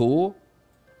 That's not cool.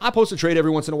 I post a trade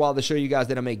every once in a while to show you guys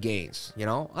that I make gains. I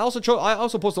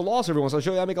also post a loss every once in a while to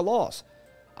show you I make a loss.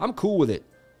 I'm cool with it.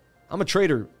 I'm a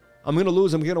trader. I'm going to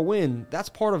lose, I'm going to win. That's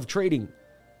part of trading.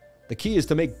 The key is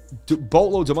to make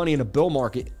boatloads of money in a bull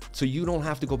market so you don't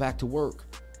have to go back to work.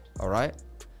 All right?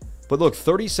 But look,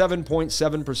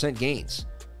 37.7% gains.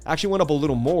 Actually went up a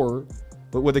little more,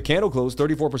 but with the candle close,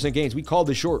 34% gains. We called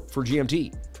this short for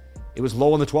GMT. It was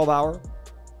low on the 12-hour,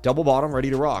 double bottom,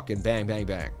 ready to rock, and bang, bang,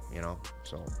 bang.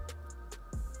 So.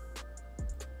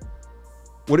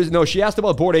 No, she asked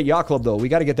about Bored Ape Yacht Club, though. We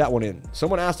got to get that one in.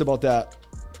 Someone asked about that.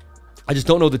 I just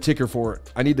don't know the ticker for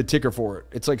it. I need the ticker for it.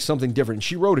 It's like something different.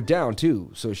 She wrote it down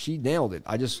too, so she nailed it.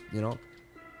 I just,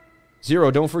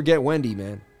 Zero, don't forget Wendy,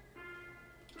 man.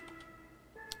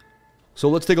 So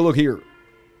let's take a look here.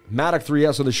 Matic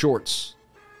 3S on the shorts.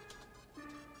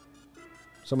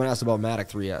 Someone asked about Matic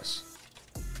 3S.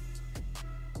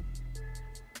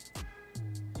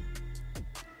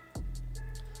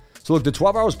 So look, the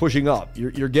 12 hours pushing up.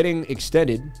 You're getting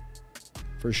extended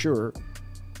for sure.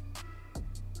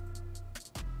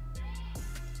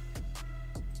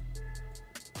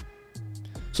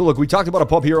 So look, we talked about a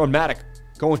pump here on Matic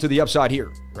going to the upside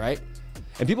here, right?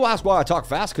 And people ask why I talk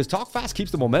fast, because talk fast keeps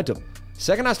the momentum.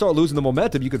 Second I start losing the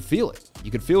momentum, you could feel it.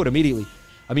 You could feel it immediately.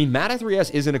 I mean, Matic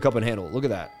 3S isn't a cup and handle. Look at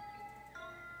that.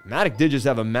 Matic did just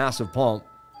have a massive pump.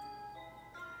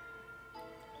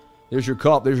 There's your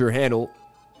cup. There's your handle.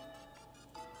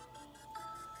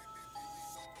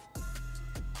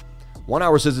 1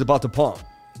 hour says it's about to pump.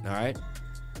 All right.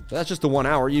 So that's just the 1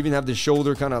 hour. You even have the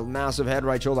shoulder, kind of massive head,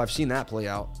 right shoulder. I've seen that play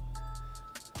out.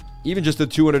 Even just the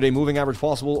 200-day moving average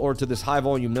possible, or to this high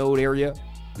volume node area.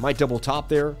 Might double top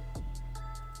there.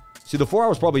 See, the 4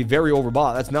 hours probably very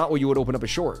overbought. That's not what you would open up a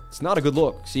short. It's not a good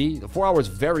look. See, the 4 hours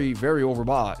very, very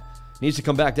overbought. Needs to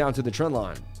come back down to the trend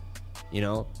line.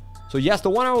 So yes, the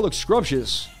 1 hour looks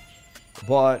scrumptious,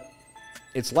 but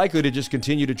it's likely to just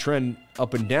continue to trend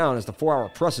up and down as the 4 hour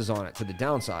presses on it to the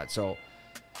downside. So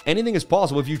anything is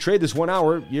possible. If you trade this 1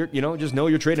 hour, just know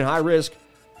you're trading high risk,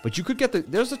 but you could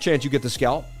get there's a chance you get the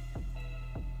scalp.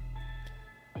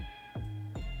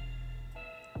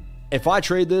 If I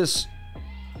trade this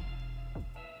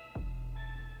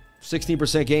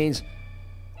 16% gains,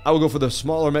 I would go for the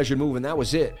smaller measured move, and that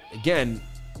was it. Again,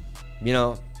 I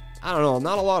don't know,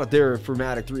 not a lot out there for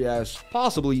Matic 3S.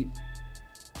 Possibly.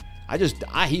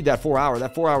 I heed that 4 hour.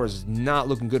 That 4 hours is not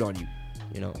looking good on you,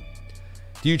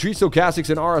 Do you treat stochastics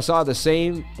and RSI the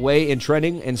same way in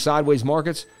trending and sideways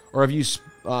markets, or have you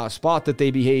spot that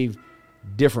they behave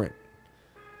different?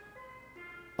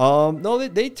 No,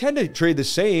 they tend to trade the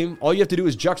same. All you have to do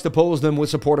is juxtapose them with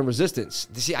support and resistance.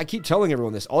 See, I keep telling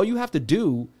everyone this. All you have to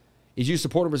do is use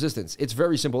support and resistance. It's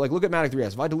very simple. Like, look at Matic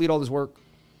 3S. If I delete all this work,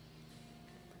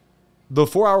 the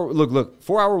 4 hour, look,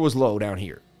 4 hour was low down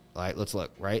here. All right, let's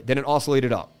look, right? Then it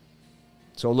oscillated up.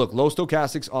 So look, low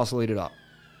stochastics oscillated up.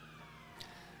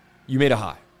 You made a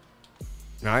high.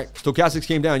 All right, stochastics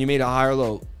came down. You made a higher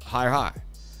low, higher high.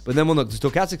 But then when the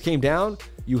stochastics came down,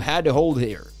 you had to hold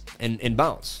here and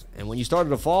bounce. And when you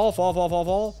started to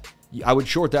fall, I would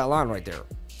short that line right there.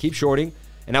 Keep shorting.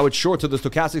 And I would short till the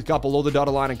stochastics got below the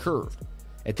dotted line and curved.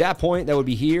 At that point, that would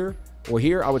be here or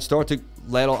here. I would start to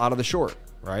let out of the short,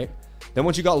 right? Then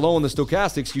once you got low in the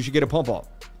stochastics, you should get a pump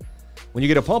up. When you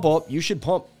get a pump up, you should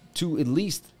pump to at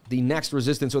least the next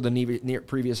resistance or the near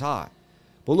previous high.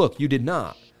 But look, you did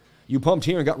not. You pumped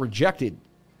here and got rejected.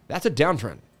 That's a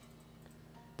downtrend.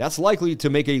 That's likely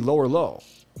to make a lower low.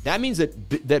 That means that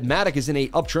Matic is in a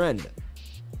uptrend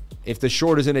if the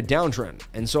short is in a downtrend.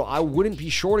 And so I wouldn't be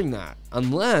shorting that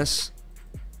unless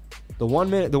the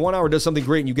 1 hour does something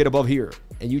great and you get above here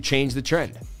and you change the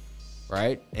trend,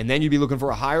 right? And then you'd be looking for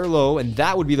a higher low, and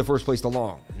that would be the first place to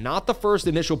long, not the first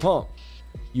initial pump.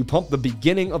 You pump the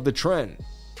beginning of the trend.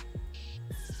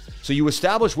 So you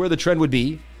establish where the trend would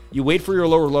be. You wait for your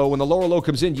lower low. When the lower low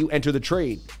comes in, you enter the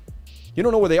trade. You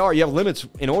don't know where they are. You have limits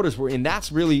in orders, and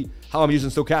that's really how I'm using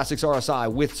stochastics RSI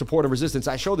with support and resistance.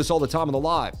 I show this all the time on the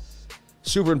live.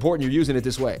 Super important you're using it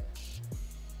this way.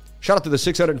 Shout out to the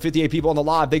 658 people on the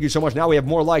live. Thank you so much. Now we have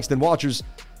more likes than watchers.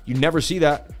 You never see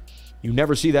that. You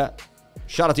never see that.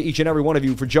 Shout out to each and every one of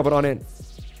you for jumping on in.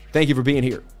 Thank you for being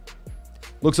here.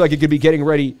 Looks like it could be getting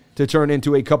ready to turn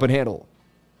into a cup and handle.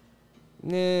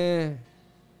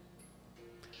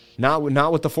 Not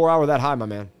with the 4 hour that high, my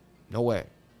man. No way.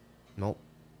 Nope.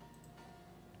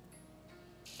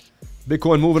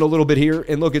 Bitcoin moving a little bit here.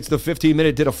 And look, it's the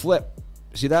 15-minute did a flip.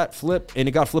 See that? Flip. And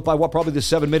it got flipped by what? Probably the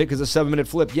 7-minute because the 7-minute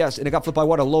flip. Yes. And it got flipped by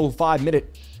what? A low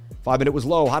 5-minute. 5-minute was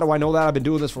low. How do I know that? I've been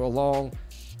doing this for a long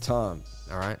time.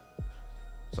 All right.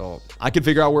 So I can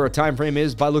figure out where a time frame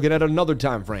is by looking at another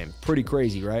time frame. Pretty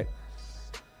crazy, right?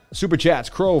 Super chats.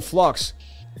 Crow, Flux,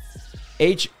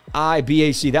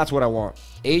 HIBAC. That's what I want.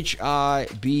 HIBAYC.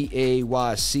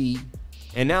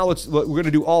 And now we're going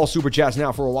to do all super chats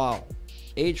now for a while.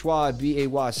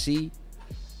 HYBAYC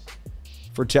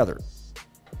for Tether.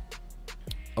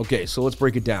 Okay, so let's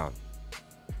break it down.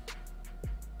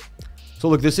 So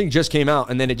look, this thing just came out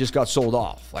and then it just got sold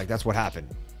off. Like, that's what happened.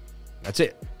 That's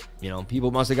it. You know, people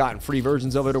must have gotten free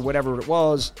versions of it or whatever it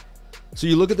was. So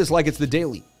you look at this like it's the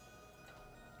daily.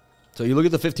 So you look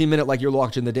at the 15-minute like you're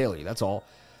watching the daily. That's all.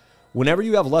 Whenever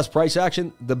you have less price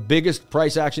action, the biggest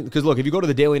price action, because look, if you go to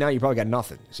the daily now, you probably got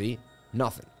nothing. See?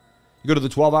 Nothing. You go to the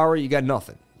 12-hour, you got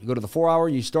nothing. You go to the 4-hour,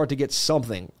 you start to get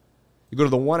something. You go to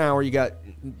the 1 hour, you got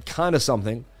kind of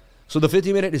something. So the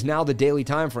 15-minute is now the daily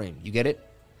time frame. You get it?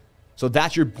 So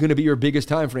that's going to be your biggest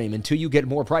time frame until you get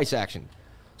more price action.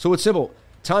 So it's simple.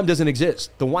 Time doesn't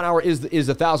exist. The 1 hour is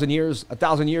 1,000 years.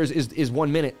 1,000 years is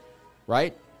 1 minute,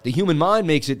 right? The human mind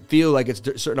makes it feel like it's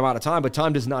a certain amount of time, but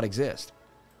time does not exist.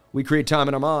 We create time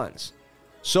in our minds.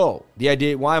 So the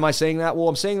idea, why am I saying that? Well,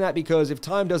 I'm saying that because if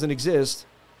time doesn't exist,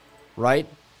 right,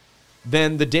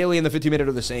 then the daily and the 15-minute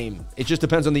are the same. It just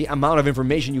depends on the amount of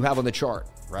information you have on the chart,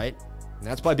 right? And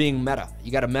that's by being meta.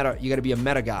 You got to be a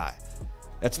meta guy.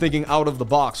 That's thinking out of the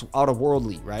box, out of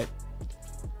worldly, right?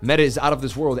 Meta is out of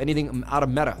this world. Anything out of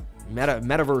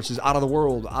metaverse is out of the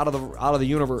world, out of the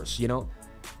universe, you know?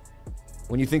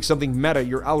 When you think something meta,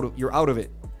 you're out of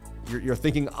it. You're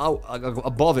thinking out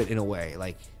above it in a way,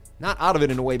 like not out of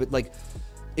it in a way, but like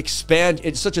expand.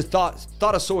 It's such a thought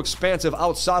is so expansive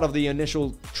outside of the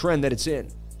initial trend that it's in,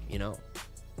 you know?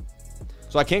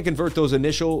 So I can't convert those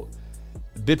initial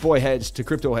BitBoy heads to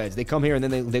crypto heads. They come here and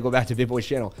then they go back to BitBoy's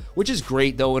channel, which is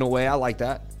great though in a way. I like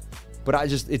that.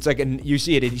 But it's like, you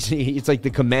see it, it's like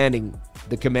the commanding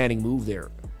move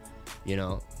there, you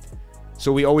know?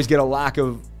 So we always get a lack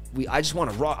of, I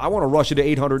want to rush it to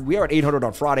 800. We are at 800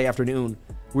 on Friday afternoon.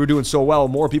 We were doing so well.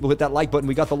 More people hit that like button.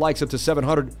 We got the likes up to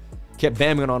 700. Kept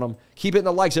bamming on them. Keep hitting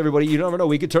the likes, everybody. You never know.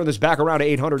 We could turn this back around to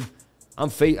 800.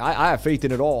 I have faith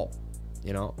in it all,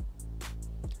 you know?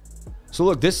 So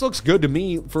look, this looks good to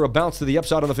me for a bounce to the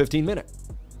upside on the 15-minute.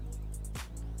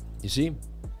 You see?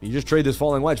 You just trade this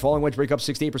falling wedge. Falling wedge break up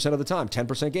 68% of the time.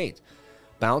 10% gains.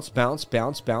 Bounce, bounce,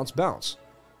 bounce, bounce, bounce.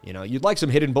 You know, you'd like some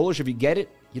hidden bullish if you get it.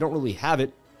 You don't really have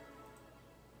it.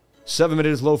 7-minute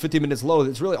is low, 15 minutes low.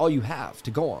 That's really all you have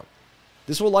to go on.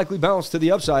 This will likely bounce to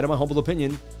the upside, in my humble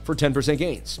opinion, for 10%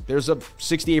 gains. There's a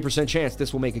 68% chance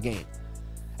this will make a gain.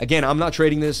 Again, I'm not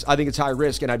trading this. I think it's high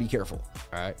risk, and I'd be careful.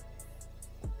 All right.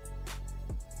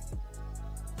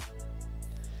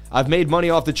 I've made money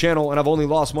off the channel and I've only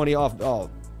lost money off. Oh,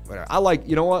 whatever.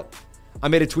 You know what? I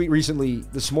made a tweet recently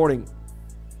this morning,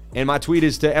 and my tweet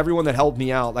is to everyone that helped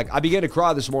me out. Like, I began to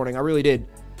cry this morning. I really did.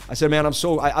 I said, man,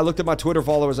 I looked at my Twitter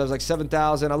followers. I was like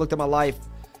 7,000. I looked at my life.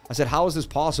 I said, how is this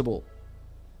possible?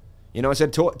 You know, I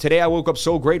said, today I woke up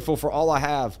so grateful for all I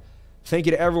have. Thank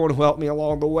you to everyone who helped me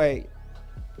along the way.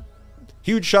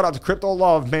 Huge shout out to Crypto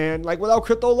Love, man. Like, without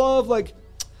Crypto Love, like,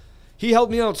 he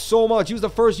helped me out so much. He was the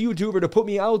first YouTuber to put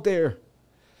me out there.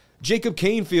 Jacob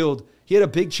Canefield, he had a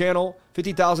big channel,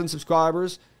 50,000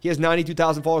 subscribers. He has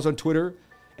 92,000 followers on Twitter.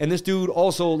 And this dude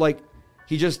also, like,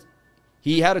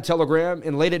 he had a Telegram,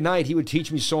 and late at night, he would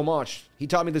teach me so much. He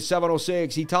taught me the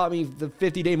 706. He taught me the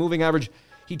 50-day moving average.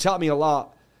 He taught me a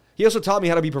lot. He also taught me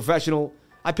how to be professional.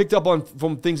 I picked up on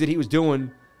from things that he was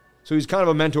doing. So he's kind of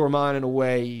a mentor of mine in a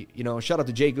way. You know, shout out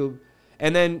to Jacob.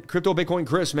 And then Crypto Bitcoin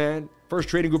Chris, man. First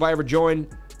trading group I ever joined.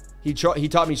 He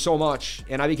taught me so much.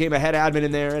 And I became a head admin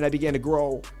in there, and I began to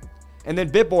grow. And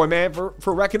then BitBoy, man,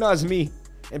 for recognizing me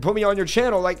and put me on your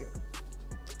channel. Like,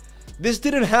 this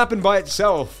didn't happen by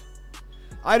itself.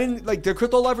 The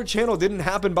Crypto Leverage channel didn't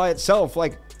happen by itself.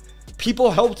 Like, people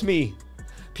helped me.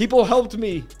 People helped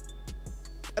me.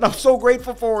 And I'm so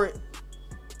grateful for it.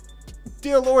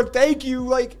 Dear Lord, thank you.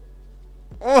 Like,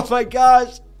 oh my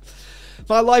gosh.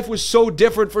 My life was so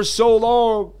different for so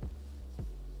long.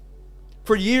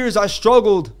 For years, I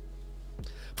struggled.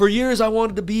 For years, I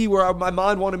wanted to be where my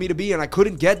mind wanted me to be, and I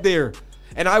couldn't get there.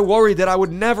 And I worried that I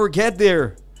would never get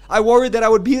there. I worried that I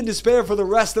would be in despair for the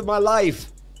rest of my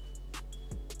life.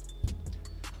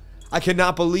 I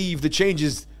cannot believe the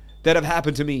changes that have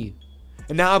happened to me.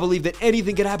 And now I believe that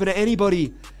anything can happen to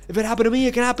anybody. If it happened to me,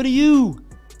 it can happen to you.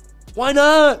 Why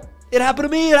not? It happened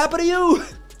to me, it happened to you.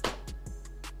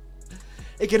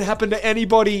 It can happen to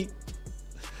anybody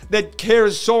that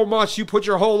cares so much you put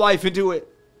your whole life into it.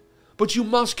 But you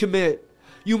must commit.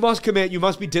 You must commit. You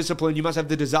must be disciplined. You must have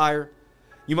the desire.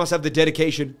 You must have the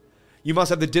dedication. You must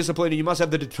have the discipline, and you must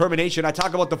have the determination. I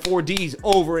talk about the 4 Ds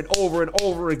over and over and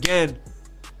over again.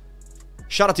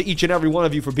 Shout out to each and every one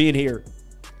of you for being here.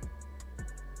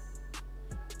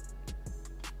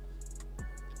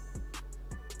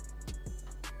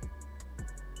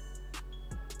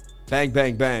 Bang,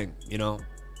 bang, bang, you know.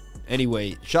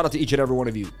 Anyway, shout out to each and every one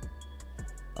of you.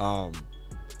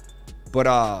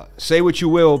 But say what you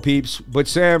will, peeps, but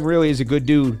Sam really is a good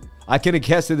dude. I can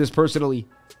attest to this personally.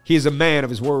 He is a man of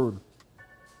his word.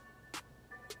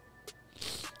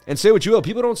 And say what you will,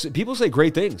 people say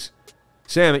great things.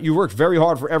 Sam, you worked very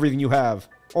hard for everything you have.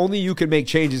 Only you can make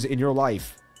changes in your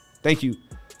life. Thank you.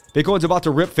 Bitcoin's about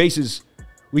to rip faces.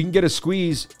 We can get a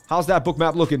squeeze. How's that book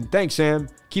map looking? Thanks, Sam.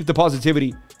 Keep the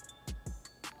positivity.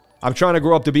 I'm trying to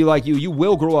grow up to be like you. You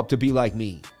will grow up to be like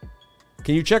me.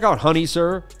 Can you check out Honey,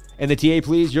 sir? And the TA,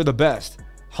 please? You're the best.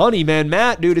 Honey, man.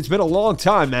 Matt, dude, it's been a long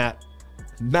time, Matt.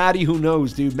 Matty, who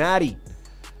knows, dude? Matty.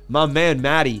 My man,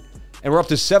 Matty. And we're up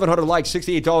to 700 likes,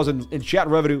 $68 in chat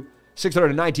revenue,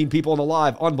 619 people on the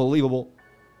live. Unbelievable.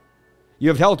 You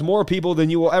have helped more people than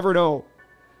you will ever know.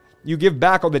 You give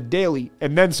back on the daily,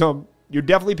 and then some. You're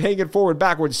definitely paying it forward,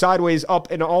 backwards, sideways, up,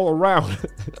 and all around.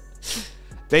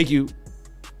 Thank you.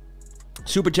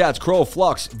 Super chats, Crow,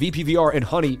 Flux, VPVR, and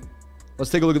Honey.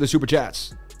 Let's take a look at the super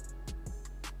chats.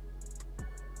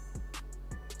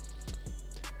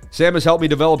 Sam has helped me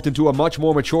develop into a much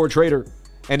more mature trader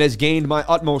and has gained my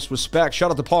utmost respect.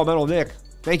 Shout out to Paul Metal Nick.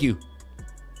 Thank you.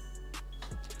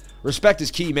 Respect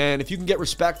is key, man. If you can get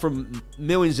respect from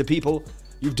millions of people,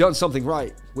 you've done something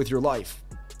right with your life.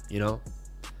 You know?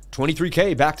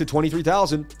 23K back to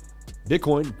 23,000.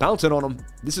 Bitcoin bouncing on them.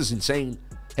 This is insane.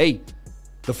 Hey,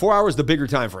 the 4 hour is the bigger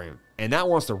time frame, and that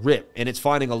wants to rip, and it's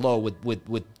finding a low with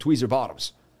tweezer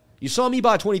bottoms. You saw me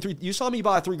buy 23. You saw me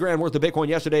buy $3 grand worth of Bitcoin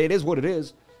yesterday. It is what it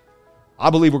is. I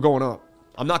believe we're going up.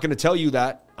 I'm not going to tell you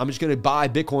that. I'm just going to buy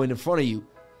Bitcoin in front of you.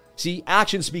 See,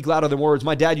 actions speak louder than words.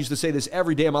 My dad used to say this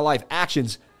every day of my life.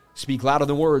 Actions speak louder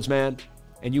than words, man.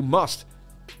 And you must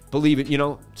believe it, you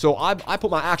know. So I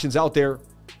put my actions out there.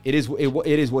 It is what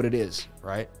it is,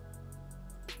 right?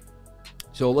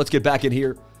 So let's get back in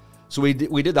here. So we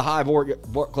did the Hive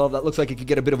Club. That looks like it could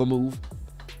get a bit of a move.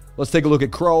 Let's take a look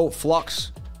at Crow,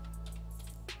 Flux.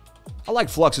 I like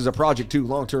Flux as a project too,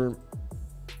 long term.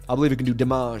 I believe it can do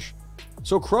damage.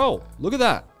 So Crow, look at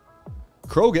that.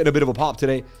 Crow getting a bit of a pop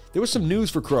today. There was some news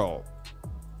for Crow.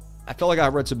 I felt like I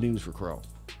read some news for Crow.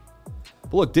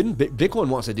 But look, Bitcoin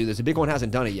wants to do this, and Bitcoin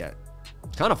hasn't done it yet.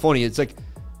 It's kind of funny. It's like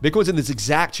Bitcoin's in this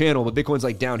exact channel, but Bitcoin's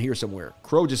like down here somewhere.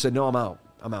 Crow just said, no, I'm out.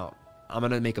 I'm out. I'm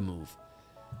going to make a move.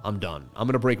 I'm done. I'm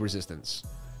going to break resistance.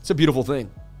 It's a beautiful thing.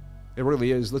 It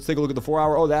really is. Let's take a look at the 4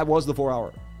 hour. Oh, that was the 4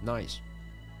 hour. Nice.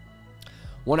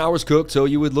 1 hour's cooked, so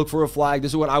you would look for a flag.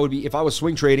 This is what I would be if I was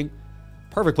swing trading.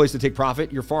 Perfect place to take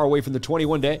profit. You're far away from the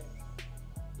 21 day.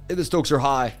 And the Stokes are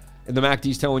high, and the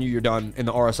MACD's telling you you're done, and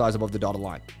the RSI is above the dotted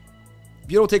line.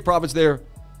 If you don't take profits there,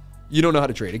 you don't know how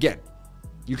to trade. Again,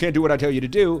 you can't do what I tell you to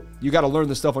do. You got to learn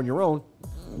this stuff on your own.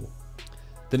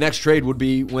 The next trade would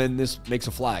be when this makes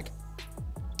a flag.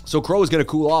 So Crow is going to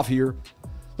cool off here.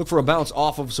 Look for a bounce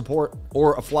off of support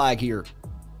or a flag here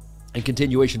and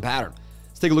continuation pattern.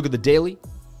 Let's take a look at the daily.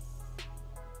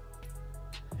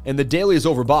 And the daily is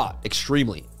overbought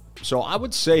extremely. So I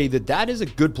would say that that is a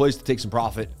good place to take some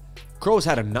profit. Crow's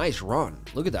had a nice run.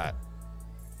 Look at that.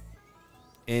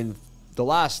 And the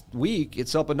last week,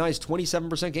 it's up a nice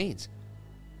 27% gains.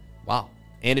 Wow.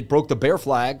 And it broke the bear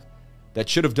flag that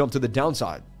should have dumped to the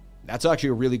downside. That's actually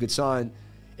a really good sign.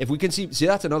 If we can see,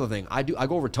 that's another thing. I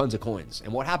go over tons of coins.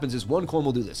 And what happens is one coin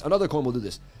will do this, another coin will do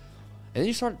this. And then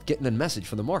you start getting the message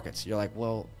from the markets. You're like,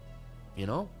 well, you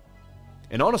know.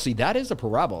 And honestly, that is the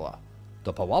parabola.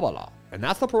 The parabola. And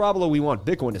that's the parabola we want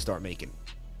Bitcoin to start making.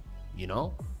 You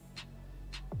know?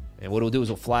 And what it'll do is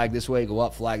it'll flag this way, go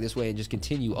up, flag this way, and just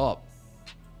continue up.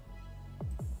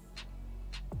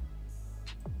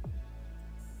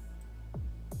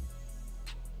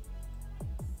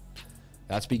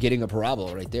 That's beginning a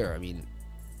parabola right there. I mean,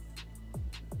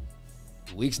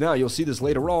 weeks now, you'll see this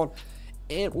later on.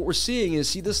 And what we're seeing is,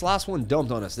 see, this last one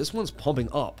dumped on us. This one's pumping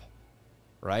up,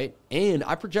 right? And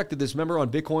I projected this, remember,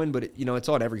 on Bitcoin, but, it's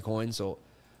on every coin. So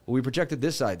we projected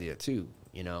this idea too,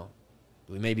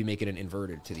 We may be making it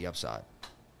inverted to the upside.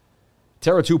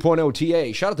 Terra 2.0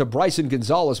 TA. Shout out to Bryson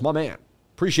Gonzalez, my man.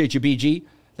 Appreciate you, BG.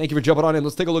 Thank you for jumping on in.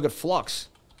 Let's take a look at Flux.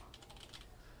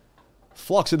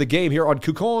 Flux in the game here on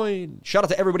KuCoin. Shout out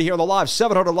to everybody here on the live.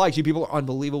 700 likes. You people are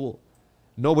unbelievable.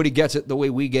 Nobody gets it the way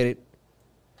we get it.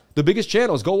 The biggest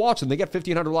channels, go watch them. They get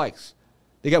 1,500 likes.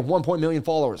 They got 1 million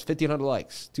followers, 1,500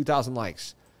 likes, 2,000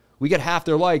 likes. We get half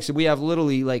their likes, and we have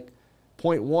literally like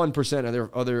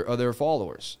 0.1% of their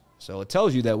followers. So it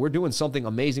tells you that we're doing something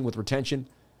amazing with retention.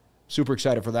 Super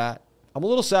excited for that. I'm a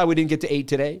little sad we didn't get to 8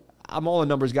 today. I'm all a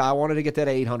numbers guy. I wanted to get that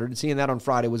 800. And seeing that on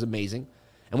Friday was amazing.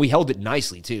 And we held it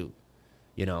nicely, too.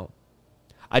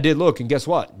 I did look, and guess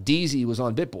what? DZ was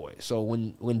on BitBoy. So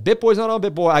when BitBoy's not on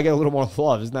BitBoy, I get a little more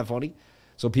love. Isn't that funny?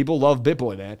 So people love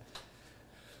BitBoy, man.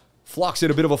 Flux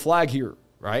hit a bit of a flag here,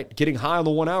 right? Getting high on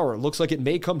the 1 hour. It looks like it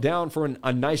may come down for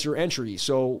a nicer entry.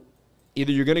 So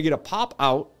either you're going to get a pop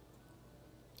out,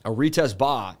 a retest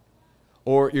buy,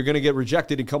 or you're going to get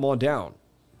rejected and come on down.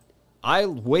 I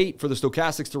wait for the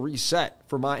stochastics to reset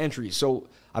for my entries. So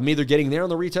I'm either getting there on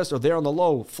the retest or there on the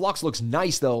low. Flux looks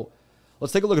nice, though.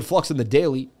 Let's take a look at Flux in the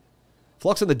daily.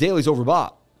 Flux in the daily is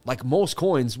overbought. Like most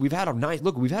coins, we've had a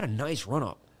nice run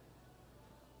up.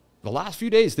 The last few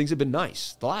days, things have been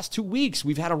nice. The last 2 weeks,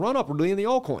 we've had a run up really in the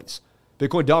altcoins.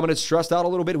 Bitcoin dominance stressed out a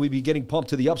little bit. We'd be getting pumped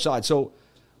to the upside. So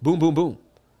boom, boom, boom.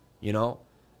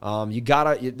 There's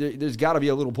got to be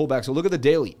a little pullback. So look at the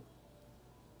daily.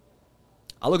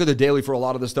 I look at the daily for a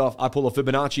lot of the stuff. I pull a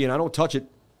Fibonacci and I don't touch it.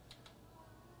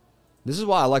 This is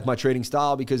why I like my trading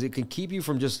style, because it can keep you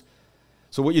from just...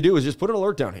 So what you do is just put an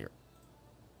alert down here.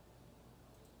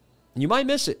 And you might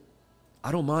miss it.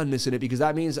 I don't mind missing it, because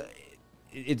that means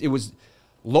it was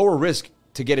lower risk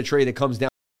to get a trade that comes down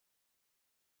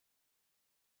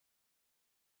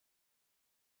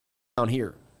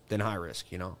here than high risk,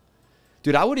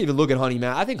 Dude, I wouldn't even look at Honey,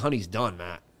 Matt. I think Honey's done,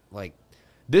 Matt. Like,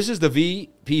 this is the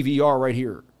VPVR right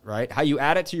here, right? How you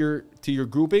add it to your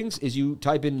groupings is you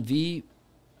type in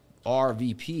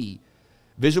VRVP,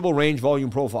 Visible Range Volume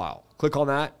Profile. Click on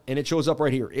that, and it shows up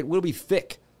right here. It will be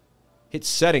thick. Hit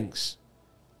Settings.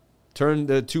 Turn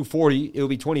the 240. It will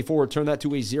be 24. Turn that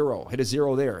to a 0. Hit a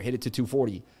 0 there. Hit it to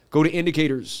 240. Go to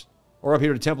Indicators, or up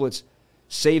here to Templates.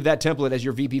 Save that template as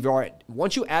your VPVR.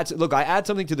 Once you add... Look, I add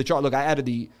something to the chart. Look, I added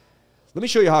the... Let me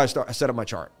show you how I set up my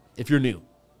chart, if you're new,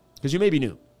 because you may be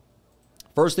new.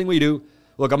 First thing we do,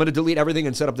 look, I'm going to delete everything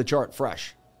and set up the chart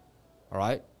fresh. All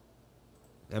right?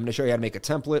 I'm going to show you how to make a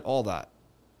template, all that.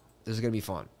 This is going to be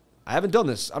fun. I haven't done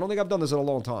this. I don't think I've done this in a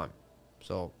long time.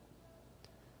 So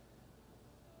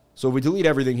if we delete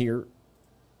everything here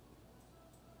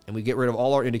and we get rid of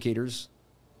all our indicators,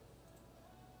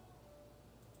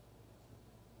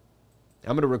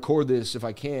 I'm going to record this if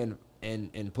I can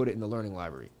and put it in the learning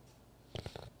library.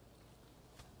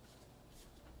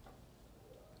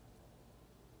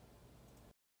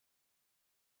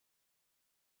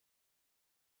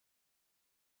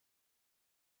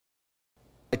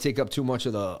 I take up too much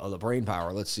of the brain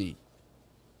power. Let's see.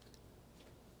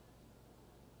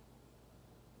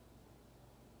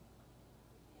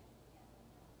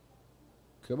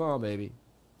 Come on, baby.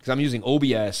 because I'm using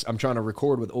OBS. I'm trying to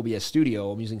record with OBS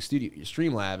Studio. I'm using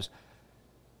Streamlabs.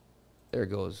 There it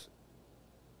goes.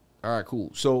 All right, cool.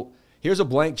 So here's a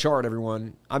blank chart,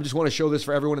 everyone. I just want to show this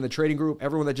for everyone in the trading group.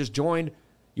 Everyone that just joined,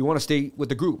 you want to stay with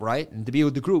the group, right? And to be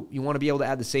with the group, you want to be able to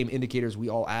add the same indicators we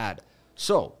all add.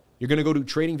 So you're going to go to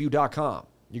tradingview.com.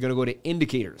 You're going to go to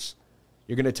indicators.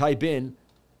 You're going to type in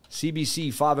CBC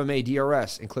 5MA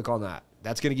DRS and click on that.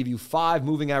 That's going to give you 5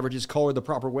 moving averages colored the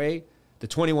proper way. The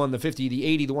 21, the 50, the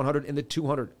 80, the 100, and the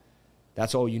 200.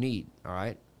 That's all you need, all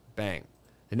right? Bang.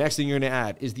 The next thing you're going to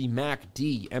add is the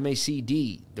MACD,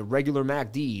 M-A-C-D, the regular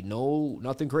MACD. No,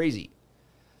 nothing crazy.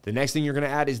 The next thing you're going to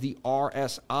add is the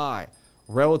RSI,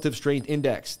 Relative Strength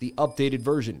Index, the updated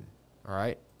version, all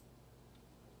right?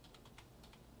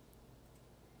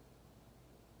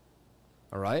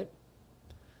 All right?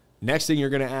 Next thing you're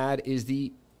going to add is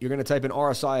you're going to type in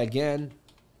RSI again,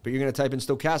 but you're going to type in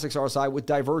stochastics RSI with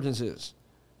divergences.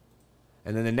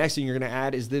 And then the next thing you're going to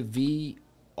add is the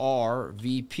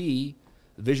VRVP,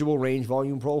 Visual Range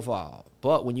Volume Profile.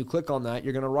 But when you click on that,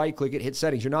 you're going to right-click it, hit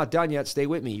Settings. You're not done yet. Stay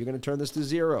with me. You're going to turn this to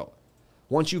 0.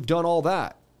 Once you've done all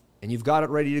that and you've got it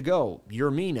ready to go,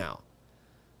 you're me now.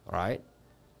 All right?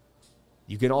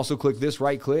 You can also click this,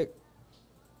 right-click.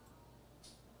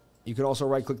 You can also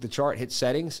right-click the chart, hit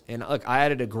Settings. And look, I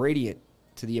added a gradient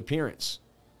to the appearance.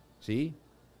 See?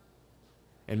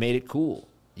 And made it cool.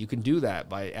 You can do that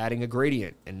by adding a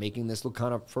gradient and making this look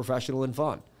kind of professional and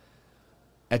fun.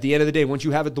 At the end of the day, once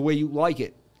you have it the way you like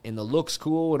it, and the look's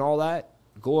cool and all that,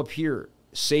 go up here,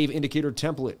 Save Indicator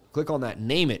Template. Click on that,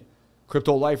 name it,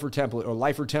 Crypto Lifer Template or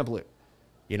Lifer Template,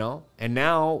 you know? And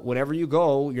now, whenever you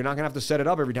go, you're not going to have to set it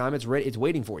up every time. It's ready, it's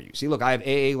waiting for you. See, look, I have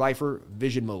AA Lifer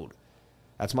Vision Mode.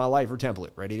 That's my Lifer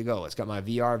template, ready to go. It's got my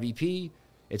VRVP.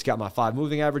 It's got my 5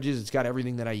 moving averages. It's got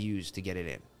everything that I use to get it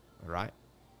in, all right?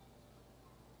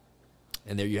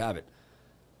 And there you have it.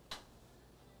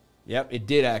 Yep, it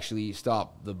did actually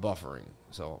stop the buffering.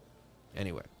 So,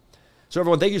 anyway. So,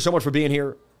 everyone, thank you so much for being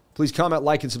here. Please comment,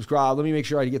 like, and subscribe. Let me make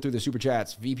sure I get through the super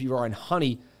chats. VPR and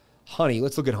Honey. Honey,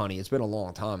 let's look at Honey. It's been a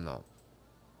long time, though.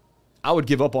 I would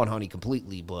give up on Honey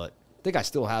completely, but I think I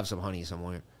still have some Honey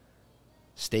somewhere.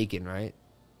 Staking, right?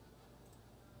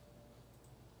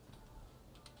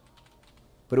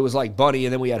 But it was like Bunny,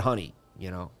 and then we had Honey, you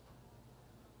know?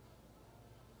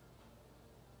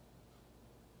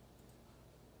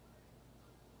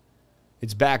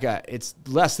 It's back at, it's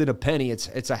less than a penny.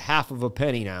 It's a half of a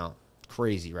penny now.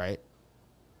 Crazy, right?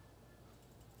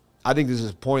 I think this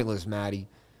is pointless, Maddie,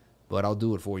 but I'll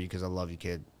do it for you because I love you,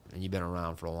 kid, and you've been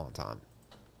around for a long time.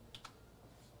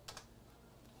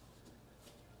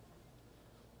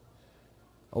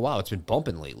 Oh, wow, it's been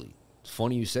bumping lately. It's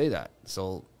funny you say that.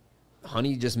 So,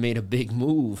 Honey just made a big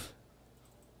move.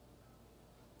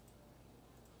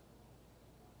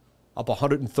 Up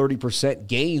 130%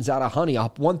 gains out of Honey.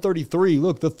 Up 133.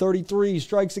 Look, the 33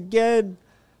 strikes again.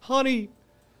 Honey.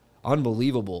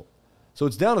 Unbelievable. So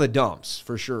it's down to the dumps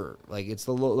for sure. Like it's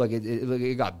the low, like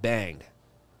it got banged,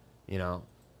 you know.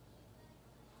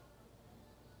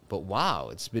 But wow,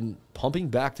 it's been pumping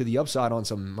back to the upside on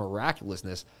some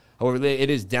miraculousness. However, it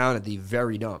is down at the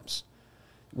very dumps.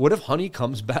 What if Honey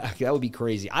comes back? That would be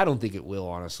crazy. I don't think it will,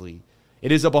 honestly.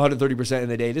 It is up 130% in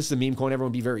the day. This is a meme coin.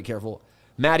 Everyone be very careful.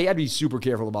 Maddie, I'd be super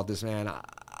careful about this, man.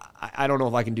 I don't know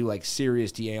if I can do, like,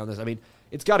 serious TA on this. I mean,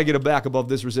 it's got to get it back above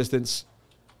this resistance.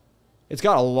 It's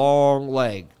got a long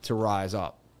leg to rise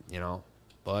up, you know.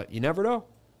 But you never know.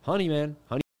 Honey, man.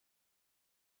 Honey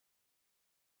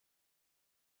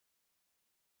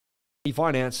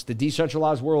Finance, the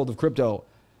decentralized world of crypto.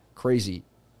 Crazy.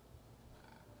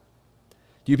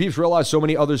 Do you peeps realize so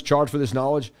many others charge for this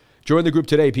knowledge? Join the group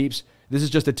today, peeps. This is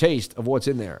just a taste of what's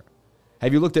in there.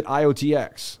 Have you looked at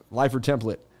IOTX, Lifer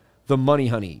Template, the Money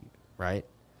Honey, right?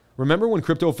 Remember when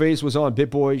CryptoFace was on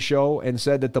BitBoy's show and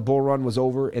said that the bull run was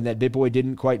over and that BitBoy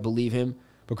didn't quite believe him,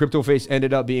 but CryptoFace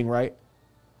ended up being right?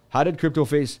 How did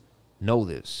CryptoFace know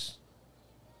this?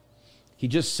 He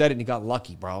just said it and he got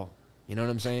lucky, bro. You know what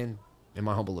I'm saying? In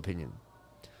my humble opinion.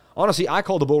 Honestly, I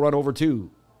called the bull run over too,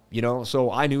 you know,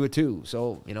 so I knew it too.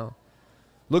 So, you know,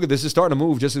 look at this. It's starting to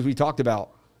move just as we talked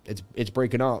about. It's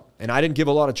breaking up. And I didn't give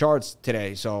a lot of charts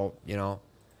today, so, you know.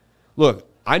 Look,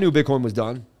 I knew Bitcoin was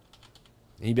done.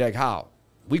 And you'd be like, how?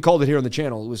 We called it here on the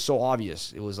channel. It was so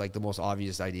obvious. It was like the most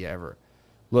obvious idea ever.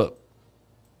 Look,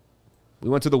 we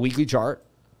went to the weekly chart.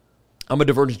 I'm a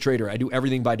divergence trader. I do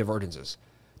everything by divergences.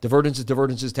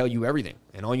 Divergences tell you everything.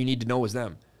 And all you need to know is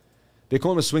them.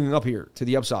 Bitcoin was swinging up here to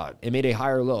the upside. It made a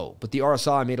higher low, but the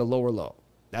RSI made a lower low.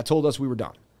 That told us we were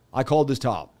done. I called this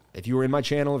top. If you were in my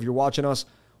channel, if you're watching us,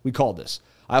 We called this.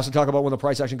 I also talk about when the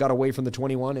price action got away from the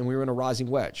 21 and we were in a rising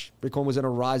wedge. Bitcoin was in a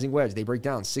rising wedge. They break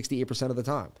down 68% of the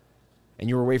time. And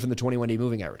you were away from the 21-day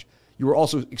moving average. You were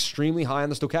also extremely high on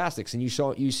the stochastics, and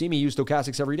you see me use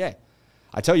stochastics every day.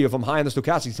 I tell you, if I'm high on the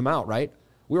stochastics, I'm out, right?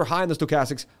 We were high on the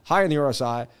stochastics, high on the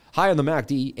RSI, high on the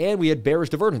MACD, and we had bearish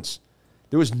divergence.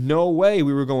 There was no way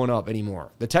we were going up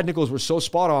anymore. The technicals were so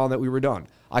spot on that we were done.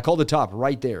 I called the top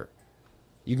right there.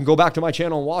 You can go back to my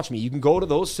channel and watch me. You can go to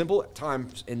those simple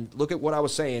times and look at what I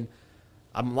was saying.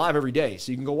 I'm live every day,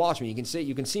 so you can go watch me.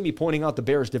 You can see me pointing out the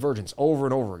bearish divergence over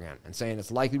and over again and saying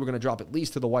it's likely we're going to drop at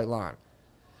least to the white line.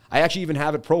 I actually even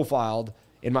have it profiled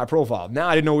in my profile. Now,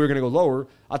 I didn't know we were going to go lower.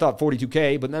 I thought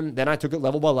 42K, but then I took it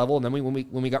level by level, and then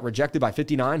when we got rejected by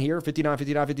 59 here, 59,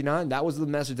 59, 59, that was the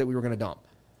message that we were going to dump.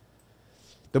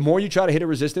 The more you try to hit a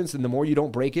resistance and the more you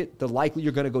don't break it, the likely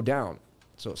you're going to go down.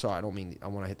 So, sorry, I don't mean I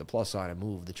want to hit the plus sign and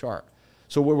move the chart.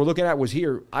 So what we're looking at was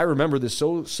here. I remember this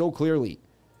so clearly.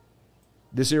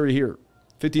 This area here,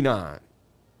 59.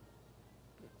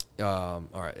 All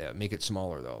right, yeah, make it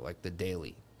smaller, though, like the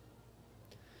daily.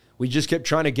 We just kept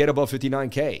trying to get above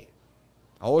 59K.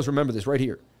 I always remember this right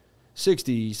here.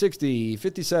 60, 60,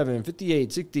 57,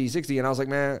 58, 60, 60. And I was like,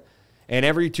 man. And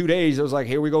every 2 days, it was like,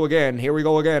 here we go again. Here we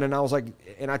go again. And I was like,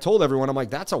 and I told everyone, I'm like,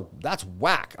 that's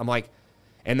whack. I'm like,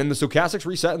 and then the stochastics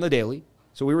reset in the daily.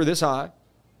 So we were this high.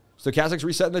 Stochastics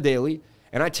reset in the daily.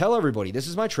 And I tell everybody, this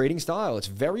is my trading style. It's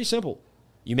very simple.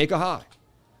 You make a high.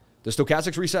 The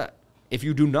stochastics reset. If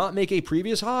you do not make a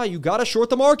previous high, you got to short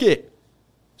the market.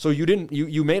 So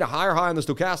you made a higher high on the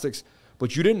stochastics,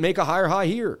 but you didn't make a higher high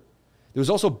here. There was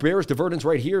also bearish divergence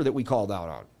right here that we called out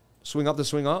on. Swing up to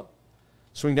swing up,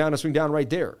 swing down to swing down right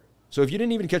there. So if you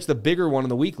didn't even catch the bigger one on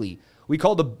the weekly, we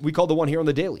called the one here on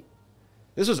the daily.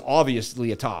 This was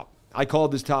obviously a top. I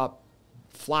called this top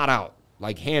flat out,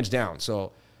 like hands down.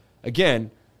 So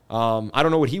again, I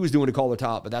don't know what he was doing to call the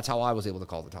top, but that's how I was able to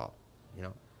call the top, you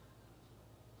know.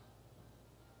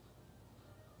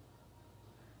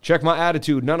 Check my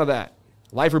attitude. None of that.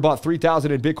 Lifer bought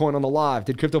 3,000 in Bitcoin on the live.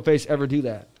 Did CryptoFace ever do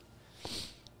that?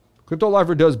 Crypto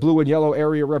Lifer, does blue and yellow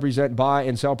area represent buy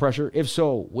and sell pressure? If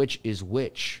so, which is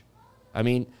which? I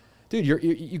mean, dude,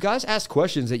 you guys ask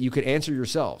questions that you could answer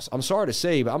yourselves. I'm sorry to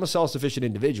say, but I'm a self-sufficient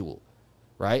individual,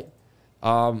 right?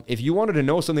 If you wanted to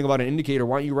know something about an indicator,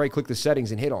 why don't you right-click the settings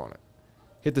and hit on it?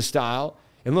 Hit the style,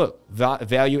 and look,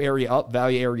 value area up,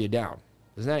 value area down.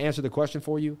 Doesn't that answer the question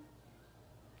for you?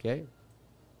 Okay.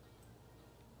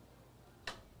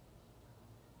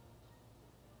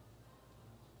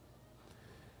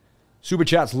 Super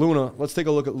Chats, Luna. Let's take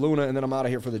a look at Luna, and then I'm out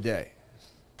of here for the day.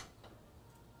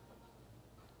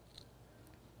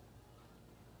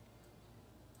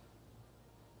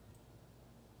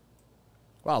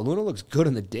 Wow, Luna looks good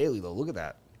in the daily, though. Look at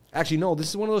that. Actually, no, this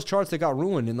is one of those charts that got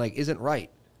ruined and, like, isn't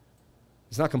right.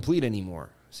 It's not complete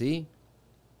anymore. See?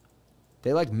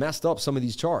 They, like, messed up some of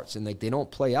these charts, and, like, they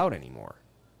don't play out anymore.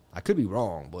 I could be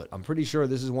wrong, but I'm pretty sure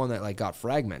this is one that, like, got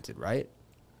fragmented, right?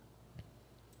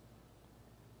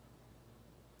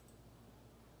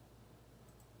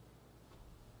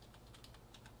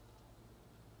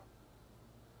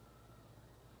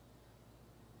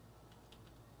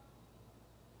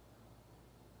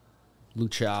 Lu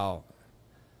Chao.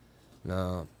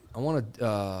 No. I want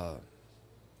to...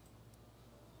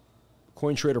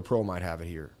 CoinTrader Pro might have it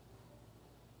here.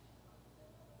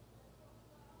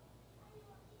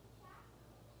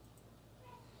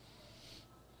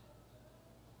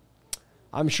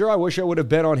 I'm sure I wish I would have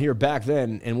been on here back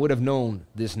then and would have known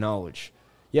this knowledge.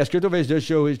 Yes, CryptoFace does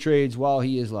show his trades while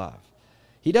he is live.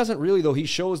 He doesn't really, though. He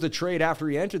shows the trade after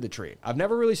he entered the trade. I've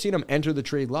never really seen him enter the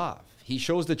trade live. He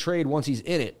shows the trade once he's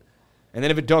in it. And then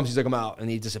if it dumps, he's like, I'm out, and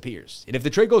he disappears. And if the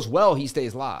trade goes well, he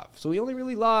stays live. So he only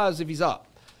really lives if he's up.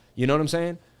 You know what I'm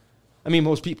saying? I mean,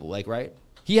 most people, like, right?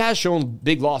 He has shown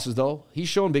big losses, though. He's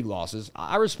shown big losses.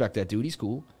 I respect that dude. He's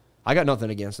cool. I got nothing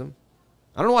against him.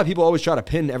 I don't know why people always try to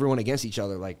pin everyone against each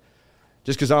other. Like,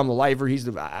 just because I'm the lifer, he's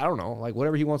the... I don't know. Like,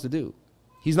 whatever he wants to do.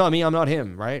 He's not me, I'm not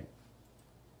him, right?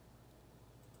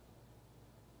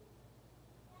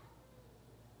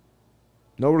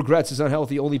 No regrets is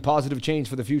unhealthy. Only positive change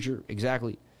for the future.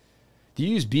 Exactly. Do you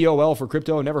use BOL for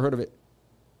crypto? Never heard of it.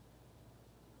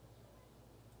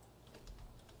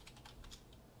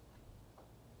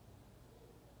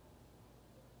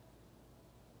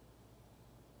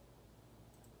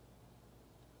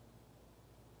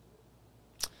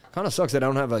 Kind of sucks that I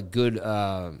don't have a good...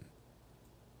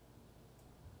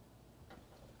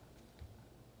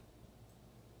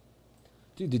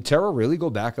 Dude, did Terra really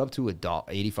go back up to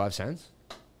 $0.85?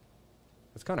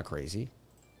 That's kind of crazy,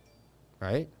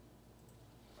 right?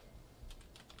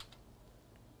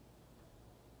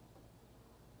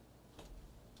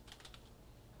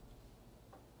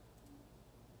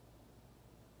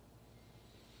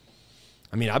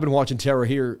 I mean, I've been watching Terra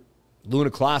here. Luna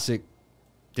Classic.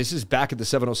 This is back at the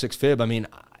 706 fib. I mean,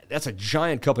 that's a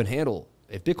giant cup and handle.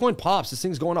 If Bitcoin pops, this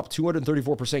thing's going up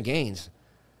 234% gains.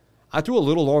 I threw a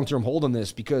little long-term hold on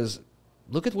this because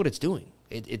look at what it's doing.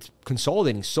 It's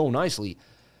consolidating so nicely.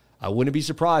 I wouldn't be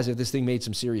surprised if this thing made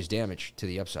some serious damage to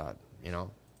the upside, you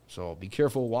know? So be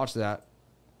careful. Watch that.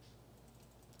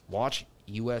 Watch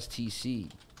USTC.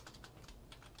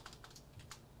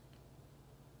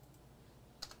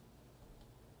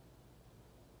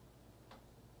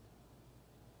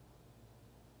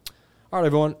 All right,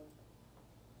 everyone.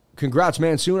 Congrats,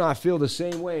 man. Soon I feel the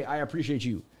same way. I appreciate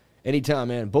you. Anytime,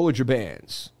 man. Bollinger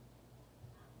Bands.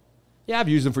 Yeah, I've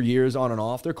used them for years on and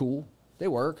off. They're cool. They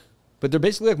work. But they're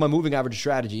basically like my moving average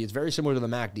strategy. It's very similar to the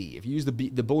MACD. If you use the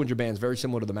Bollinger Bands, very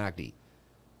similar to the MACD.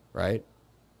 Right?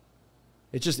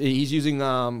 It's just he's using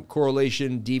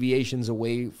correlation deviations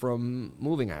away from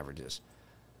moving averages.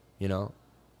 You know?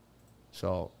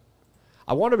 So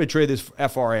I wanted to trade this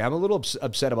FRA. I'm a little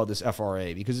upset about this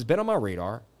FRA because it's been on my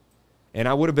radar. And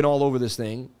I would have been all over this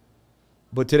thing.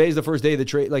 But today's the first day of the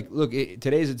trade. Like, look,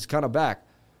 today's it's kind of back.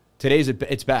 Today's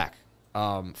it's back.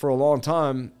 For a long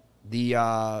time,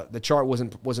 the chart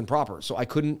wasn't proper, so I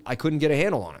couldn't get a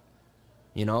handle on it.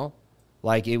 You know,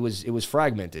 like it was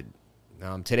fragmented.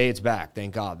 Today it's back.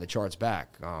 Thank God the chart's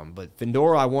back. But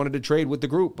Findora, I wanted to trade with the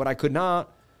group, but I could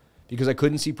not because I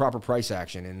couldn't see proper price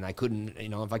action, and I couldn't. You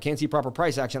know, if I can't see proper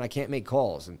price action, I can't make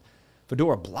calls. And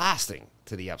Fedora blasting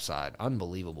to the upside,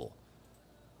 unbelievable.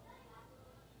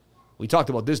 We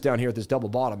talked about this down here at this double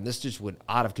bottom. This just went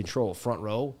out of control. Front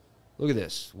row. Look at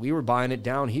this. We were buying it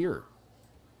down here.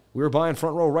 We were buying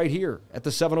front row right here at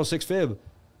the 706 fib.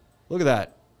 Look at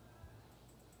that.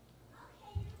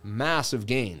 Massive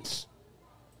gains.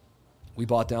 We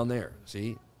bought down there.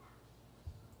 See?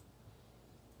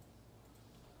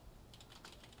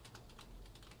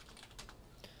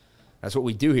 That's what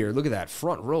we do here. Look at that.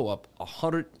 Front row up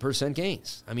 100%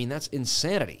 gains. I mean, that's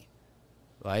insanity.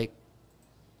 Like,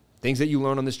 things that you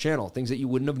learn on this channel, things that you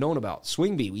wouldn't have known about.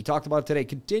 Swing we talked about it today,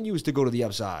 continues to go to the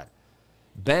upside.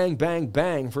 Bang, bang,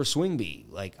 bang for Swing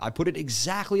Like, I put it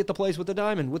exactly at the place with the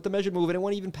diamond, with the measured move, and it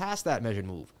went even past that measured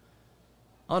move.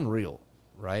 Unreal,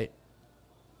 right?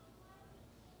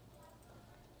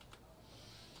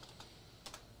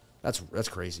 That's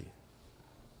crazy.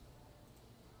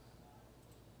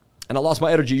 And I lost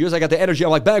my energy. As I got the energy, I'm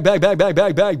like, bang, bang, bang, bang,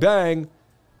 bang, bang, bang.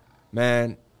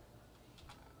 Man.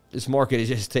 This market, it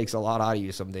just takes a lot out of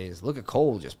you some days. Look at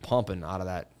Cole just pumping out of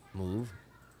that move.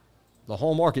 The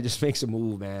whole market just makes a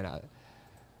move, man.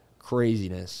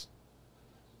 Craziness.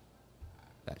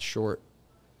 That short.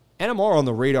 NMR on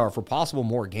the radar for possible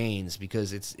more gains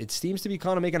because it seems to be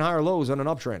kind of making higher lows on an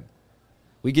uptrend.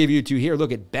 We gave you two here.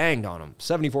 Look, it banged on them.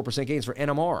 74% gains for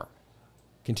NMR.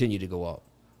 Continue to go up.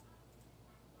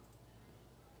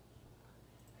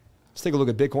 Let's take a look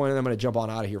at Bitcoin, and I'm going to jump on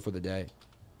out of here for the day.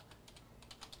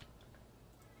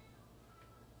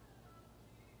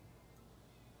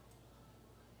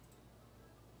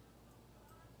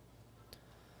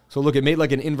 So look, it made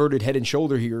like an inverted head and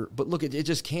shoulder here, but look, it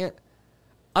just can't.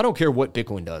 I don't care what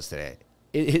Bitcoin does today.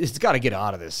 It's got to get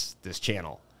out of this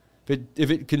channel. If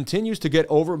it continues to get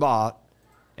overbought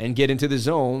and get into the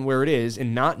zone where it is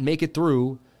and not make it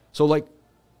through, so like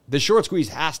the short squeeze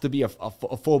has to be a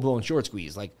full-blown short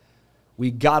squeeze. Like, we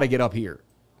got to get up here.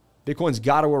 Bitcoin's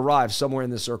got to arrive somewhere in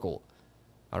this circle.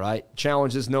 All right?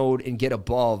 Challenge this node and get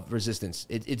above resistance.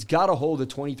 It's got to hold at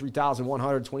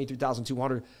 23,100,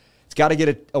 23,200. It's got to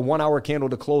get a 1 hour candle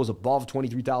to close above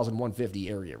 23,150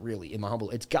 area, really, in my humble.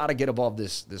 It's got to get above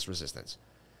this resistance.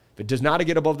 If it does not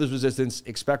get above this resistance,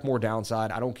 expect more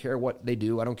downside. I don't care what they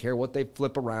do. I don't care what they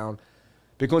flip around.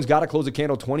 Bitcoin's got to close a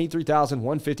candle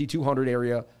 23,150, 200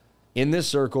 area in this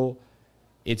circle.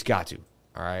 It's got to,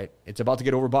 all right? It's about to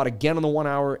get overbought again on the 1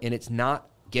 hour, and it's not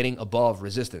getting above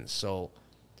resistance. So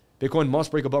Bitcoin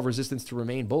must break above resistance to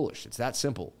remain bullish. It's that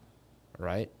simple, all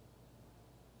right?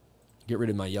 Get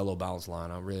rid of my yellow bounce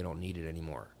line. I really don't need it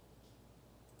anymore.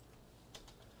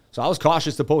 So I was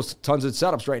cautious to post tons of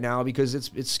setups right now because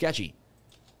it's sketchy,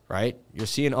 right? You're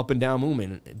seeing up and down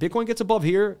movement. Bitcoin gets above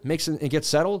here, makes it and gets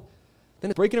settled. Then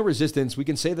it's breaking a resistance. We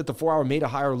can say that the 4 hour made a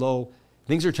higher low.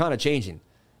 Things are kind of changing.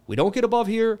 We don't get above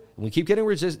here, and we keep getting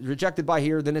rejected by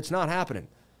here, then it's not happening.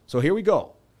 So here we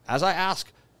go. As I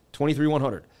ask,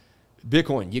 23,100.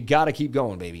 Bitcoin, you got to keep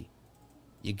going, baby.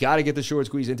 You got to get the short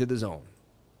squeeze into the zone.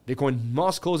 Bitcoin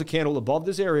must close a candle above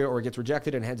this area or it gets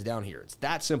rejected and heads down here. It's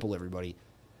that simple, everybody.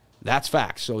 That's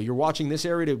facts. So you're watching this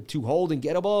area to hold and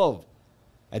get above.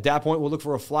 At that point, we'll look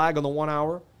for a flag on the 1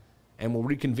 hour, and we'll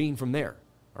reconvene from there.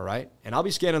 All right. And I'll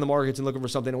be scanning the markets and looking for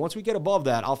something. And once we get above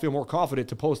that, I'll feel more confident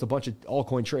to post a bunch of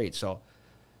altcoin trades. So,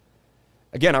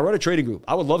 again, I run a trading group.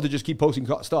 I would love to just keep posting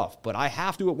stuff, but I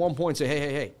have to at one point say,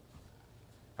 hey.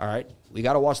 All right. We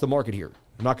got to watch the market here.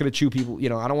 I'm not going to chew people.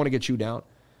 I don't want to get chewed down.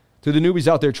 To the newbies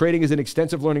out there, trading is an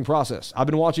extensive learning process. I've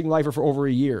been watching Lifer for over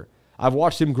a year. I've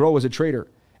watched him grow as a trader,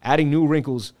 adding new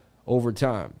wrinkles over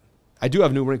time. I do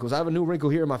have new wrinkles. I have a new wrinkle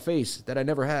here in my face that I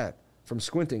never had from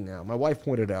squinting now. My wife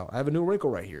pointed out. I have a new wrinkle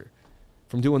right here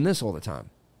from doing this all the time.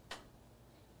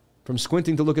 From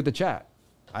squinting to look at the chat.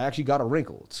 I actually got a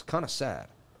wrinkle. It's kind of sad.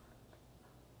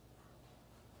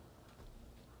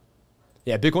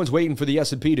 Yeah, Bitcoin's waiting for the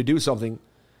S&P to do something,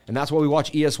 and that's why we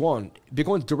watch ES1.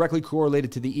 Bitcoin's directly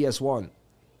correlated to the ES1,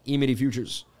 E-mini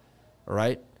futures, all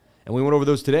right? And we went over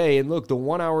those today, and look, the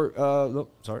 1 hour,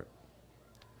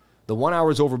 the 1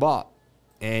 hour is overbought,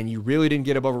 and you really didn't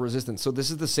get above a resistance. So this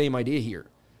is the same idea here.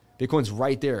 Bitcoin's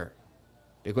right there.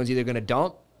 Bitcoin's either going to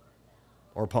dump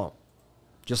or pump,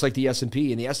 just like the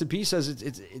S&P. And the S&P says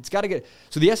it's got to get,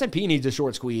 so the S&P needs a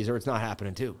short squeeze or it's not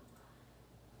happening too.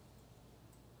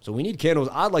 So we need candles.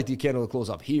 I'd like the candle to close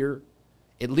up here.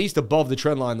 At least above the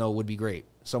trend line, though, would be great.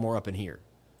 Somewhere up in here.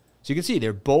 So you can see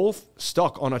they're both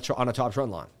stuck on a top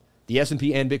trend line. The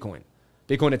S&P and Bitcoin.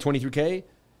 Bitcoin at 23K,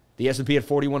 the S&P at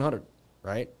 4,100,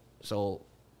 right? So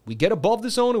we get above the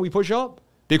zone and we push up,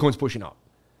 Bitcoin's pushing up.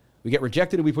 We get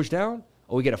rejected and we push down,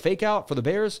 or we get a fake out for the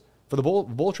bears, for the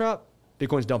bull trap,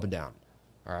 Bitcoin's dumping down,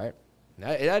 all right?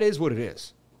 That is what it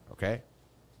is, okay?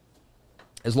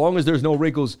 As long as there's no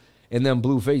wrinkles in them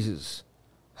blue faces.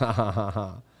 Ha, ha, ha,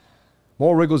 ha.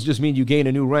 More wrinkles just mean you gain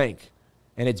a new rank,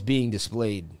 and it's being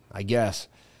displayed, I guess.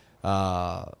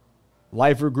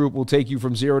 Lifer Group will take you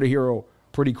from zero to hero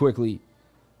pretty quickly.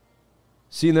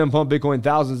 Seeing them pump Bitcoin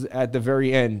thousands at the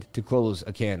very end to close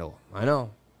a candle. I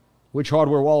know. Which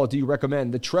hardware wallet do you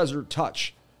recommend? The Trezor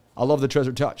Touch. I love the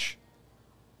Trezor Touch.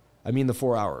 I mean the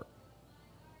 4 hour.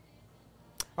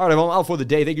 All right, I'm out for the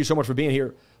day. Thank you so much for being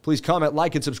here. Please comment,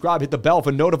 like, and subscribe. Hit the bell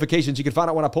for notifications. You can find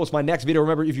out when I post my next video.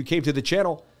 Remember, if you came to the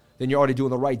channel, then you're already doing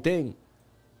the right thing.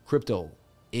 Crypto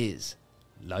is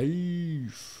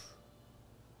life.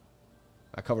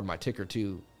 I covered my ticker,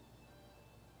 too.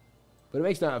 But it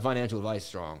makes not financial advice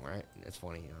strong, right? That's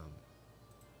funny.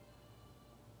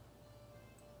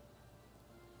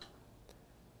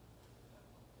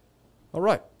 All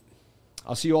right.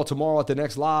 I'll see you all tomorrow at the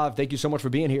next live. Thank you so much for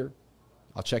being here.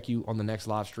 I'll check you on the next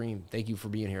live stream. Thank you for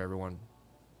being here, everyone.